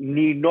food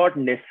need not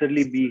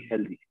necessarily be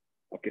healthy.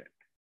 Okay,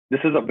 this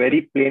is a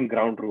very plain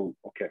ground rule.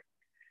 Okay,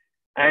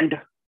 and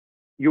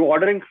you're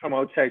ordering from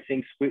outside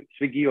saying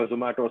Swiggy or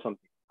Zomato or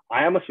something.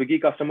 I am a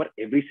Swiggy customer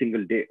every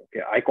single day.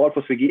 Okay, I call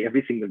for Swiggy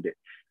every single day.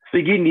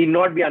 Swiggy need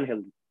not be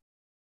unhealthy.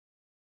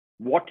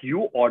 What you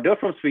order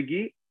from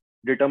Swiggy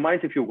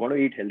determines if you're going to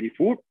eat healthy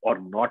food or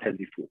not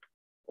healthy food.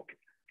 Okay.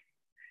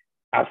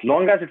 As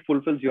long as it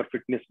fulfills your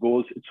fitness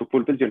goals, it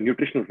fulfills your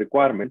nutritional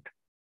requirement,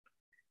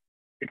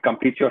 it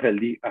completes your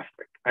healthy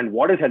aspect. And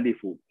what is healthy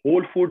food?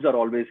 Whole foods are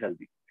always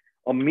healthy.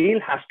 A meal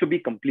has to be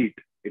complete.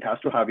 It has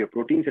to have your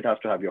proteins, it has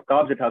to have your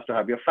carbs, it has to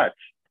have your fats.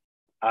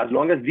 As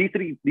long as these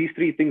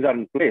three things are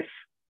in place,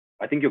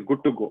 I think you're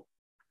good to go.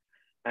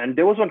 And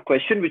there was one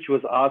question which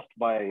was asked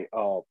by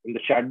in the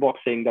chat box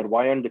saying that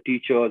why aren't the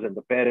teachers and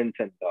the parents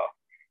and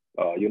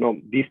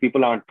these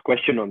people aren't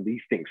questioned on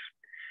these things.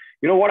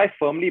 What I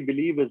firmly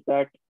believe is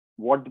that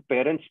what the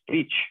parents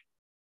preach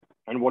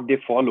and what they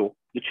follow,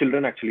 the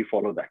children actually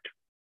follow that.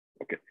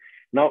 Okay.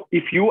 Now,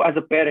 if you as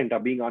a parent are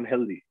being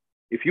unhealthy,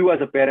 if you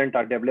as a parent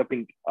are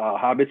developing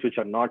habits which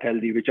are not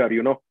healthy, which are,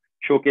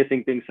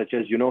 showcasing things such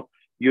as,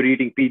 you're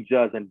eating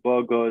pizzas and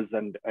burgers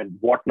and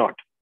whatnot,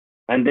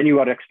 and then you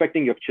are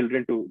expecting your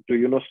children to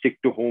stick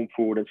to home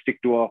food and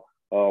stick to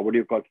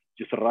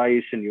just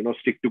rice and,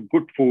 stick to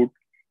good food,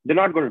 they're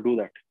not going to do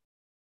that.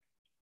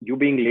 You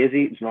being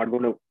lazy is not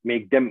going to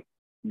make them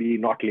be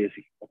not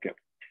lazy. Okay.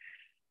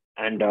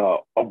 And a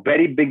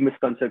very big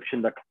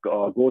misconception that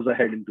goes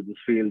ahead into this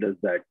field is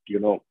that,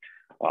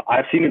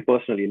 I've seen it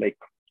personally, like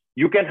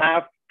you can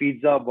have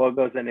pizza,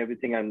 burgers and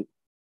everything and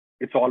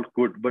it's all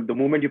good. But the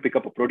moment you pick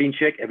up a protein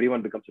shake,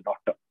 everyone becomes a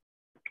doctor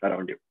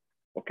around you.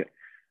 Okay.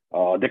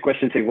 The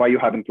question saying, why are you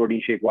having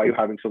protein shake? Why are you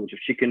having so much of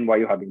chicken? Why are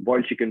you having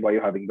boiled chicken? Why are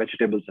you having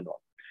vegetables and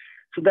all?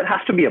 So there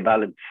has to be a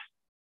balance.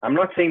 I'm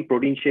not saying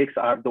protein shakes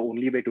are the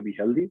only way to be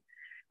healthy.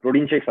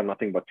 Protein shakes are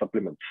nothing but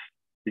supplements.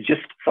 It's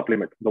just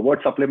supplement. The word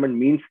supplement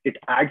means it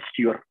adds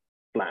to your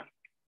plan.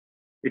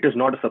 It is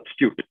not a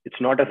substitute.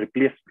 It's not a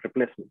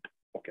replacement.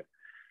 Okay.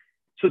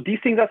 So these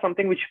things are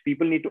something which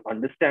people need to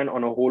understand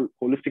on a whole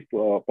holistic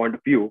point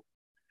of view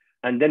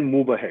and then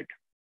move ahead.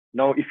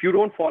 Now, if you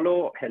don't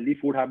follow healthy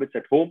food habits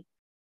at home,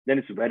 then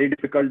it's very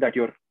difficult that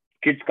your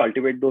kids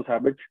cultivate those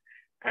habits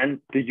and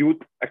the youth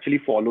actually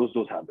follows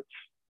those habits.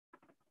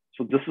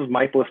 So this is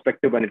my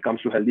perspective when it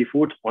comes to healthy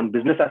foods on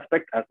business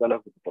aspect as well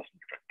as with the personal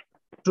trend.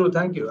 True,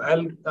 thank you.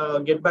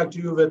 I'll get back to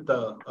you with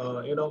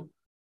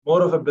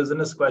more of a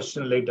business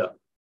question later.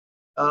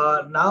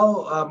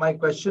 Now, my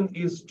question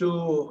is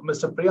to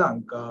Mr.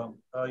 Priyank.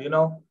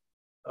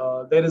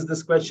 There is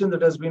this question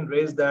that has been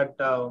raised that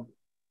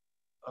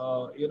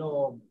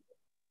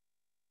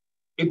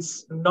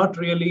it's not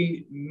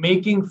really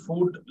making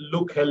food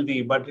look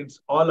healthy, but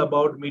it's all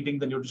about meeting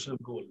the nutritional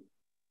goal.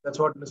 That's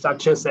what Mr.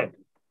 Akshay said.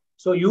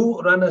 So you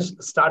run a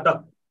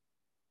startup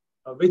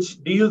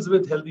which deals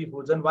with healthy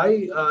foods, and why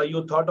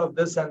you thought of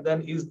this, and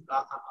then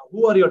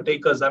who are your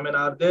takers? I mean,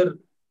 are there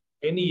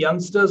any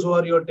youngsters who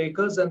are your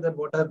takers, and then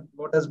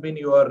what has been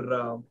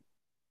your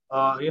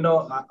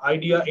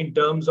idea in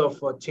terms of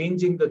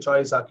changing the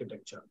choice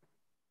architecture?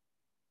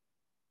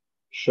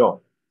 Sure.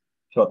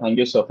 Thank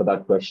you, sir, for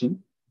that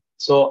question.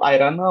 So I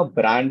run a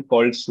brand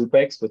called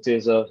SoupX, which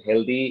is a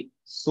healthy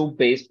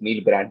soup-based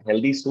meal brand,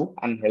 healthy soup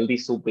and healthy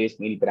soup-based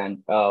meal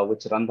brand,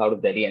 which runs out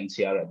of Delhi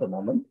NCR at the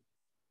moment.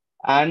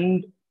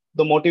 And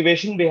the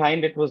motivation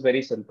behind it was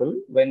very simple.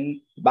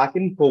 When back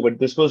in COVID,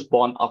 this was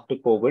born after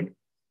COVID,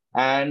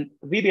 and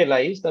we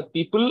realized that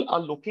people are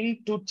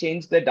looking to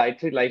change their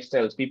dietary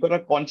lifestyles. People are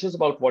conscious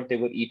about what they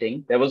were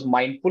eating. There was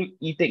mindful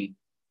eating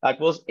that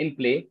was in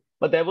play,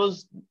 but there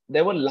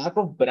were lack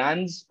of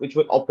brands which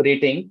were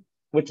operating,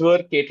 which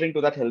were catering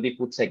to that healthy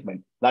food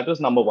segment. That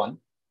was number one.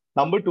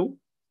 Number two,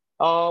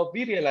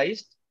 we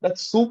realized that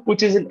soup,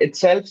 which is in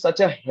itself such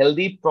a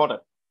healthy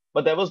product,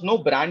 but there was no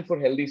brand for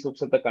healthy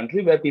soups in the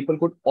country where people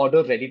could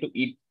order ready to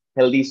eat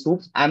healthy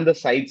soups and the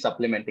side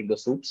supplementing the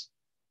soups.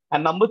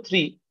 And number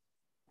three,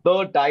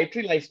 the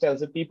dietary lifestyles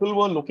that people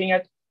were looking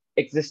at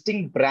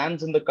existing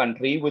brands in the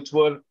country, which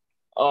were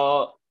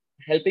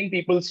helping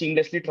people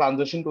seamlessly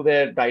transition to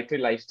their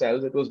dietary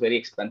lifestyles. It was very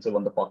expensive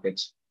on the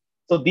pockets.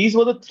 So these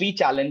were the three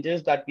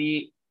challenges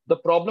the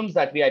problems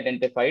that we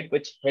identified,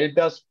 which helped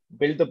us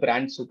build the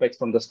brand SoupX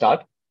from the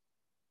start.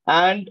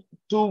 And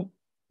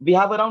we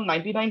have around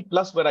 99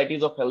 plus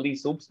varieties of healthy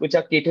soups, which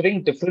are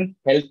catering different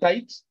health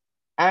types,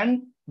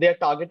 and they are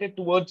targeted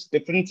towards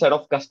different set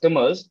of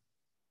customers,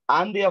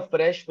 and they are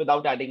fresh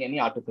without adding any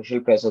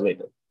artificial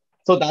preservative.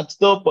 So that's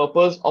the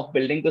purpose of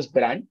building this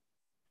brand.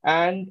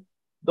 And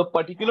the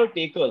particular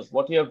takers,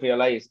 what we have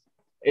realized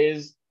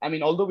is, I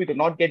mean, although we do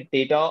not get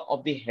data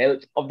of the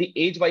health of the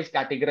age-wise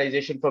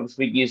categorization from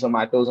Swiggy,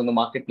 Zomatos, and the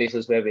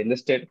marketplaces where we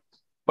listed,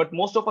 but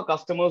most of our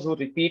customers who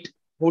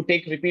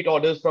take repeat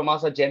orders from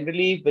us are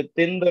generally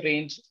within the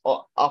range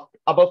of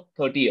above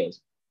 30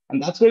 years.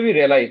 And that's where we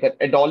realize that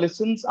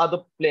adolescents are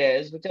the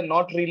players which are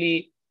not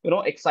really,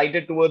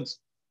 excited towards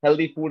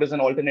healthy food as an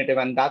alternative.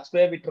 And that's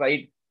where we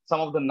tried some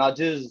of the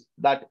nudges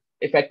that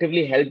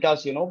effectively helped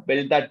us,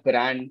 build that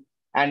brand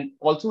and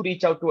also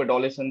reach out to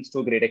adolescents to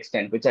a great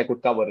extent, which I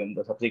could cover in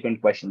the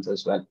subsequent questions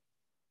as well.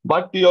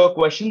 But to your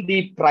question,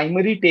 the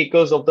primary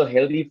takers of the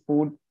healthy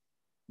food,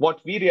 what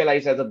we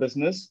realized as a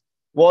business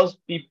were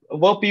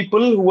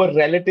people who were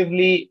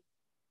relatively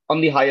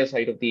on the higher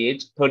side of the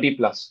age, 30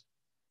 plus.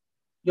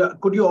 Yeah,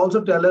 could you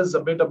also tell us a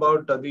bit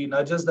about the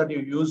nudges that you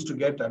use to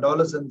get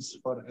adolescents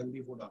for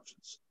healthy food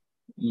options?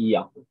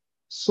 Yeah.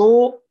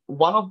 So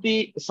some of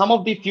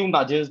the few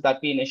nudges that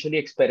we initially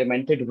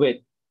experimented with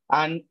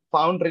and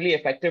found really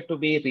effective to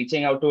be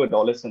reaching out to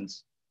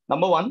adolescents.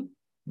 Number one,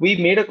 we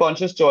made a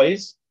conscious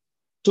choice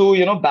to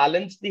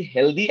balance the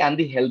healthy and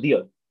the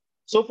healthier.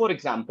 So for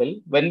example,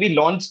 when we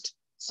launched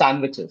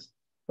sandwiches,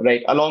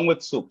 right, along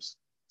with soups,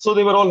 so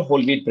they were all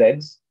whole wheat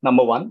breads,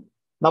 number one.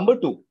 Number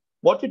two,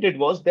 what we did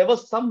was there were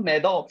some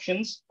maida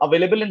options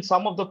available in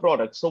some of the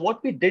products. So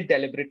what we did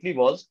deliberately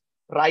was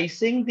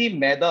pricing the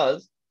maida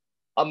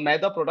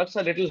products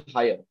a little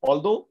higher.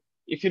 Although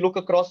if you look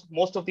across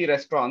most of the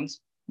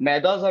restaurants,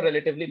 maida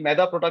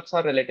products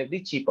are relatively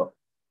cheaper.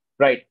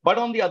 Right. But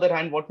on the other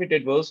hand, what we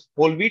did was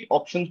whole wheat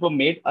options were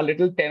made a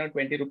little 10 or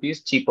 20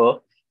 rupees cheaper,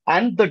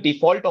 and the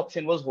default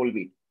option was whole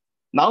wheat.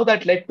 Now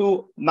that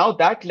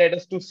led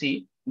us to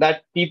see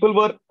that people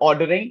were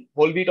ordering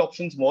whole wheat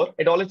options more.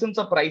 Adolescents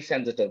are price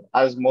sensitive,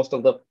 as most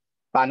of the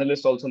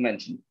panelists also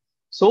mentioned.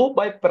 So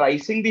by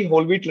pricing the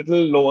whole wheat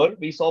little lower,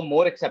 we saw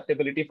more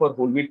acceptability for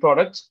whole wheat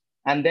products.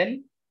 And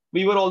then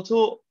we were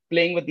also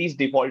playing with these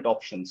default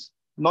options,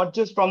 not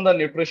just from the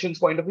nutrition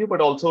point of view,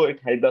 but also it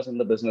helped us in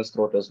the business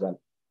growth as well.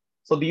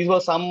 So these were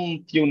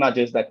some few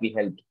nudges that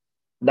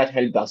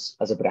helped us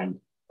as a brand.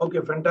 Okay,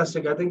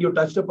 fantastic. I think you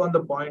touched upon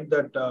the point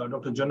that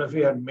Dr.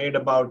 Jonafi had made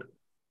about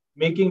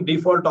making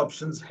default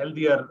options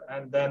healthier.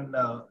 And then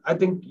I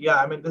think, yeah,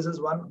 I mean, this is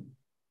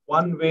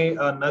one way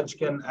a nudge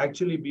can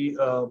actually be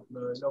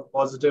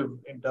positive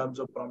in terms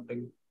of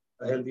prompting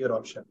a healthier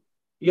option.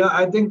 Yeah,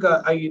 I think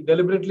I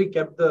deliberately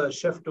kept the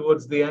chef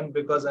towards the end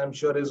because I'm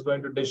sure he's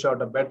going to dish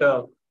out a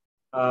better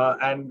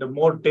and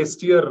more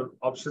tastier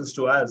options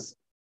to us.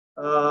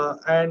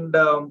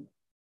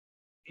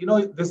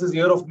 This is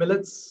year of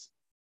millets.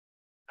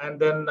 And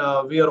then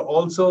we are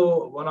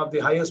also one of the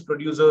highest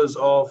producers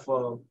of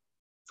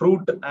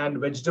fruit and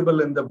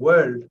vegetable in the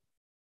world.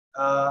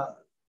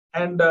 How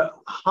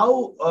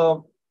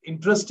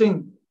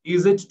interesting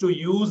is it to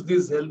use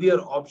these healthier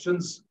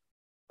options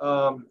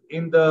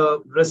in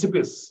the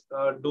recipes?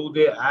 Do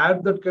they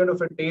add that kind of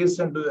a taste,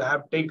 and do you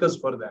have takers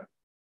for them?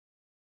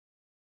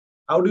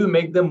 How do you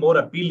make them more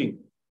appealing?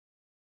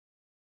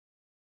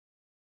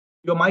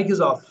 Your mic is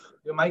off.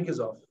 Your mic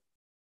is off.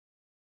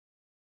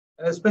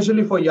 And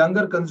especially for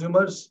younger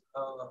consumers,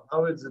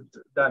 how is it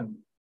done?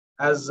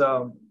 As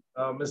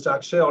Mr.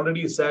 Akshay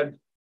already said,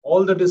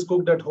 all that is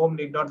cooked at home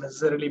need not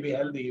necessarily be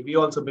healthy. We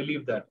also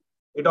believe that.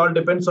 It all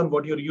depends on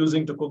what you're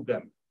using to cook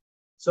them.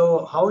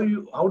 So how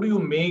do you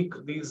make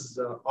these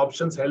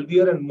options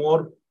healthier and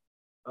more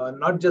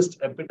not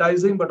just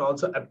appetizing, but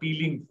also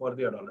appealing for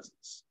the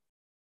adolescents?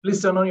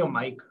 Please turn on your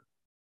mic.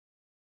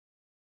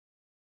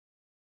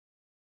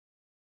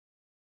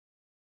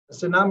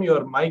 Mr. Nam,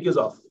 your mic is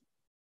off.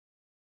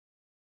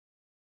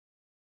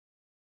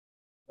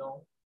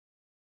 No.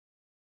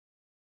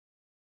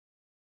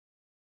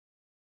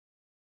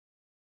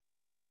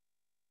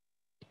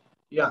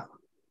 Yeah.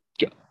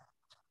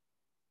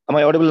 Am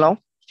I audible now?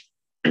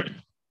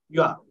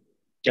 Yeah.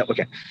 Yeah.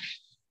 Okay.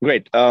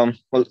 Great. Well,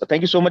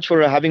 thank you so much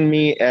for having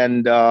me.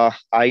 And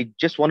I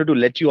just wanted to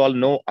let you all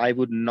know I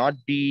would not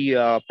be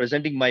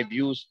presenting my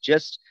views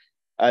just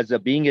as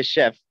being a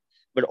chef,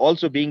 but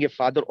also being a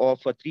father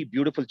of three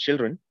beautiful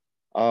children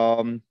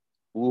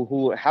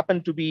who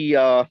happen to be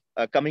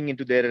coming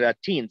into their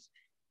teens.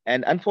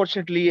 And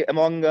unfortunately,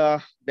 among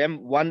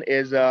them, one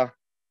is a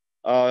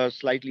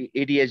slightly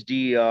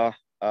ADHD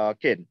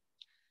kid.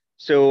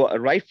 So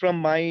right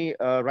from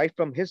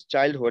his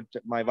childhood,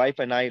 my wife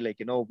and I,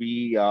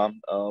 we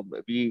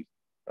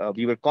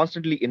were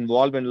constantly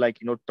involved in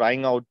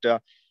trying out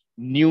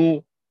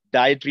new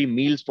dietary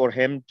meals for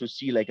him to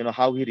see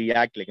how he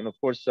react, of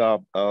course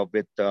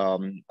with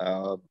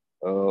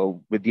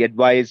the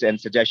advice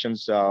and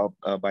suggestions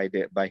by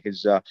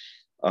his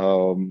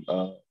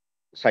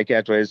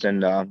psychiatrist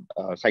and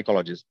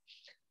psychologist.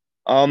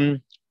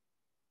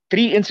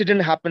 Three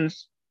incident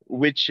happens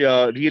which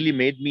really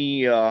made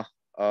me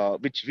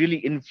which really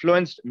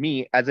influenced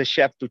me as a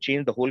chef to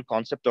change the whole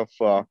concept of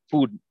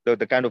food.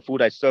 The kind of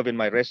food I serve in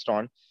my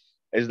restaurant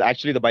is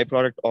actually the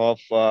byproduct of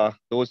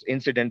those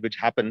incidents which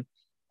happen.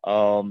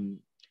 One,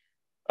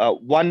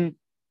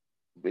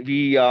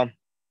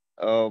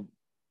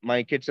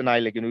 my kids and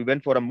I, we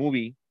went for a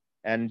movie,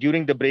 and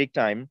during the break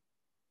time,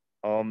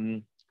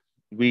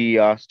 we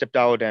stepped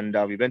out and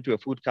we went to a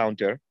food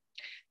counter,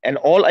 and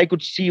all I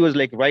could see was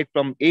right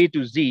from A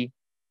to Z,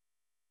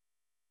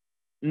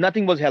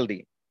 nothing was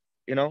healthy.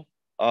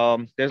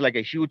 There's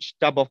a huge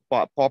tub of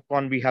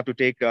popcorn we have to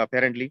take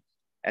apparently,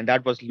 and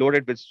that was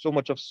loaded with so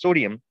much of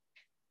sodium,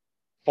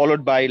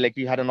 followed by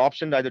we had an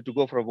option either to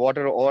go for a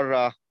water or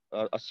a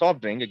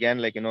soft drink,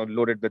 again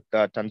loaded with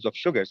tons of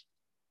sugars.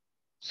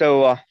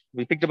 So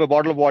we picked up a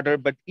bottle of water,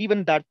 but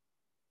even that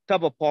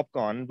tub of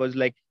popcorn was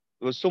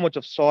so much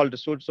of salt,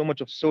 so much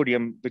of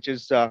sodium, which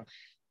is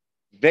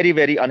very,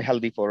 very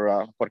unhealthy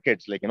for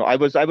kids. I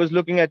was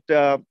looking at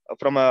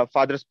from a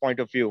father's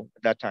point of view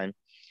at that time.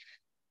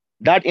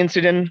 That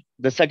incident,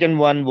 the second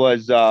one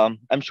was,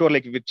 I'm sure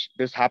which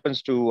this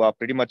happens to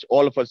pretty much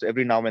all of us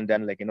every now and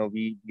then.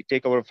 We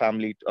take our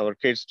family, our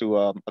kids to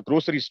a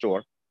grocery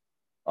store,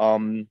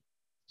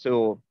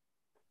 So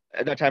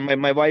at that time,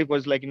 my wife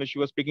was like, she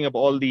was picking up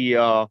all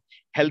the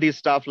healthy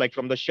stuff, like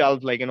from the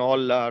shelf, like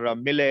all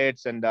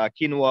millets and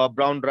quinoa,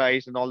 brown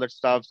rice and all that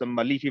stuff, some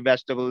leafy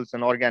vegetables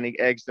and organic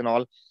eggs and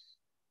all.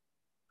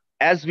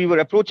 As we were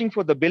approaching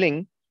for the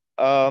billing,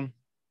 um,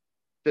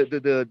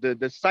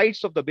 the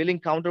sides of the billing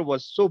counter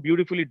was so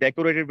beautifully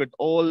decorated with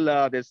all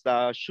this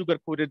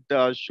sugar-coated,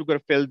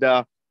 sugar-filled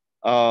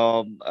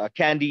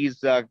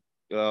candies,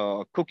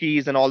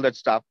 cookies, and all that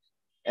stuff.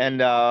 And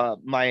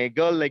my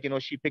girl, like,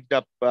 she picked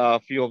up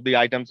a few of the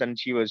items and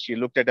she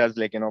looked at us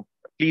like,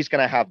 please, can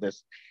I have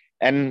this?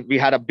 And we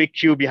had a big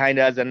queue behind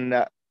us, and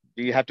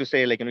we had to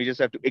say, like, we just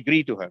have to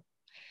agree to her.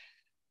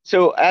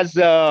 So as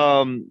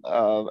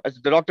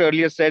the doctor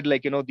earlier said,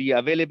 like, the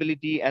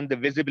availability and the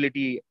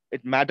visibility,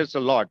 it matters a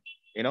lot,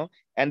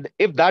 and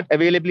if that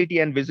availability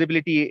and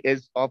visibility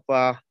is of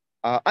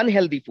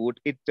unhealthy food,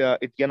 it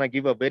gonna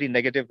give a very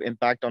negative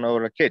impact on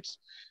our kids.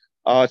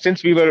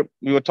 Since we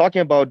were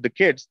talking about the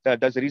kids,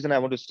 that's the reason I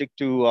want to stick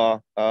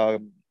to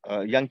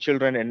young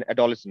children and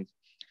adolescents.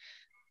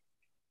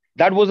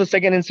 That was the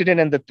second incident,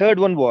 and the third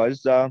one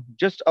was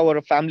just our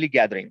family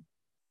gathering.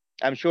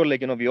 I'm sure,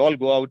 like, we all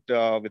go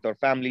out with our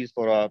families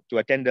to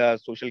attend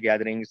social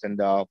gatherings and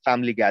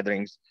family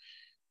gatherings.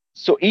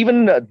 So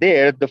even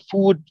there, the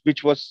food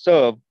which was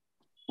served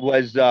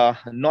was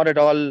not at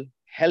all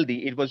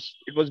healthy. It was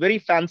very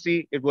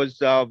fancy. It was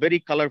very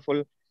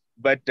colorful,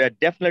 but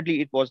definitely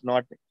it was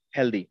not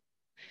healthy.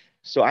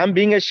 So I'm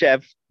being a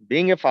chef,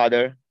 being a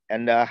father,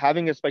 and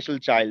having a special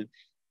child.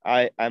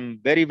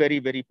 I'm very, very,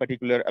 very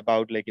particular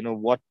about, like,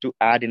 what to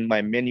add in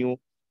my menu,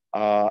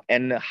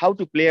 and how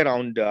to play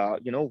around,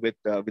 with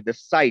the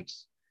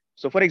sites.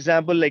 So, for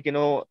example, like,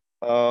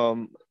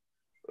 um,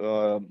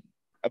 uh,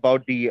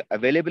 about the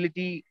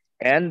availability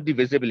and the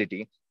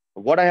visibility,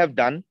 what I have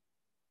done,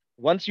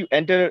 once you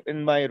enter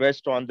in my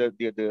restaurant,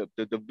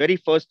 the very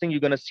first thing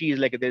you're gonna see is,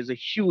 like, there's a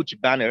huge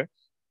banner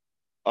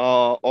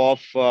of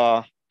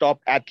top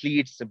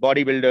athletes,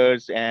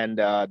 bodybuilders, and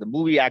the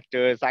movie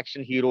actors,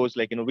 action heroes,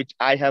 like, which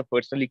I have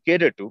personally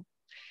catered to.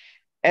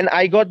 And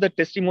I got the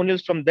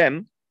testimonials from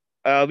them,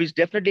 which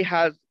definitely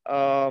has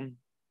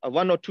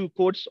one or two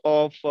quotes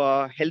of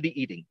healthy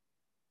eating.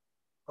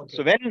 Okay.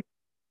 So when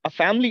a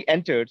family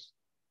enters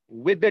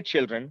with their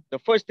children, the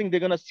first thing they're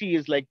going to see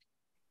is, like,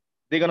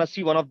 they're going to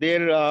see one of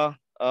their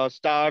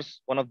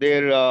stars, one of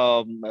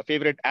their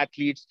favorite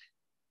athletes,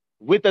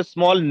 with a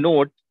small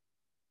note,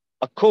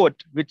 a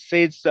quote which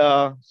says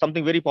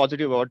something very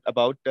positive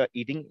about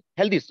eating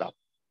healthy stuff.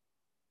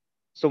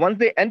 So once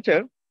they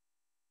enter,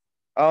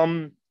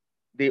 um,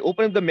 they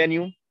open up the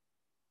menu.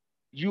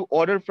 You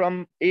order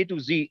from A to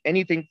Z,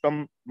 anything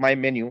from my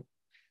menu.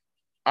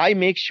 I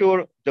make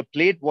sure the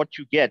plate what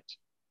you get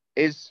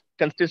is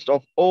consists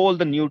of all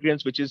the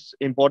nutrients which is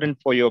important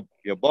for your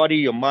body,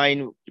 your mind,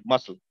 your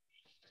muscle.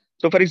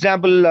 So, for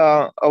example,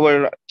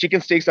 our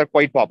chicken steaks are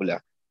quite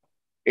popular.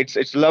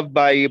 It's loved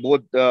by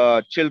both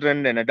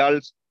children and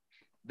adults.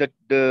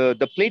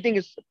 The plating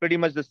is pretty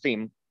much the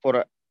same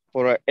for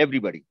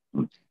everybody.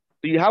 So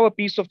you have a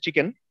piece of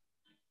chicken,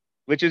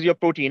 which is your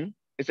protein.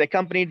 It's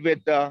accompanied with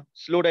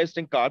slow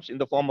digesting carbs in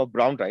the form of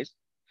brown rice.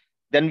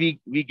 Then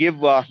we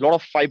give a lot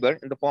of fiber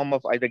in the form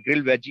of either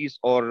grilled veggies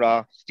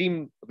or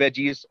steamed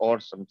veggies or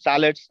some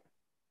salads.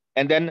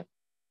 And then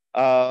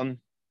um,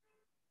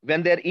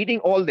 when they're eating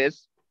all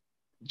this,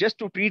 just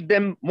to treat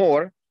them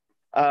more,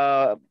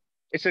 uh,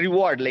 it's a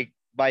reward, like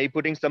by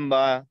putting some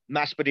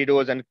mashed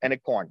potatoes and a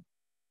corn.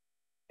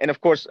 And of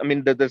course, I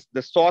mean,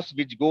 the sauce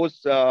which goes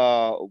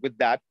with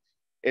that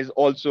is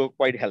also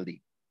quite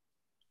healthy.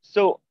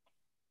 So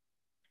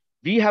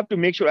we have to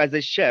make sure as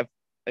a chef,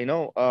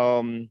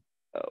 uh,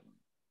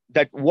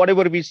 that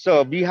whatever we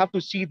serve, we have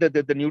to see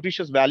the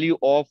nutritious value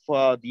of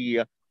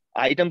the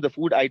item, the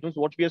food items,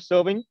 what we are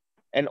serving.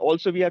 And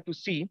also we have to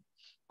see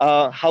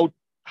how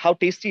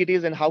tasty it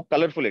is and how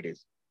colorful it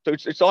is. So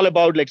it's all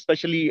about, like,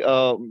 especially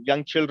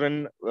young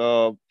children,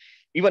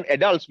 even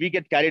adults, we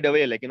get carried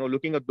away, like,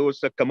 looking at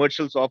those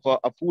commercials of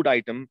a food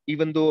item,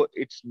 even though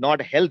it's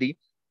not healthy,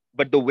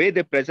 but the way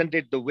they present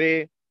it, the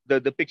way the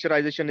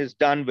picturization is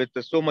done with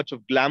so much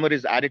of glamour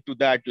is added to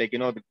that, like,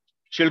 the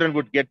children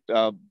would get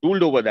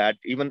fooled over that.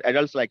 Even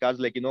adults like us,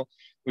 like,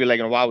 we're like,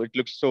 wow, it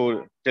looks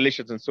so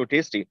delicious and so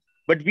tasty.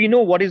 But we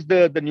know what is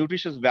the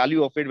nutritious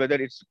value of it, whether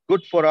it's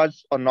good for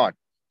us or not.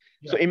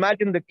 Yeah. So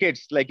imagine the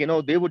kids, like,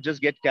 they would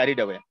just get carried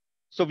away.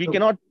 So we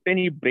cannot put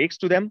any breaks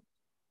to them.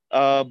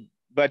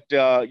 But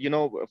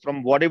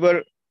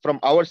from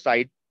our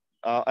side,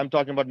 I'm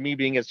talking about me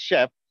being a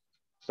chef.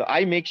 So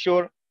I make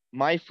sure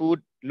my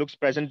food looks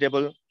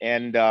presentable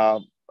and uh,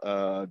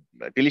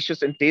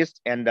 delicious in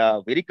taste and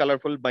very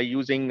colorful by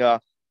using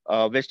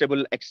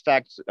vegetable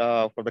extracts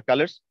for the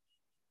colors.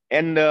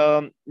 And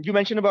you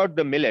mentioned about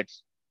the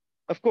millets.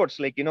 Of course,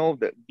 like,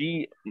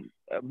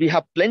 we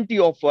have plenty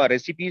of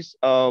recipes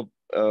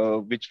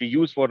which we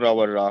use for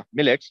our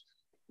millets,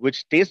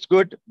 which taste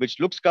good, which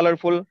looks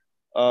colorful.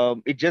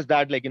 It's just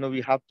that, like,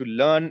 we have to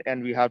learn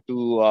and we have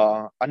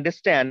to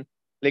understand,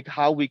 like,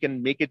 how we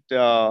can make it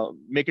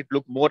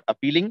look more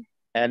appealing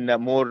and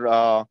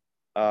more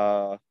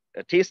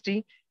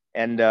tasty,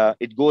 and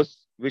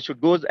which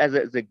should goes as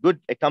a good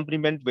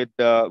accompaniment with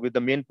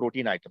the main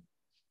protein item.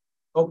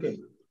 Okay,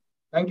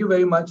 thank you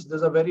very much.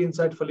 These are very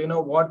insightful. You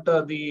know what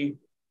the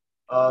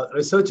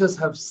researchers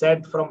have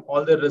said from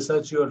all the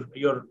research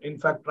you're in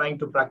fact trying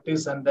to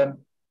practice, and then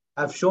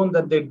have shown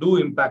that they do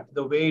impact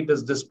the way it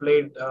is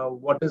displayed,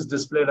 what is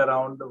displayed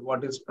around,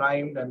 what is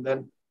primed, and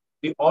then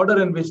the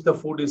order in which the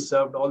food is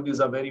served. All these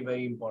are very,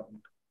 very important.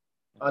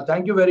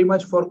 Thank you very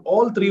much for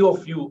all three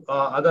of you,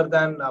 other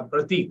than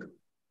Prateek.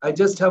 I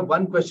just have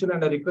one question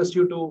and I request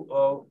you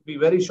to be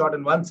very short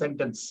in one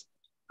sentence,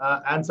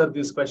 answer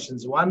these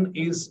questions. One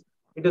is,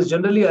 it is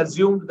generally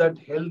assumed that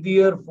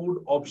healthier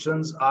food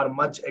options are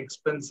much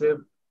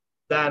expensive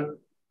than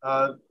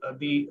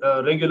the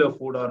regular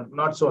food or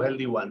not so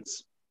healthy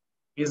ones.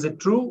 Is it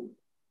true?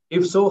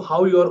 If so,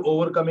 how you are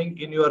overcoming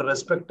in your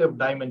respective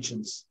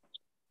dimensions?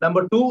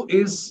 Number two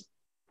is,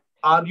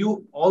 are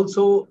you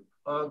also,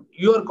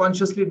 you are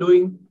consciously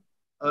doing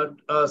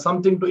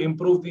something to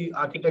improve the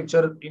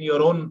architecture in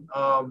your own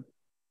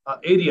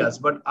areas,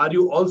 but are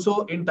you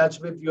also in touch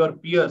with your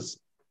peers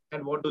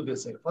and what do they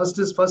say?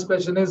 First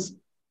question is,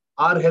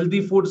 are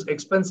healthy foods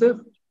expensive?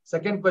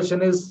 Second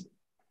question is,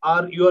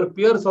 are your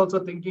peers also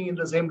thinking in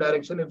the same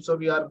direction? If so,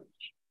 we are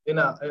in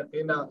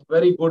a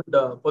very good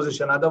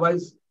position.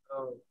 Otherwise,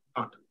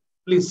 not.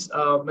 Please,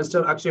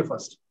 Mr. Akshay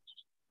first.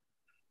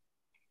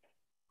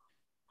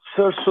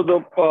 Sir,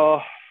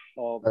 so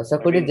Sir,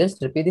 could you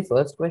just repeat the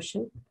first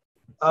question?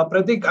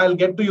 Pratik, I'll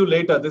get to you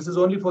later. This is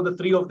only for the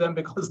three of them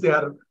because they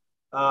are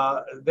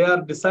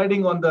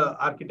deciding on the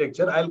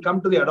architecture. I'll come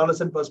to the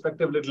adolescent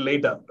perspective a little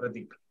later,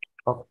 Pratik.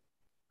 Okay.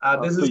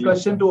 This is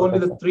question to only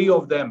the three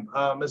of them,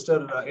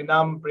 Mr.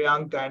 Inam,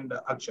 Priyank, and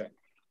Akshay.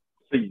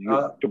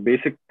 So the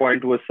basic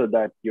point was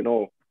that,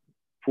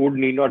 food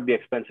need not be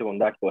expensive on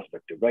that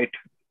perspective, right?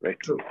 Right.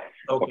 True.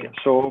 Okay.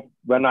 So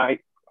when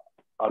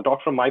I'll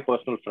talk from my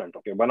personal front.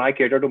 Okay. When I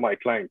cater to my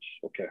clients,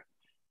 okay,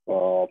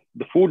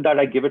 the food that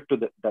I give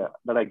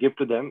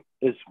to them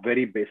is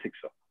very basic,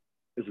 sir.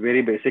 It's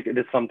very basic. It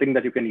is something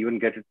that you can even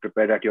get it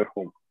prepared at your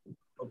home.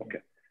 Okay.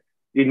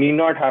 You need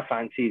not have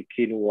fancy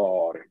quinoa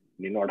or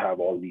need not have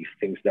all these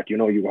things that,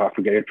 you have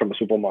to get it from a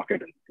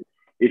supermarket.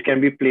 It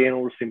can be plain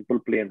or simple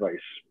plain rice.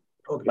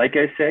 Okay. Like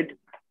I said,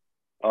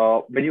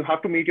 when you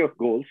have to meet your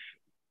goals,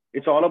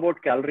 it's all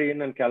about calorie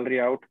in and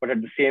calorie out, but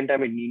at the same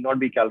time, it need not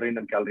be calorie in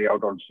and calorie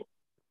out also.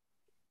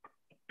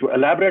 To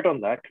elaborate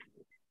on that,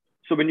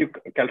 so when you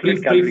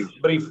calculate calories,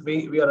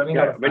 we are running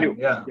out of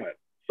time.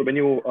 So when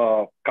you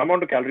come on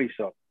to calories,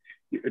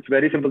 it's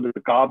very simple. The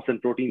carbs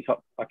and proteins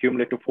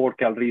accumulate to 4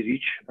 calories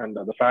each, and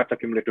the fats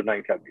accumulate to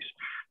 9 calories.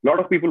 A lot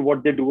of people,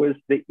 what they do is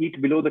they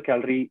eat below the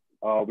calorie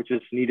which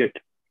is needed,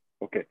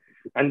 okay,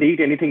 and they eat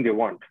anything they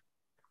want.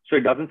 So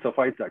it doesn't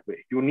suffice that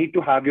way. You need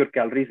to have your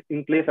calories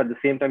in place. At the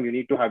same time, you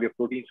need to have your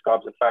proteins,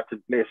 carbs, and fats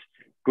in place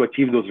to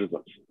achieve those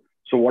results.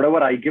 So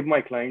whatever I give my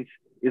clients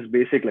is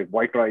basic, like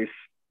white rice,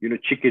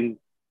 chicken,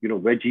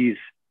 veggies,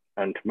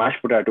 and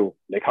mashed potato.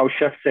 Like how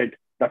chef said,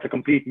 that's a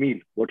complete meal.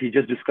 What he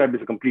just described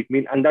is a complete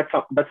meal. And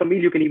that's a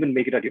meal you can even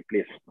make it at your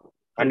place.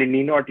 And it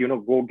need not,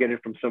 go get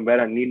it from somewhere,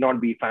 and need not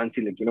be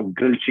fancy, like,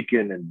 grilled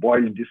chicken and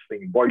boiled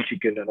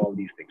chicken and all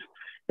these things.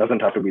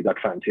 Doesn't have to be that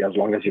fancy as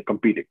long as you're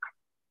competing.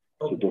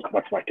 Okay. So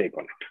that's my take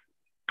on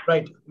it.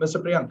 Right.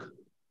 Mr. Priyank.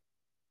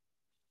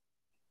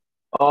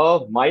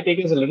 My take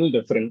is a little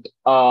different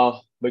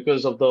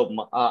because of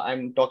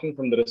I'm talking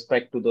from the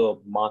respect to the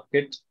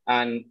market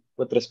and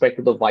with respect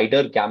to the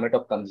wider gamut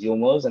of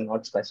consumers and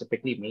not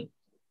specifically me.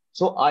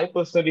 So I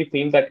personally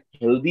feel that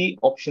healthy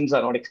options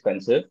are not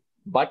expensive,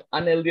 but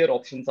unhealthier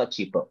options are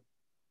cheaper.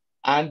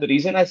 And the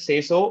reason I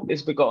say so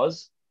is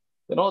because,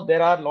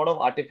 there are a lot of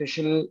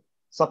artificial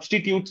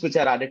substitutes which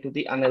are added to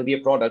the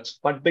unhealthier products,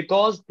 but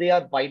because they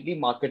are widely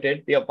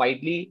marketed, they are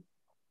widely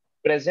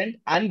present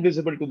and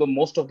visible to the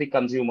most of the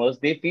consumers,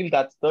 they feel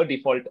that's the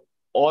default,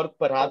 or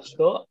perhaps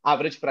the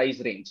average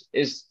price range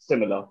is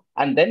similar.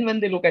 And then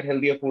when they look at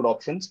healthier food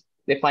options,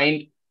 they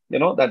find,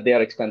 that they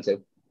are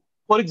expensive.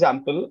 For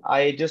example,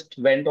 I just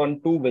went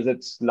on 2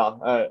 visits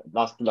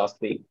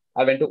last week.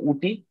 I went to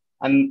Ooty,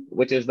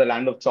 which is the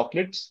land of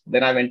chocolates.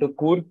 Then I went to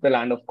Coorg, the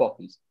land of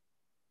coffees.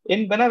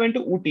 When I went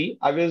to Ooty,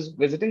 I was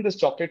visiting this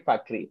chocolate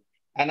factory,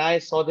 and I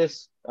saw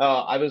this.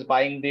 I was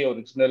buying the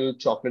original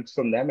chocolates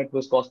from them. It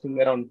was costing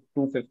me around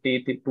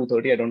 250,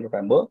 230, I don't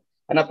remember.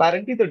 And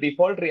apparently the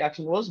default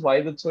reaction was, why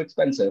is it so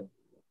expensive?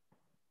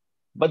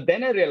 But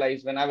then I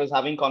realized when I was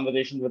having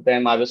conversations with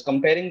them, I was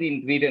comparing the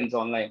ingredients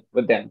online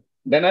with them.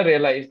 Then I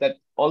realized that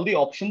all the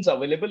options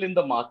available in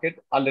the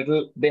market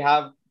they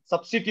have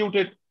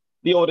substituted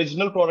the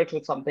original products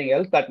with something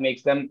else that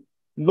makes them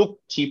look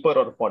cheaper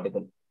or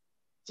affordable.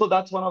 So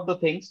that's one of the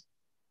things.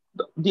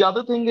 The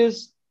other thing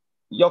is,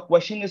 your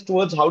question is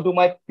towards how do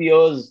my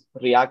peers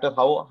react, or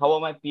how are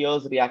my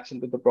peers' reaction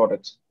to the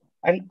products?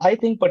 And I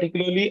think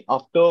particularly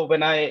after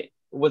when I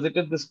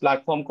visited this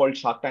platform called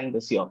Shark Tank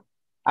this year,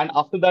 and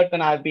after that,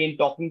 when I've been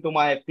talking to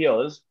my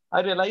peers,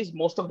 I realized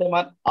most of them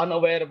are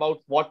unaware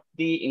about what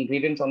the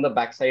ingredients on the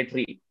backside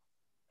read.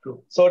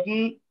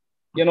 certain,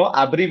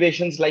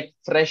 abbreviations like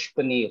fresh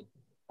paneer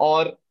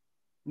or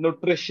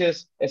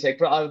nutritious,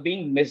 etc., are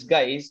being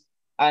misguised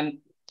and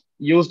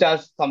used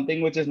as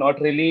something which is not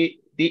really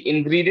the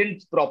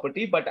ingredient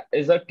property, but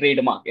is a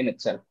trademark in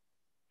itself.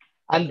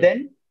 And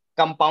then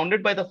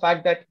compounded by the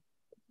fact that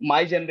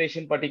my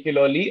generation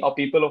particularly, or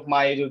people of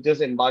my age who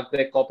just embarked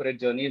their corporate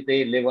journeys,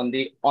 they live on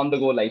the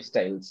go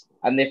lifestyles,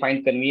 and they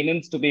find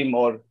convenience to be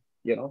more,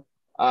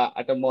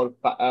 at a more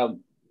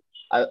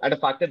at a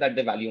factor that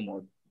they value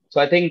more. So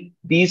I think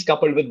these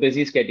coupled with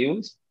busy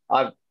schedules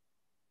are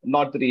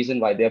not the reason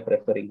why they are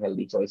preferring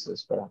healthy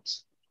choices,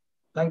 perhaps.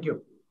 Thank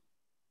you.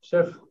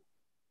 Chef.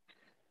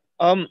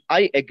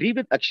 I agree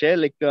with Akshay,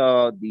 like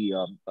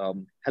the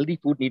healthy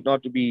food need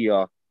not to be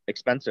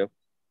expensive.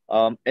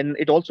 And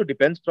it also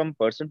depends from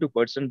person to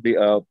person,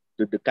 the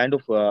kind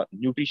of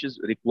nutritious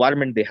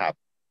requirement they have.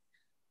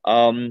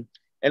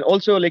 And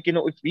also, like,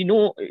 if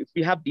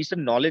we have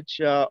decent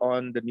knowledge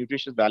on the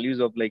nutritious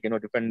values of, like,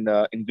 different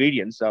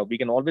ingredients, we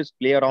can always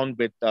play around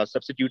with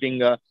substituting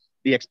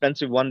the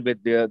expensive one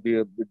with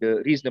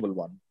the reasonable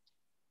one.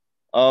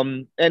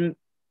 And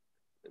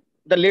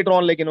then later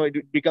on, like,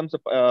 it becomes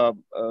a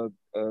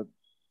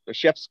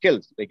chef's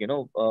skills. Like,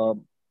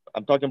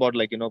 I'm talking about,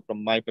 like,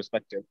 from my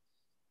perspective,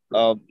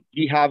 I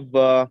have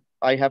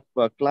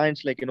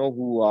clients, like,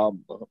 who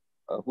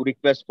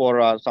request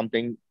for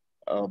something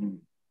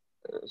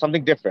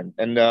different,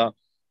 and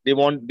they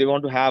want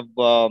to have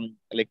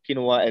like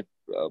quinoa at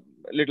a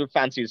little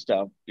fancy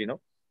stuff,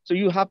 so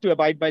you have to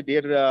abide by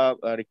their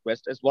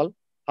request as well.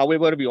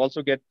 However, we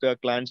also get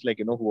clients, like,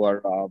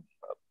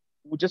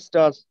 who just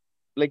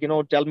like,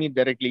 tell me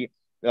directly,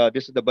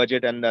 this is the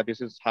budget, and this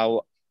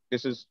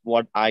is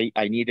what I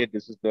needed,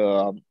 this is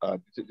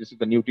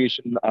the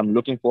nutrition I'm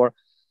looking for.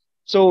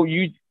 So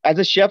you, as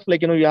a chef,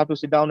 like, you have to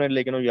sit down and,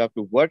 like, you have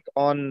to work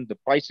on the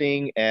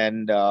pricing,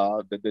 and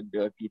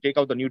you take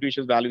out the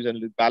nutritious values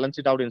and balance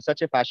it out in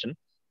such a fashion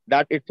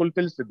that it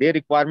fulfills their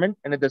requirement,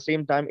 and at the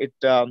same time it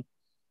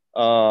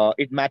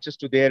matches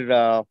to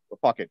their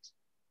pockets.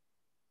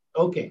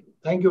 Okay,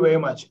 thank you very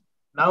much.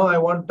 Now I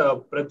want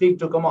Pratik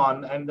to come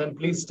on, and then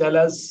please tell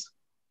us,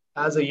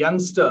 as a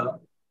youngster,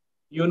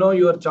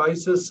 your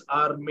choices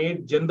are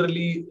made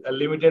generally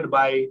limited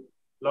by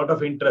a lot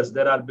of interest.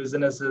 There are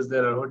businesses,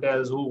 there are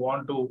hotels who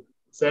want to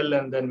sell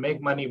and then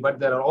make money, but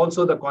there are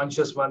also the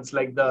conscious ones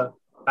like the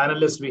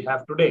panelists we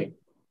have today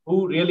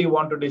who really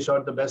want to dish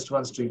out the best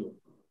ones to you.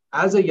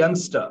 As a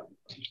youngster,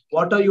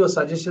 what are your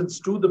suggestions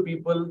to the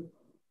people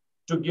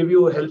to give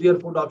you healthier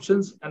food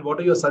options, and what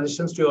are your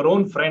suggestions to your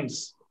own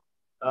friends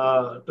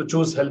to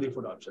choose healthy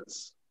food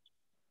options?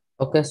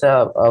 Okay,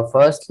 so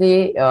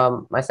firstly,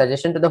 my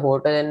suggestion to the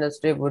hotel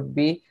industry would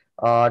be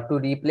to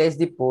replace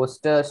the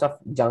posters of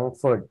junk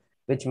food,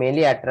 which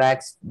mainly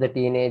attracts the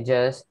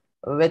teenagers,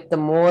 with the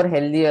more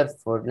healthier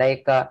food,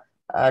 like a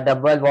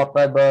double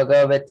Whopper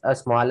burger with a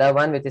smaller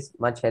one, which is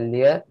much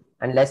healthier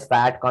and less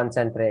fat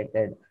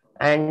concentrated.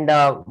 And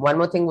one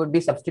more thing would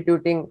be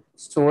substituting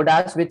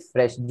sodas with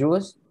fresh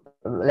juice,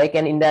 like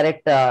an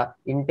indirect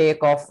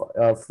intake of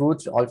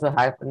fruits also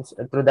happens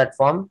through that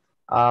form.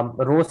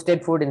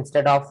 Roasted food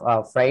instead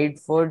of fried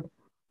food,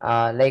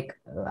 like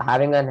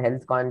having a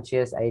health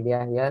conscious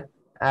idea here.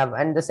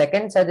 And the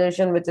second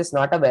suggestion, which is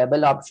not a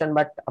viable option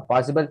but a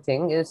possible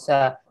thing, is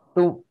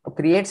to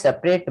create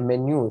separate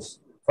menus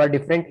for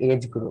different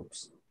age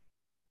groups.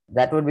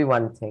 That would be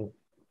one thing.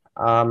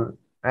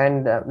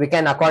 And we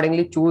can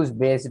accordingly choose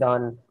based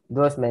on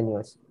those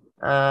menus.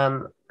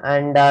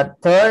 And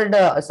third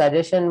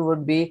suggestion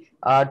would be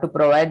to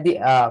provide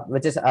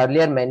which is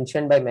earlier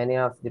mentioned by many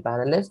of the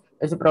panelists,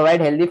 is to provide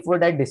healthy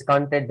food at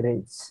discounted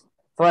rates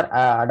for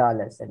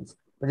adolescents,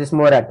 which is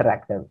more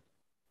attractive.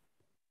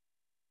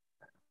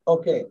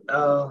 Okay.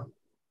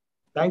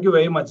 Thank you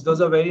very much.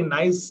 Those are very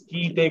nice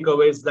key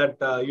takeaways that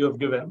you have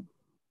given.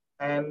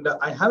 And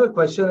I have a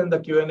question in the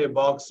Q&A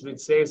box which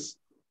says,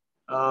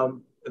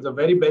 it's a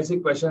very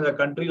basic question. In a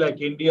country like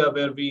India,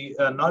 where we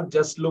not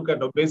just look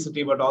at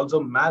obesity, but also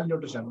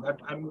malnutrition, that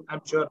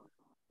I'm sure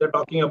they're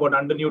talking about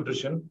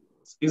undernutrition,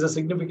 is a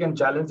significant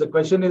challenge. The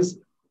question is,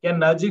 can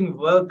nudging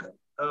work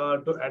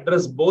to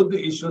address both the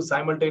issues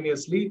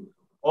simultaneously,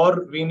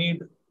 or we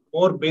need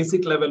more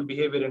basic level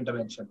behavior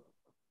intervention?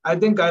 I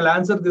think I'll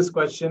answer this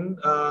question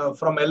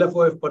from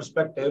LFOF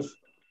perspective.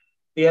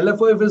 The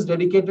LFOF is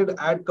dedicated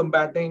at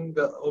combating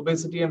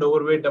obesity and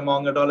overweight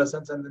among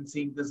adolescents, and then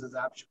seeing this as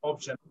an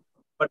option.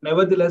 But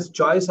nevertheless,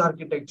 choice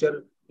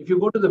architecture, if you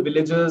go to the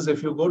villages,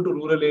 if you go to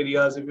rural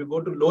areas, if you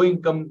go to low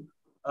income,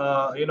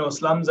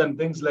 slums and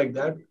things like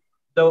that,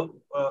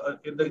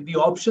 the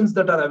options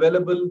that are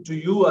available to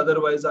you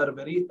otherwise are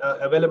very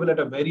available at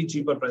a very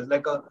cheaper price,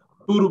 like a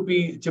 2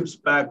 rupee chips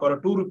pack or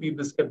a 2 rupee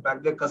biscuit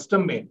pack. They're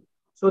custom made.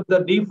 So the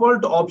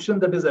default option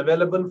that is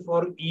available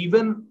for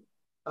even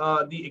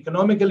the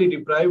economically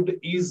deprived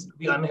is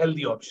the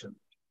unhealthy option.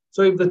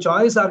 So if the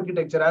choice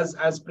architecture, as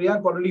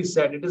Priyank already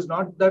said, it is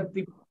not that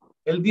the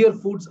healthier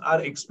foods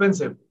are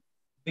expensive.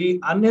 The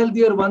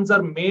unhealthier ones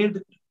are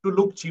made to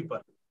look cheaper.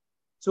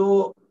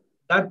 So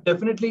that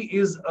definitely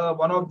is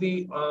one of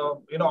the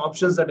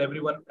options that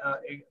everyone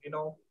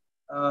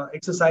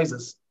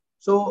exercises.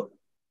 So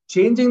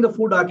changing the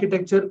food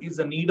architecture is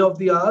a need of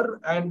the hour,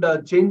 and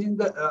changing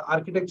the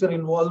architecture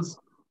involves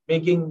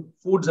making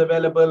foods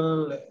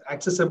available,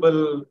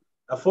 accessible,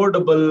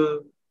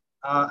 affordable,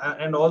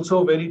 and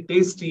also very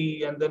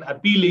tasty and then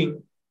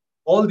appealing.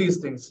 All these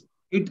things.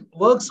 It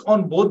works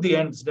on both the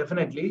ends,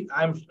 definitely.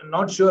 I'm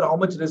not sure how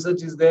much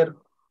research is there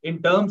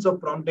in terms of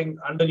prompting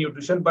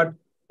undernutrition, but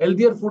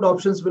healthier food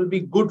options will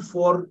be good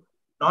for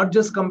not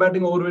just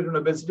combating overweight and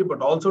obesity,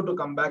 but also to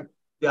combat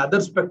the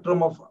other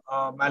spectrum of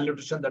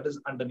malnutrition, that is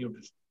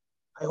undernutrition.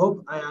 I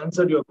hope I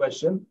answered your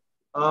question.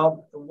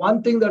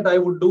 One thing that I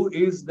would do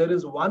is there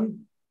is one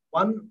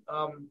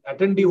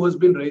attendee who has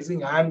been raising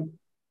hand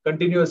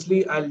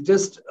continuously. I'll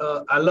just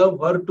allow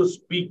her to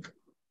speak.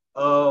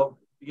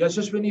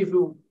 Yashashwini, if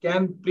you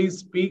can please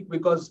speak,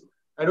 because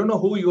I don't know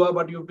who you are,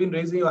 but you've been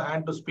raising your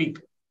hand to speak.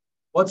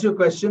 What's your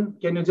question?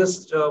 Can you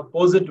just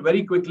pose it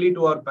very quickly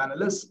to our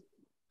panelists,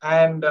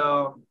 and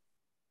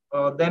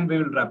then we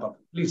will wrap up.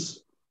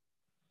 Please.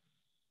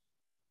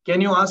 Can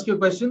you ask your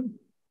question?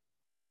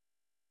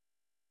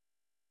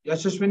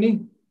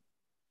 Yashashwini?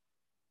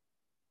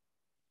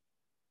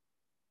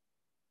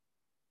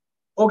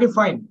 Okay,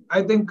 fine.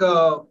 I think,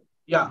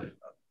 yeah.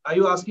 Are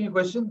you asking a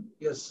question?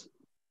 Yes.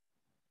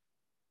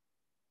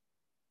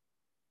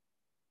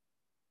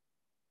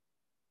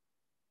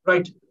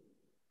 Right.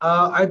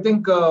 I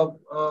think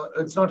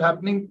it's not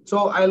happening.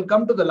 So I'll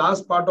come to the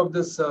last part of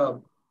this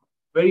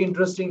very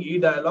interesting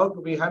e-dialogue.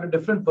 We had a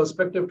different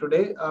perspective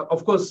today.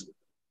 Of course,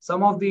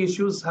 some of the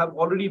issues have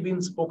already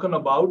been spoken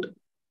about.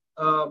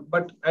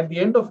 But at the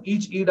end of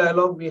each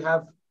e-dialogue, we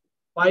have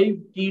 5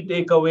 key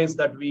takeaways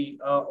that we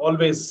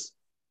always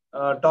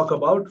talk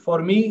about.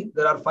 For me,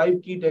 there are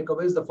 5 key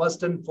takeaways. The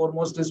first and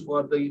foremost is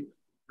for the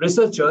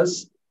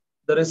researchers.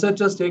 The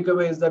researchers'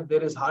 takeaway is that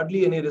there is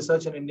hardly any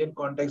research in Indian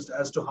context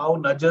as to how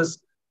nudges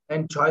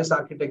and choice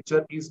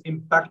architecture is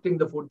impacting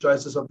the food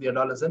choices of the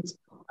adolescents.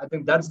 I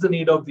think that's the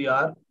need of the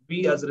hour.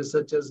 We as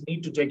researchers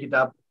need to take it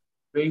up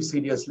very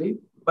seriously.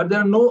 But there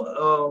are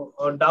no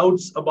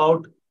doubts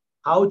about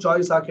how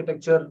choice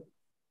architecture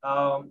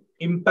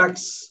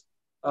impacts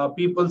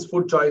people's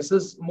food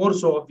choices, more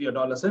so of the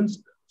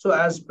adolescents. So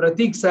as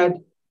Pratik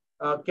said,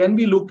 can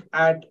we look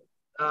at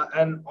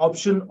an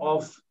option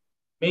of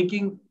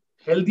making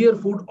healthier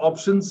food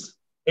options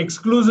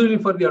exclusively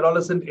for the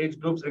adolescent age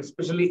groups,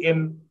 especially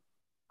in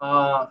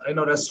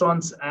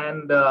restaurants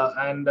and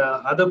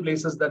other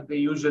places that they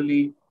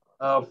usually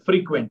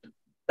frequent?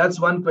 That's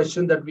one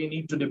question that we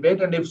need to debate.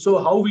 And if so,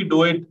 how we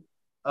do it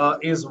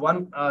is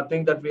one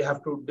thing that we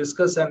have to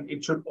discuss. And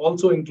it should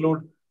also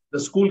include the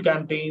school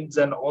canteens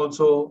and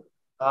also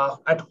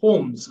at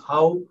homes,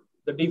 how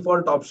the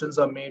default options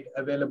are made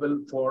available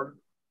for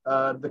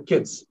the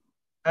kids.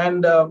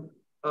 And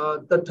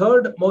the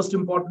third most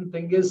important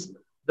thing is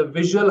the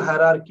visual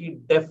hierarchy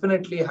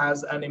definitely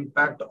has an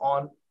impact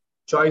on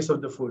choice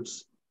of the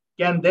foods.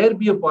 Can there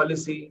be a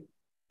policy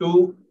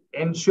to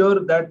ensure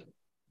that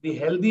the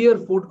healthier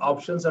food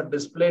options are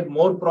displayed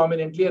more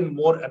prominently and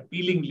more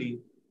appealingly,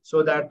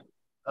 so that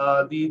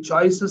the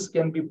choices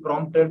can be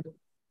prompted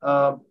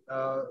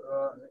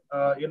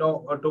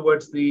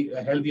towards the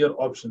healthier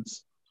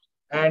options?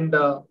 And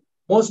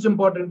most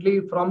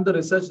importantly, from the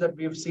research that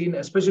we've seen,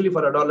 especially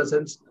for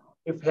adolescents,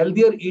 if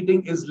healthier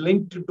eating is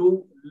linked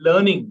to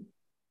learning,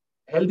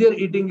 healthier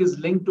eating is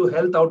linked to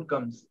health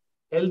outcomes,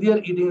 healthier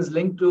eating is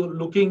linked to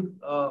looking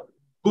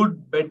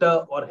good,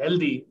 better, or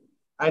healthy,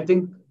 I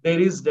think there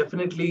is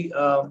definitely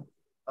an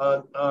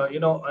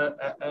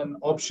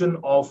option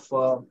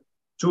of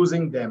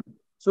choosing them.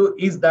 So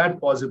is that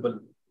possible?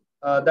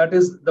 That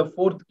is the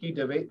fourth key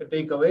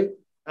takeaway.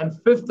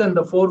 And fifth and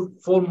the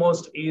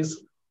foremost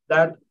is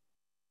that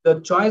the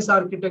choice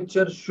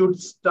architecture should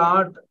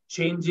start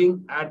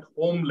changing at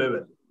home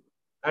level.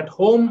 At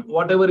home,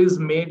 whatever is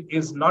made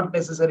is not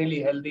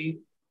necessarily healthy,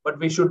 but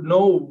we should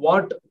know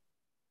what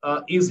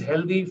is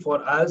healthy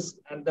for us,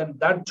 and then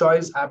that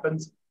choice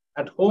happens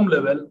at home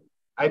level.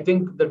 I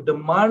think the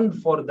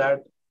demand for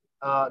that,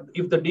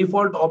 if the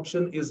default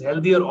option is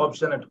healthier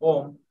option at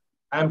home,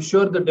 I'm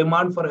sure the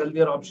demand for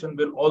healthier option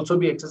will also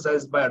be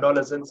exercised by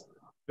adolescents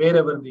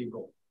wherever they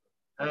go.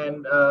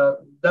 And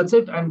that's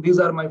it. And these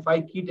are my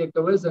 5 key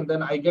takeaways. And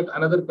then I get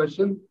another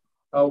question.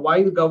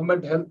 Why the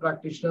government health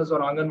practitioners or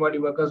Anganwadi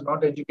workers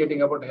not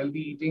educating about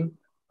healthy eating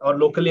or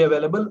locally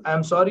available?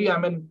 I'm sorry, I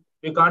mean,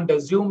 we can't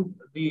assume.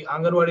 The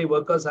Anganwadi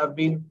workers have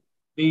been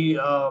the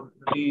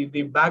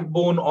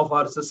backbone of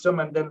our system,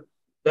 and then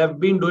they've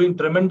been doing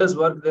tremendous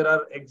work. There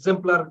are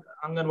exemplar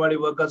Anganwadi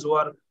workers who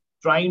are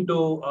trying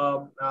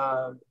to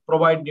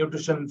provide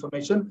nutrition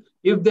information.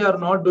 If they are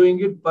not doing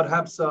it,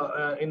 perhaps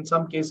in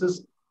some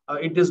cases,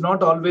 it is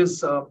not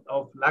always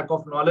of lack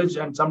of knowledge,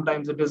 and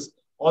sometimes it is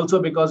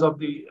also because of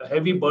the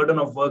heavy burden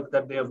of work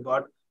that they have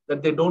got,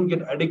 that they don't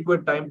get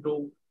adequate time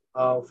to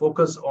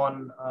focus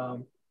on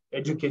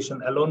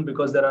education alone,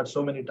 because there are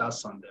so many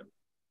tasks on them.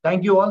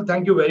 Thank you all.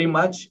 Thank you very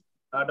much.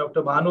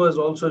 Dr. Bhanu has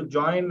also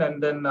joined,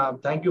 and then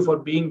thank you for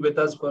being with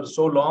us for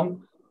so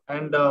long.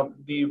 And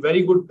the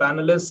very good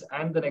panelists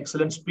and the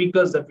excellent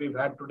speakers that we've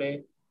had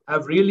today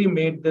have really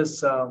made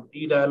this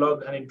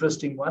e-dialogue an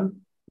interesting one.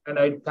 And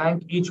I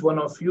thank each one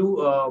of you,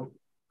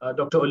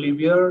 Dr.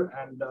 Olivier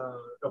and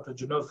Dr.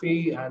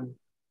 Junofi and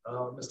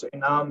Mr.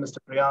 Inam, Mr.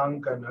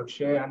 Priyank and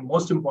Akshay, and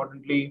most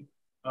importantly,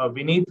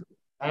 Vineet,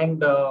 and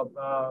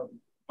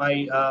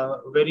my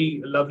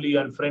very lovely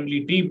and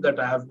friendly team that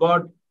I have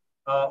got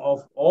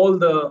of all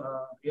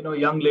the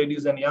young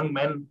ladies and young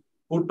men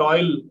who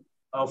toil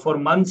for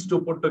months to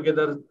put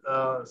together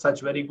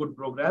such very good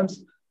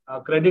programs.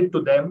 Credit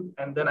to them,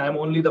 and then I'm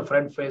only the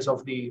front face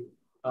of the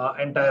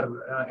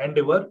entire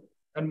endeavor.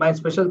 And my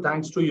special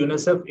thanks to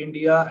UNICEF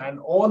India and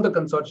all the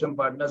consortium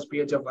partners,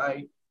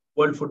 PHFI,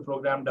 World Food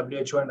Program,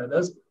 WHO, and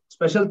others.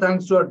 Special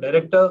thanks to our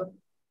director,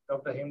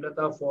 Dr.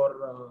 Hemlata,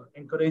 for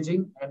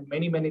encouraging, and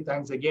many, many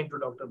thanks again to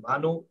Dr.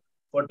 Bhanu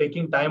for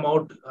taking time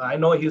out. I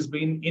know he's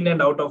been in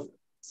and out of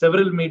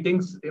several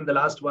meetings in the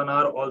last 1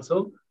 hour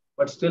also,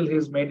 but still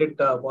he's made it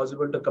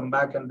possible to come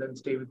back and then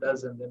stay with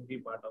us and then be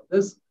part of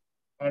this.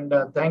 And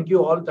thank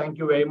you all. Thank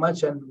you very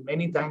much. And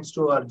many thanks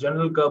to our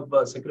General Club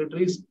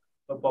secretaries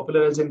for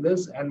popularizing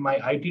this, and my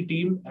IT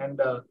team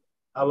and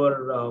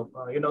our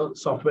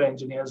software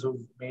engineers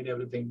who've made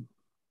everything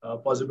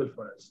possible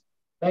for us.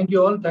 Thank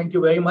you all. Thank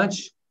you very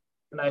much.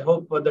 And I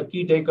hope the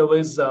key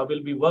takeaways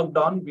will be worked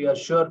on. We are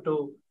sure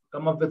to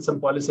come up with some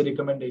policy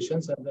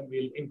recommendations, and then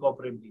we'll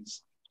incorporate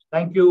these.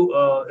 Thank you,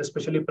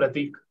 especially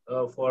Pratik,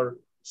 for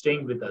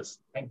staying with us.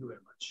 Thank you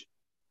very much.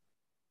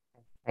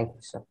 Thank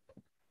you, sir.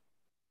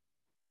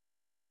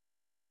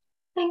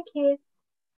 Thank you.